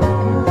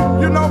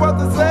 You know what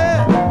they said?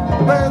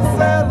 They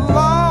said,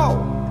 Lord,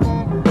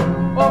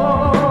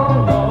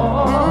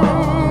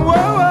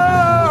 whoa,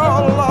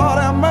 Lord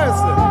have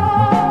mercy.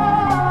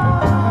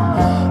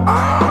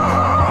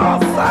 Oh,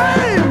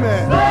 save me.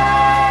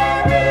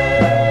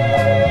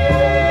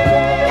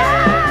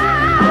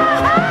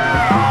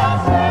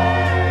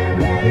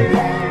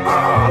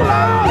 Oh,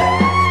 Lord,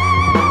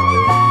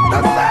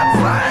 that's that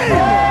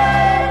save me.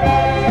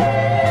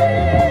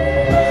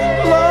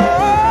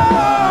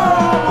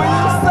 Lord, will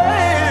you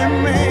save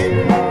me?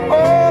 Oh,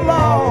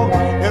 Lord,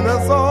 in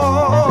this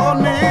all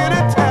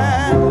needed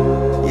time.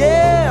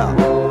 Yeah.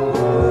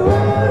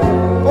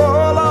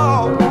 Oh,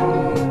 Lord,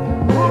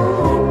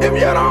 if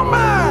you don't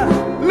mind,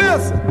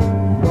 listen.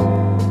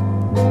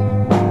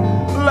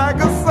 Like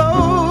a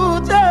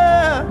soldier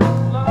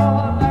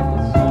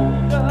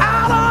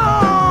out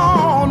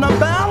on the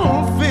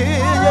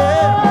battlefield,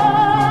 yeah.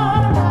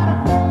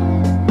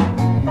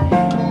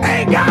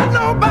 Ain't got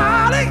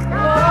nobody.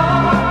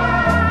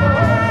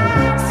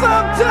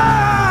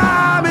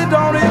 Sometimes he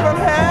don't even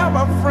have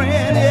a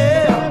friend,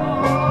 yeah.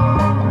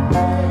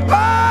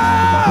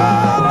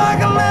 Oh,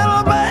 like a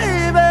little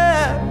baby.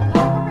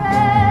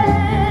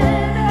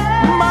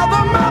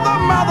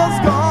 Mother's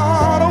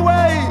gone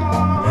away.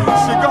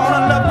 She gone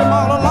and left him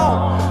all alone.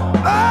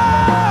 Oh,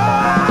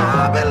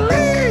 I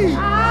believe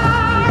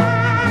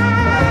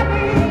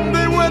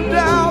they went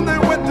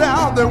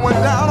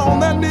down on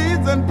their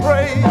knees and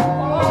prayed.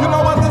 You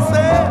know what they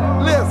said?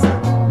 Listen,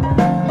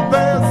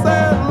 they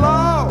said,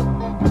 Lord,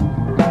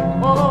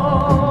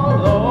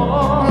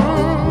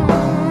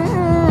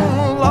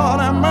 Lord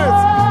have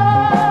mercy.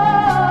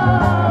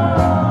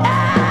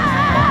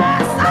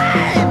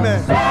 Save me.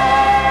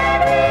 Save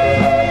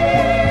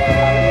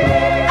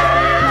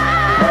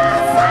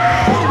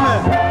me.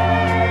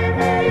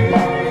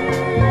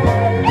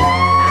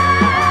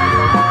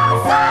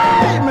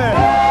 Save me.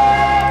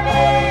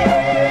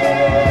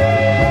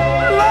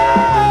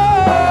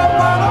 Lord,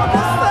 why don't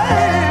you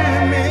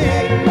save me?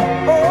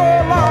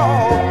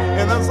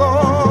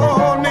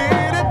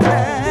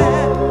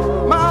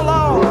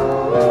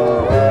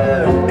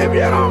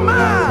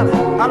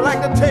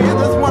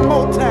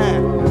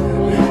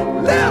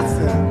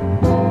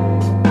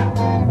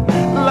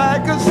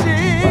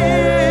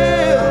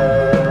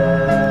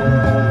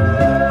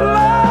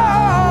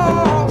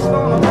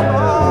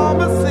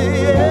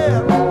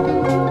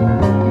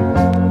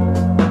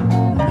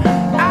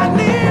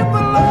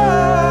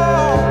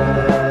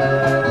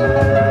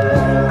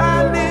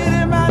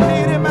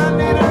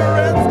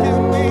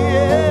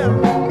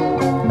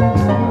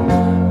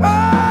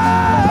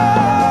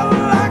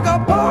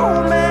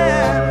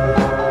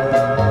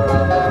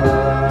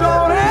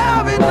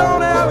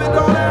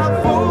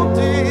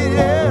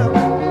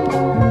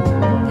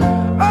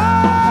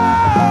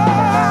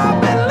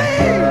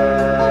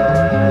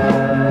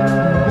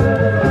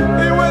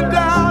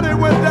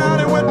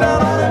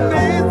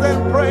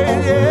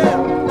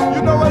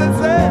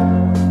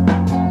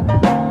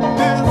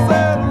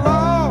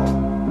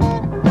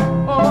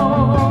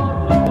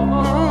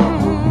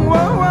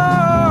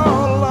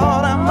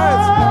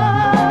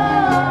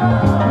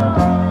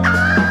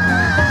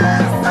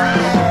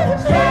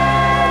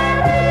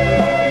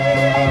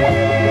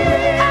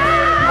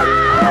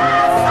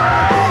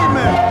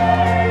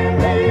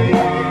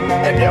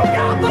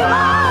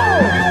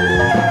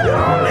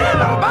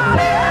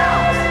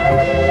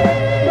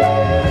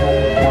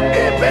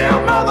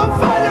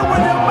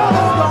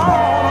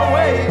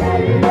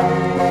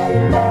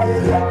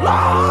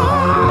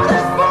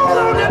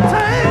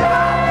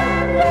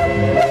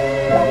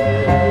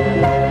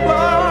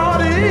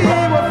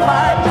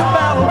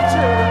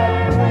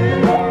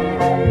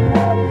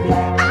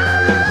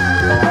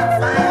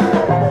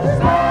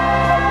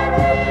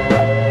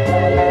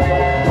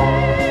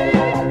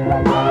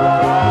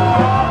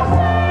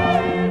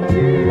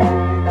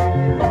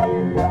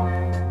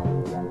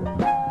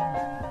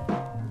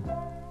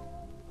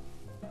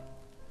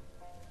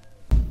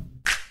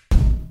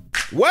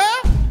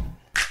 Well,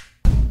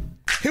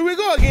 here we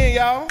go again,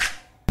 y'all.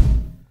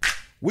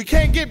 We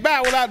can't get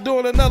by without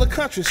doing another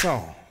country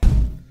song.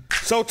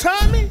 So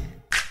Tommy,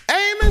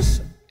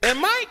 Amos, and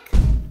Mike,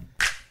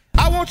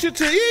 I want you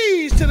to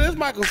ease to this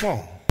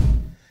microphone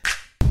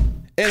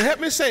and help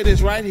me say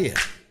this right here.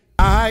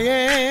 I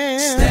am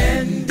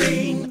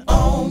standing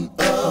on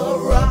a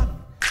rock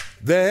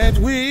that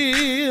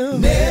will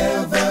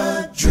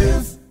never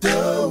drift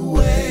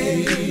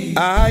away.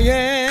 I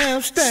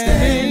am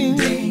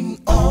standing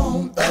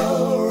on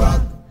a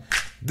rock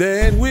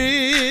that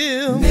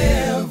will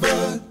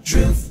never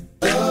drift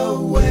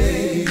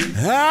away.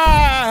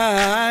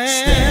 I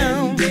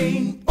am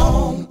standing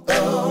on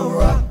a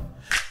rock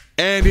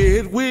and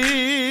it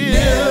will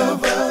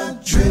never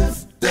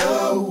drift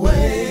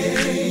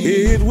away.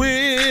 It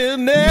will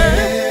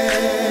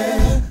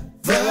never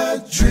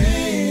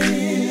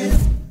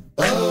drift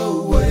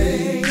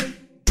away.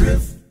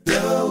 Drift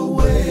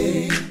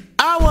away.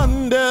 I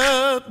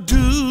wonder, do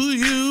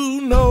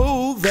you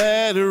know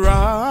that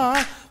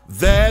rock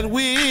that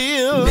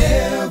will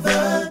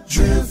never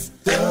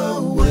drift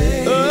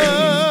away?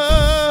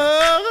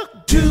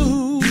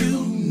 Do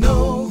you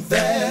know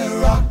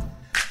that rock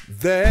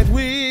that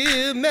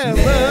will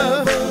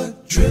never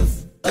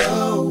drift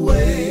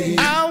away?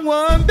 I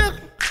wonder,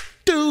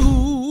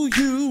 do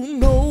you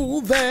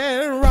know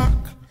that rock?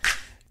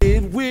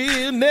 It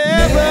will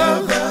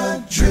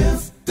never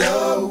drift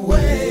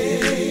away.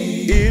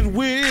 It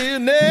will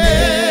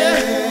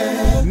never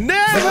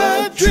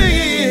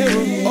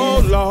drift.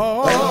 Oh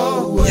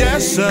Lord,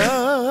 yes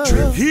sir.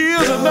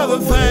 Here's another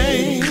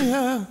thing.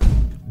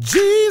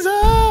 Jesus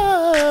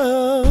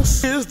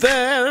is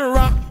that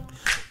rock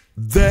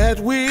that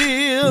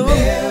will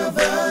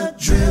never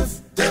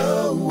drift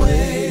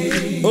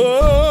away.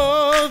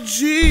 Oh,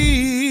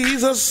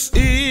 Jesus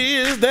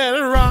is that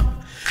rock,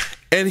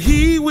 and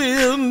he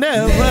will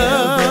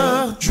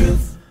never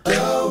drift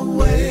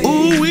away.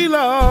 Ooh, we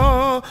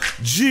love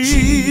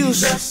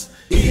Jesus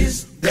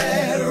is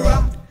that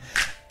rock,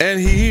 and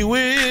he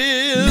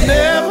will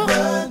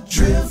never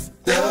drift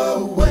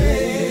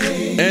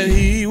away. And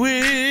he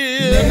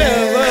will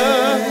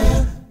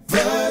never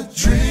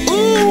drift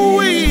Ooh,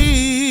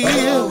 we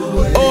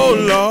oh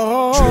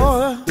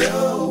Lord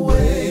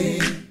away.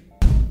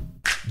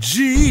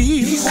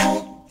 Jesus He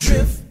won't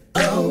drift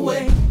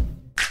away.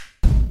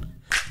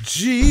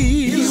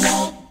 Jesus He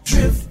won't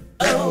drift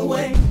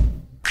away.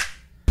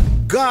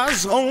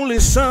 God's only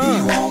son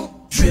He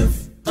won't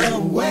drift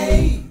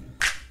away.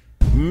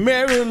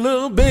 Mary,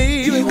 little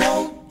baby, He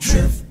won't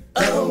drift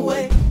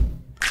away.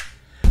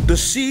 the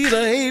seed of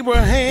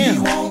Abraham.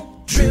 He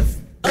won't drift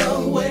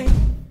away.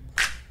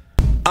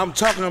 I'm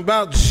talking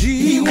about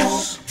He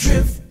Jesus, won't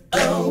drift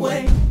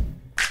away.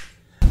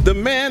 the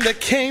man that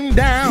came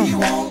down. He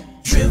won't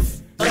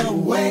drift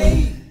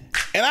away.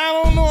 And I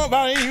don't know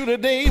about you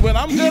today, but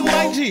I'm just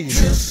like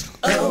Jesus.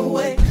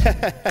 Away.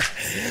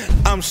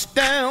 I'm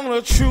standing on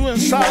a true and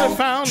solid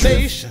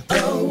foundation.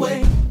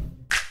 Away.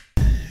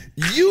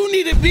 You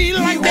need to be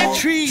like that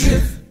tree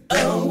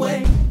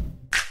Away.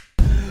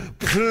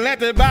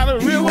 planted by the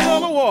river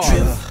of the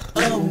water.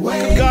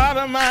 Away. God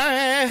of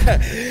mine.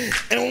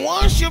 And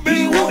once you've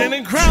been rooted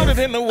and grounded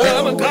in the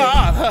word of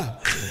God,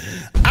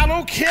 I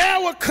don't care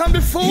what come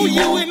before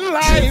you in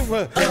life.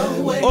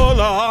 Oh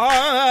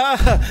Lord,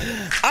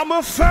 I'm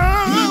a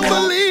firm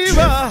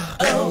believer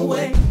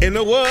in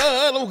the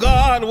word of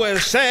God where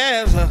it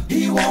says,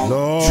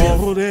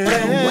 Lord,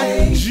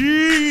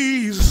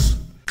 Jesus,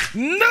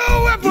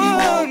 no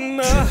weapon,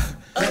 no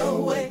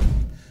weapon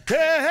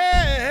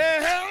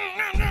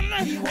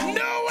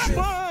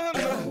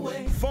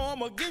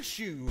formed against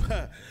you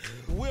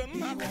will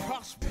not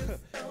prosper.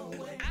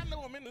 I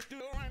know I'm in the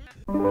studio right now.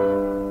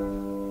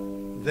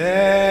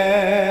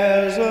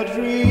 There's a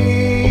dream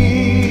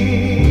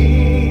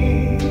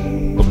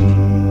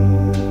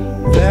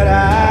that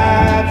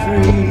I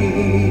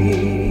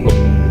dream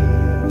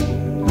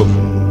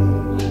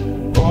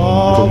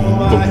of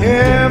my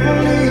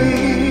heavenly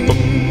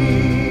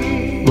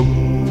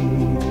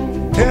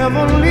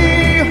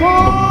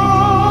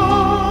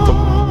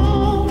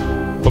home,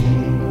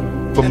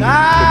 and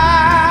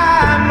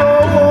I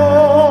know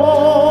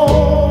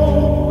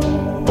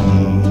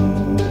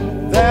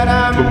that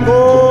I'm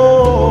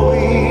going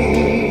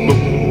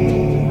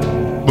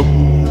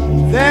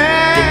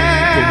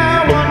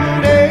there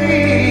one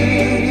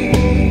day,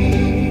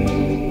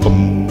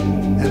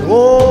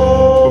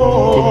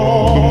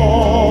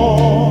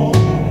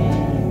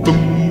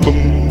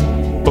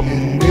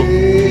 and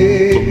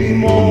every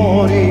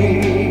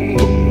morning,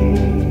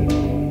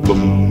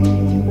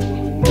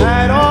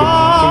 night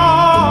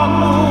or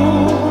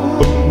noon,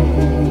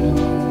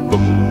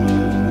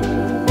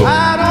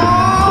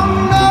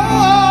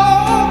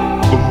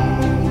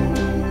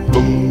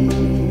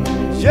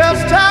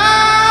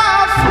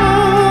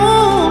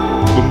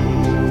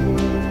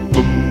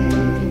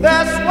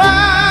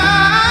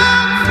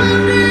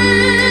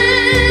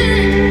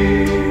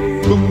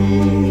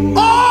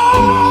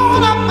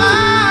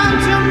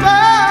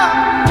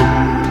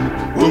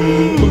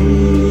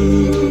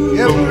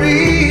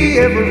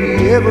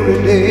 every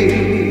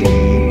day.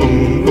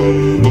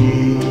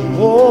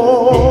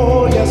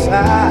 Oh, yes, I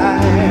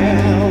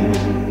am.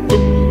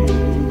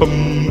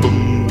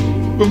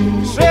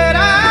 Said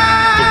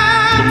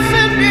I'm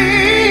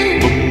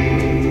sending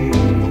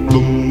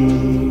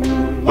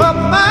of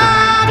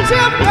my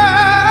temper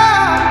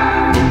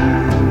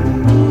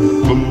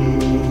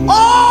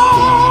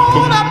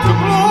on up to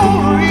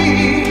glory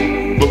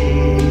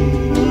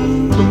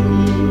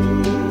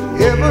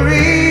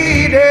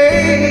every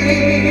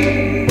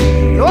day.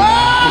 Oh,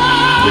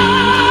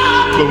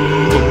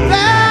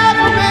 that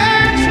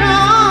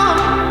mention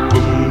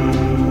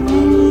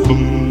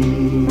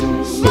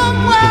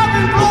somewhere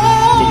in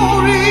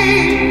glory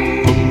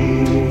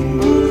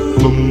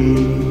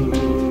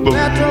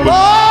that the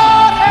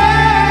Lord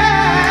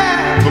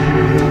has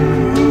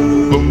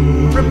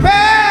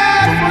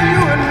prepared for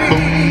you and me.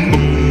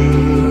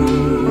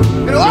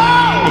 And oh,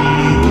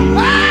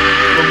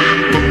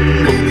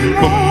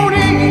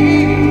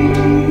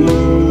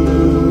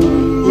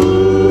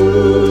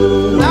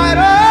 night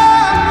or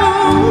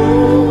noon.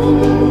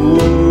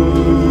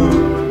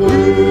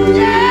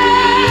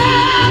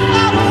 Yes,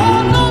 I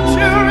want no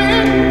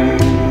children.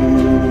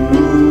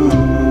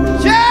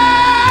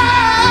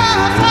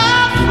 Just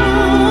how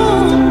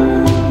soon.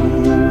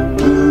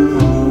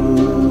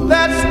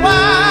 That's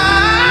why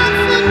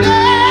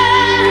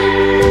today,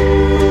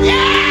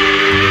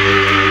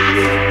 yes,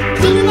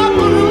 singing up a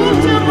little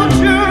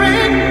temperature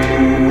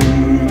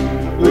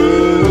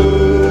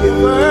if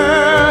I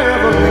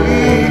ever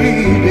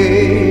need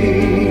it.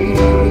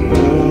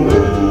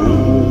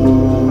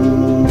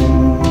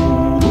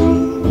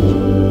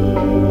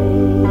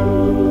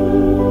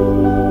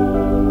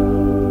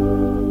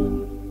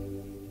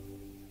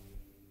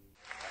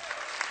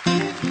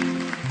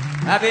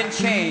 I've been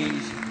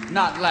changed,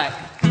 not like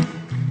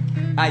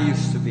I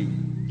used to be.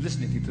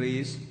 Listen if you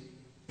please.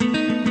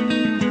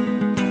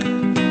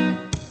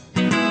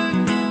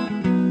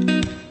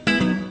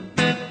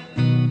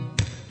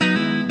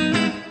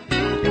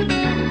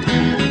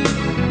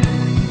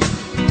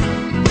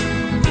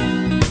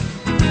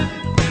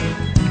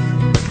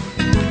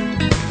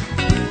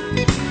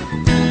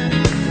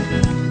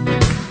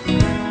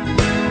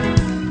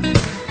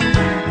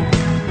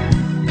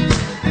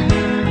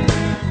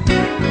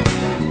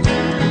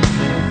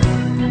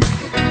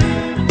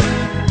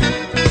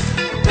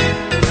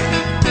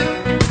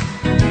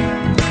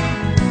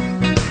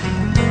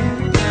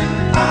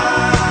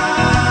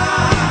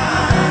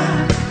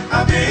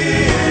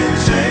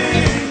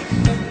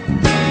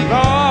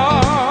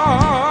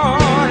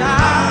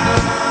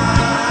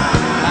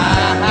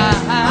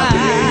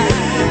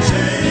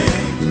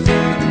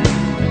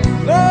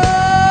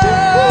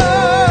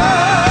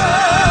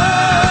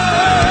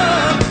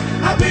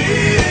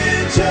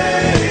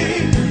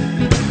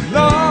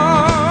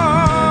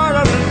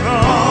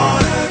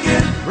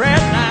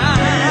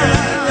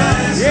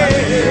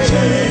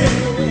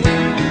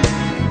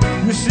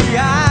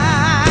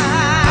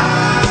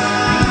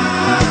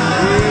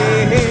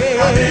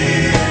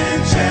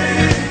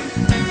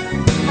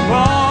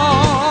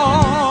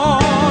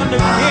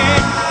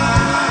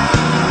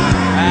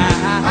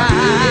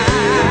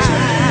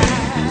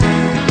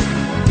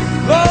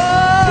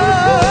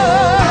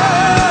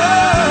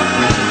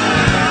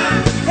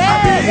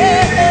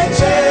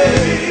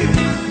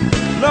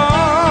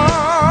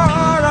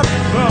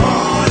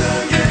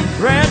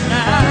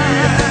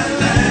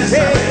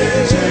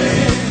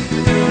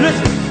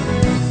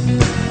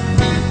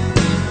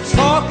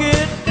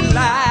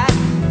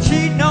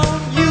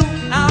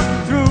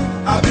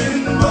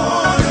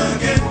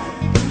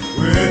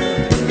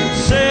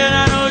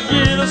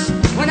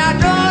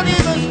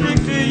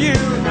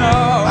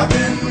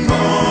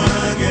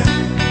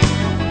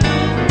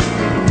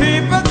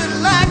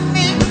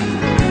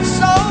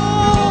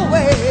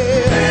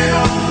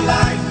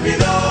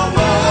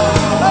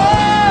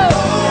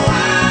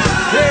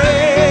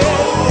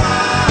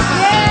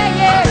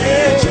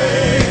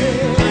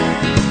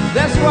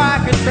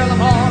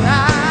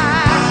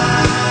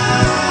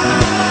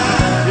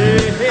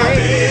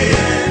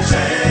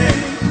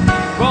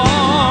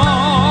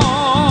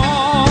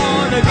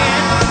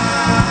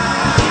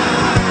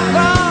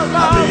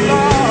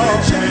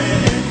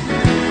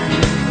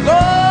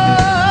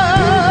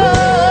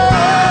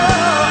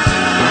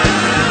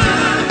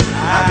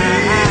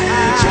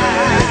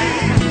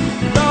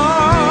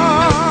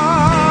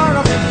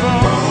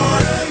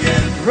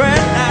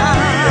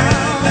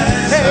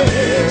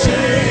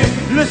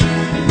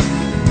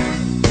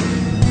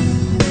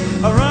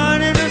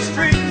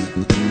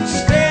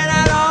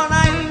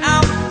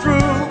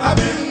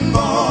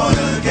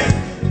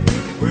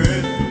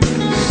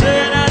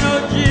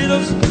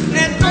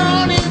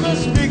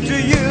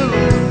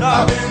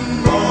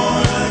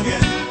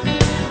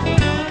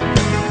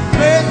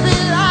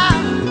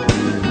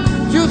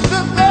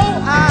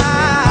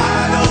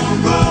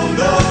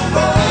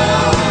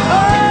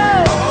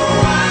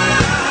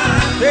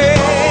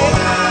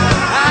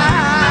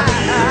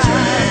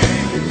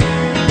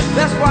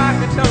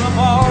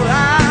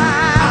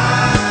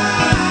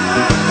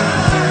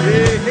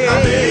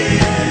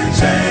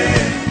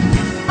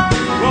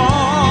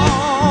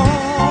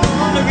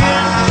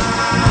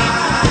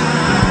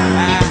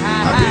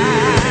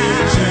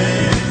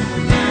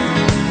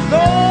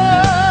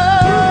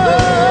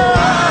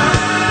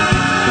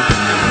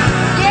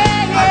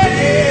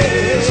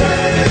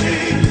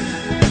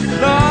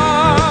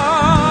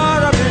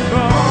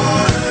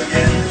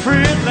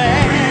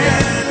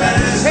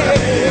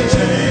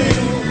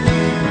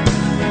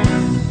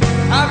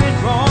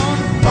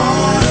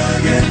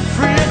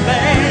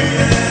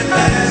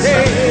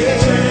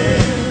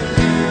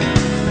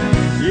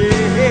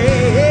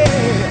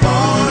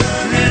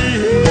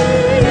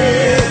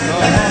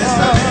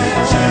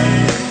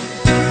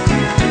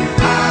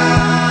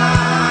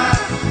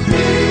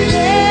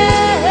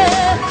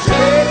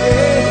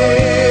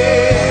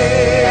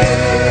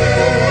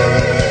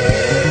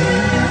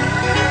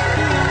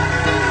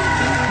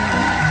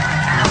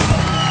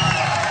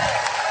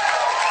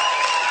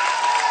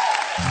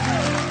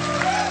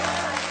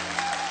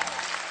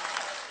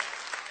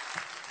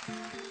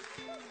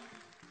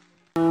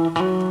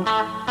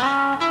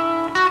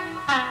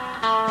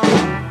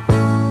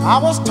 I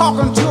was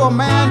talking to a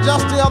man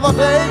just the other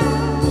day.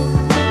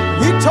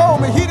 He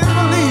told me he didn't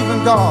believe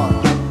in God.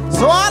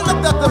 So I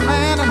looked at the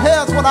man and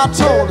here's what I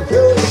told him.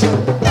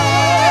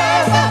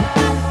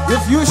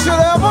 If you should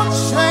ever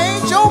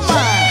change your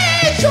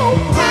mind,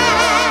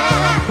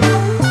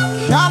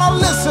 kinda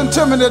listen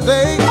to me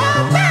today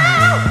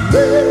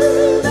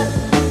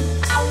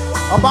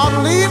about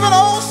leaving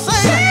old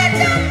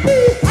Satan.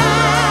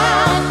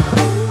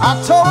 I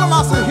told him,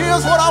 I said,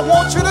 here's what I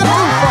want you to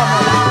do for me.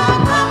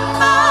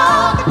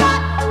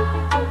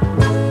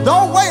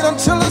 Don't wait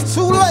until it's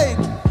too late.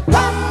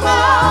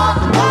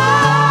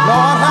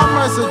 Lord have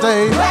mercy,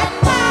 Dave.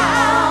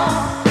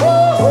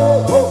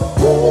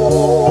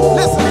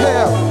 Listen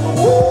here.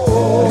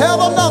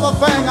 Here's another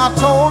thing I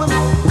told him.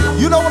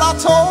 You know what I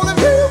told him?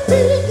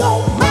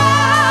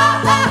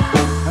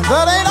 And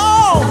that ain't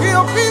all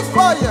he'll be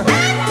for you.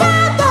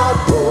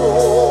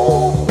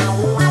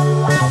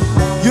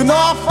 You know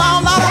I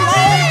found out a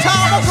long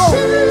time ago.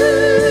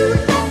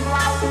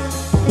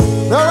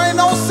 There ain't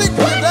no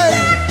secret today.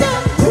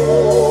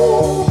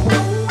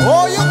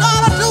 All you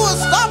gotta do is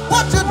stop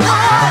what you're doing.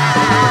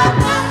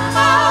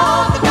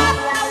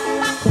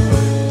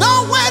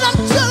 Don't wait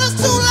until it's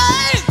too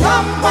late.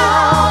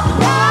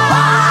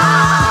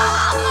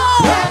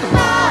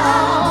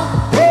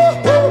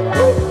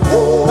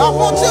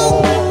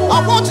 I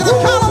want you to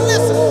kind of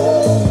listen.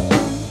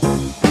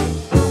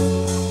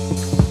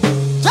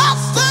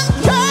 Just in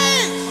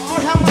case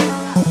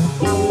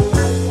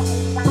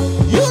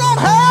you don't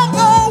have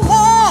no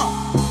one.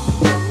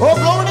 Oh,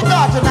 glory to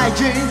God tonight,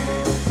 Gene.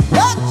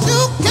 That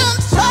you can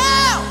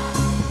tell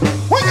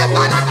when you're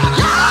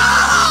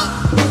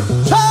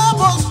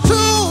troubles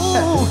too.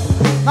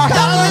 Now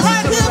help me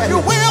right here if you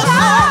will.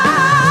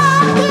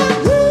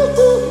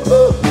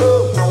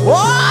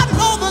 What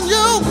more than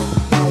you?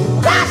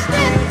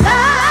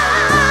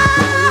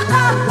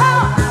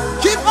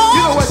 Keep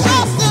on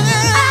trusting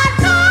in it.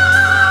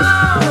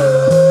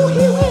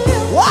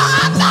 Well,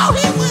 I know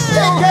he will.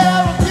 Take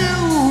care of you,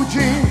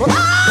 Gene. But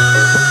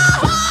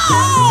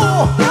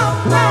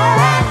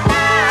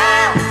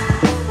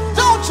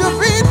don't you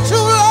be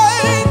too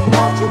late.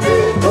 Don't you be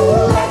too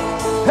late.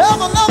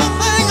 Here's another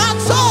thing I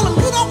told him.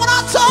 You know what I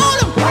told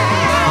him?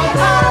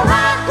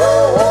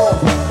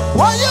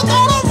 Where you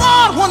gonna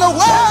run when the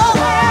world?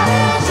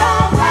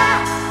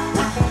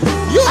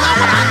 You know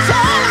what I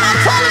told him? I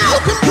told him you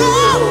can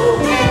run,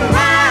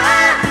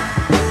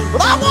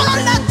 but I wanna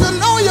let you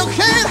know you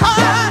can't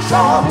hide. I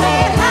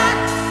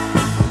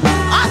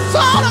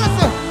told him, I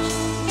said,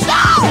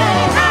 shout,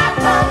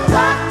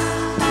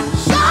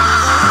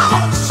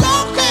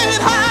 can't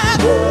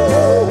hide.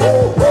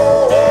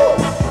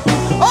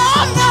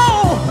 Oh no,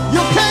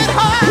 you can't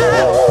hide.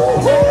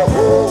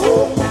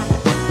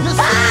 You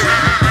see,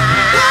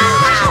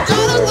 you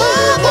gotta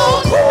love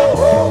on.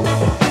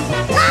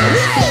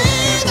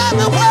 He's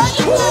everywhere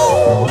you go.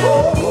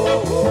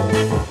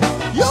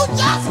 You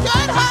just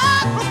can't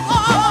hide from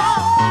God.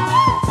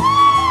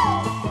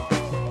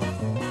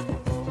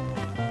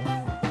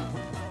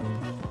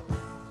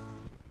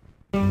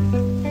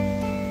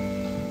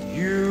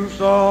 You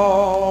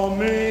saw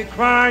me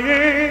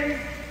crying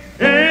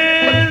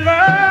in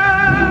the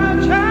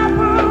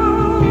chapel.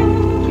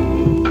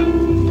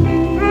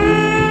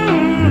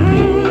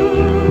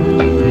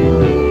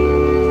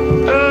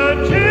 The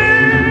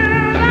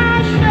tears I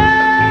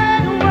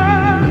shed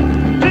were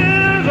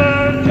tears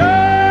of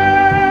joy.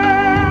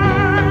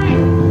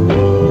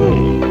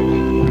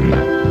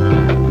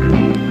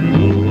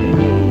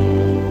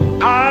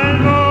 I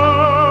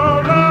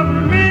know the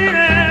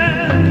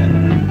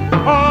meaning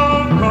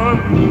of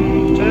contentment.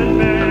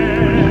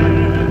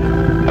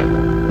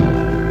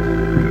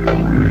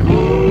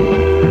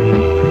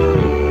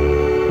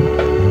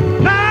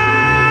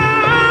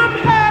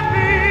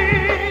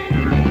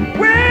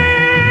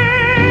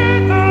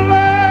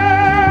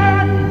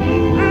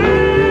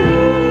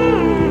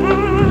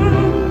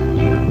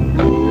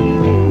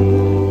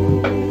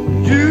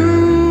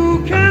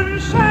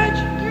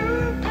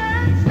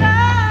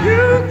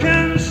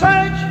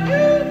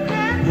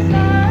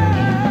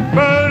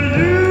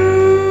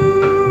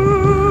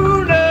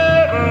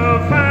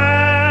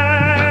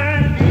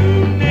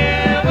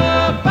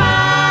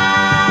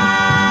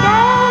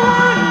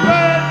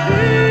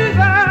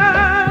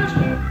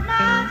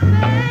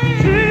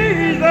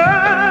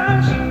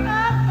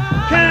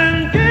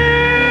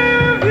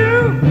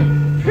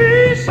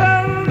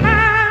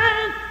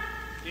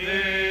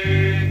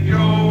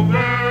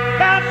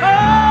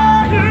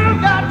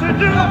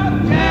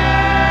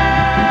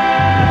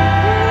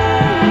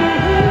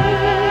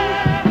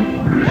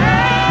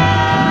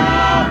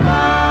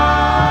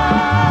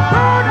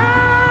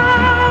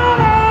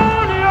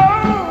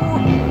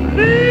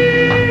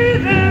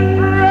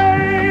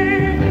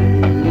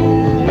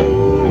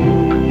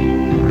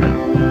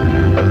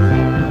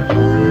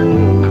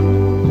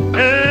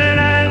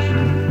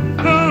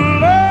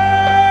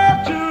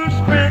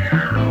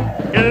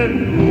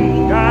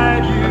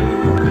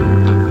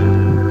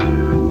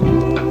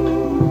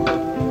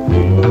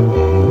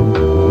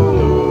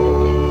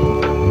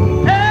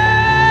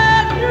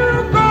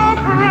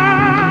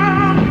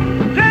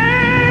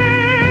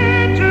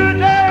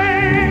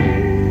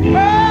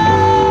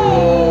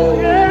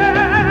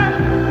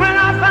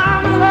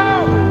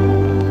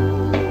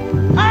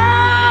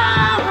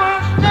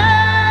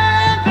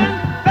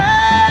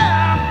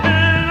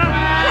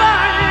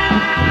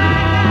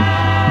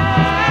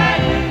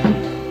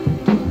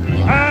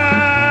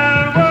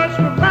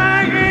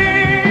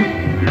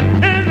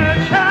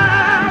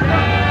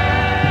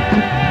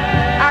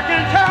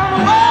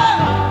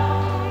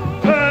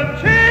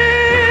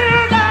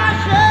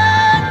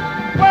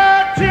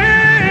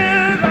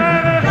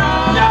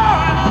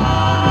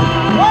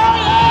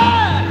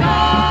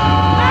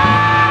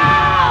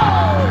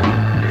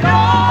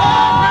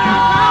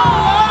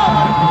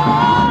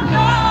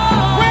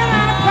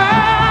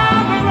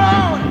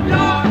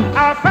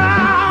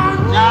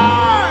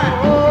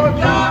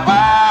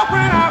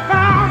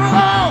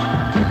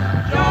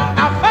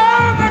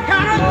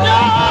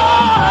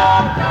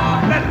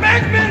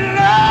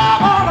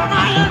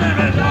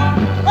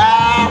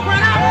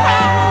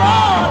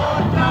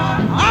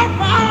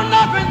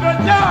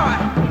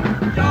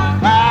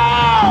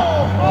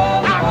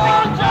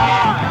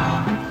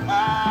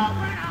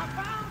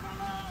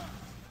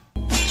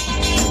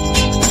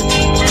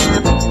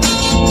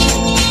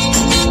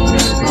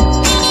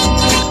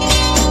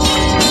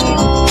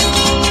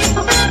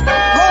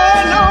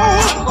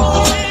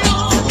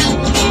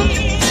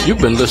 You've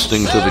been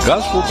listening to the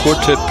Gospel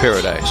Quartet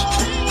Paradise.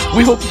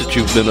 We hope that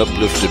you've been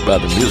uplifted by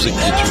the music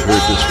that you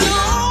heard this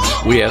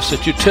week. We ask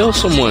that you tell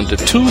someone to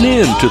tune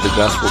in to the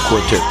Gospel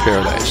Quartet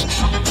Paradise.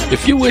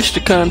 If you wish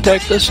to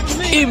contact us,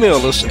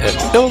 email us at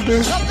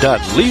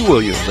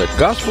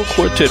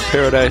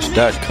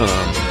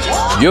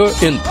elder.leewilliams@gospelquartetparadise.com. Your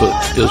input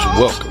is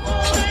welcome.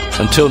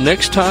 Until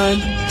next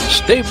time,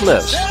 stay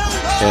blessed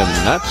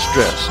and not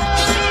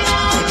stressed.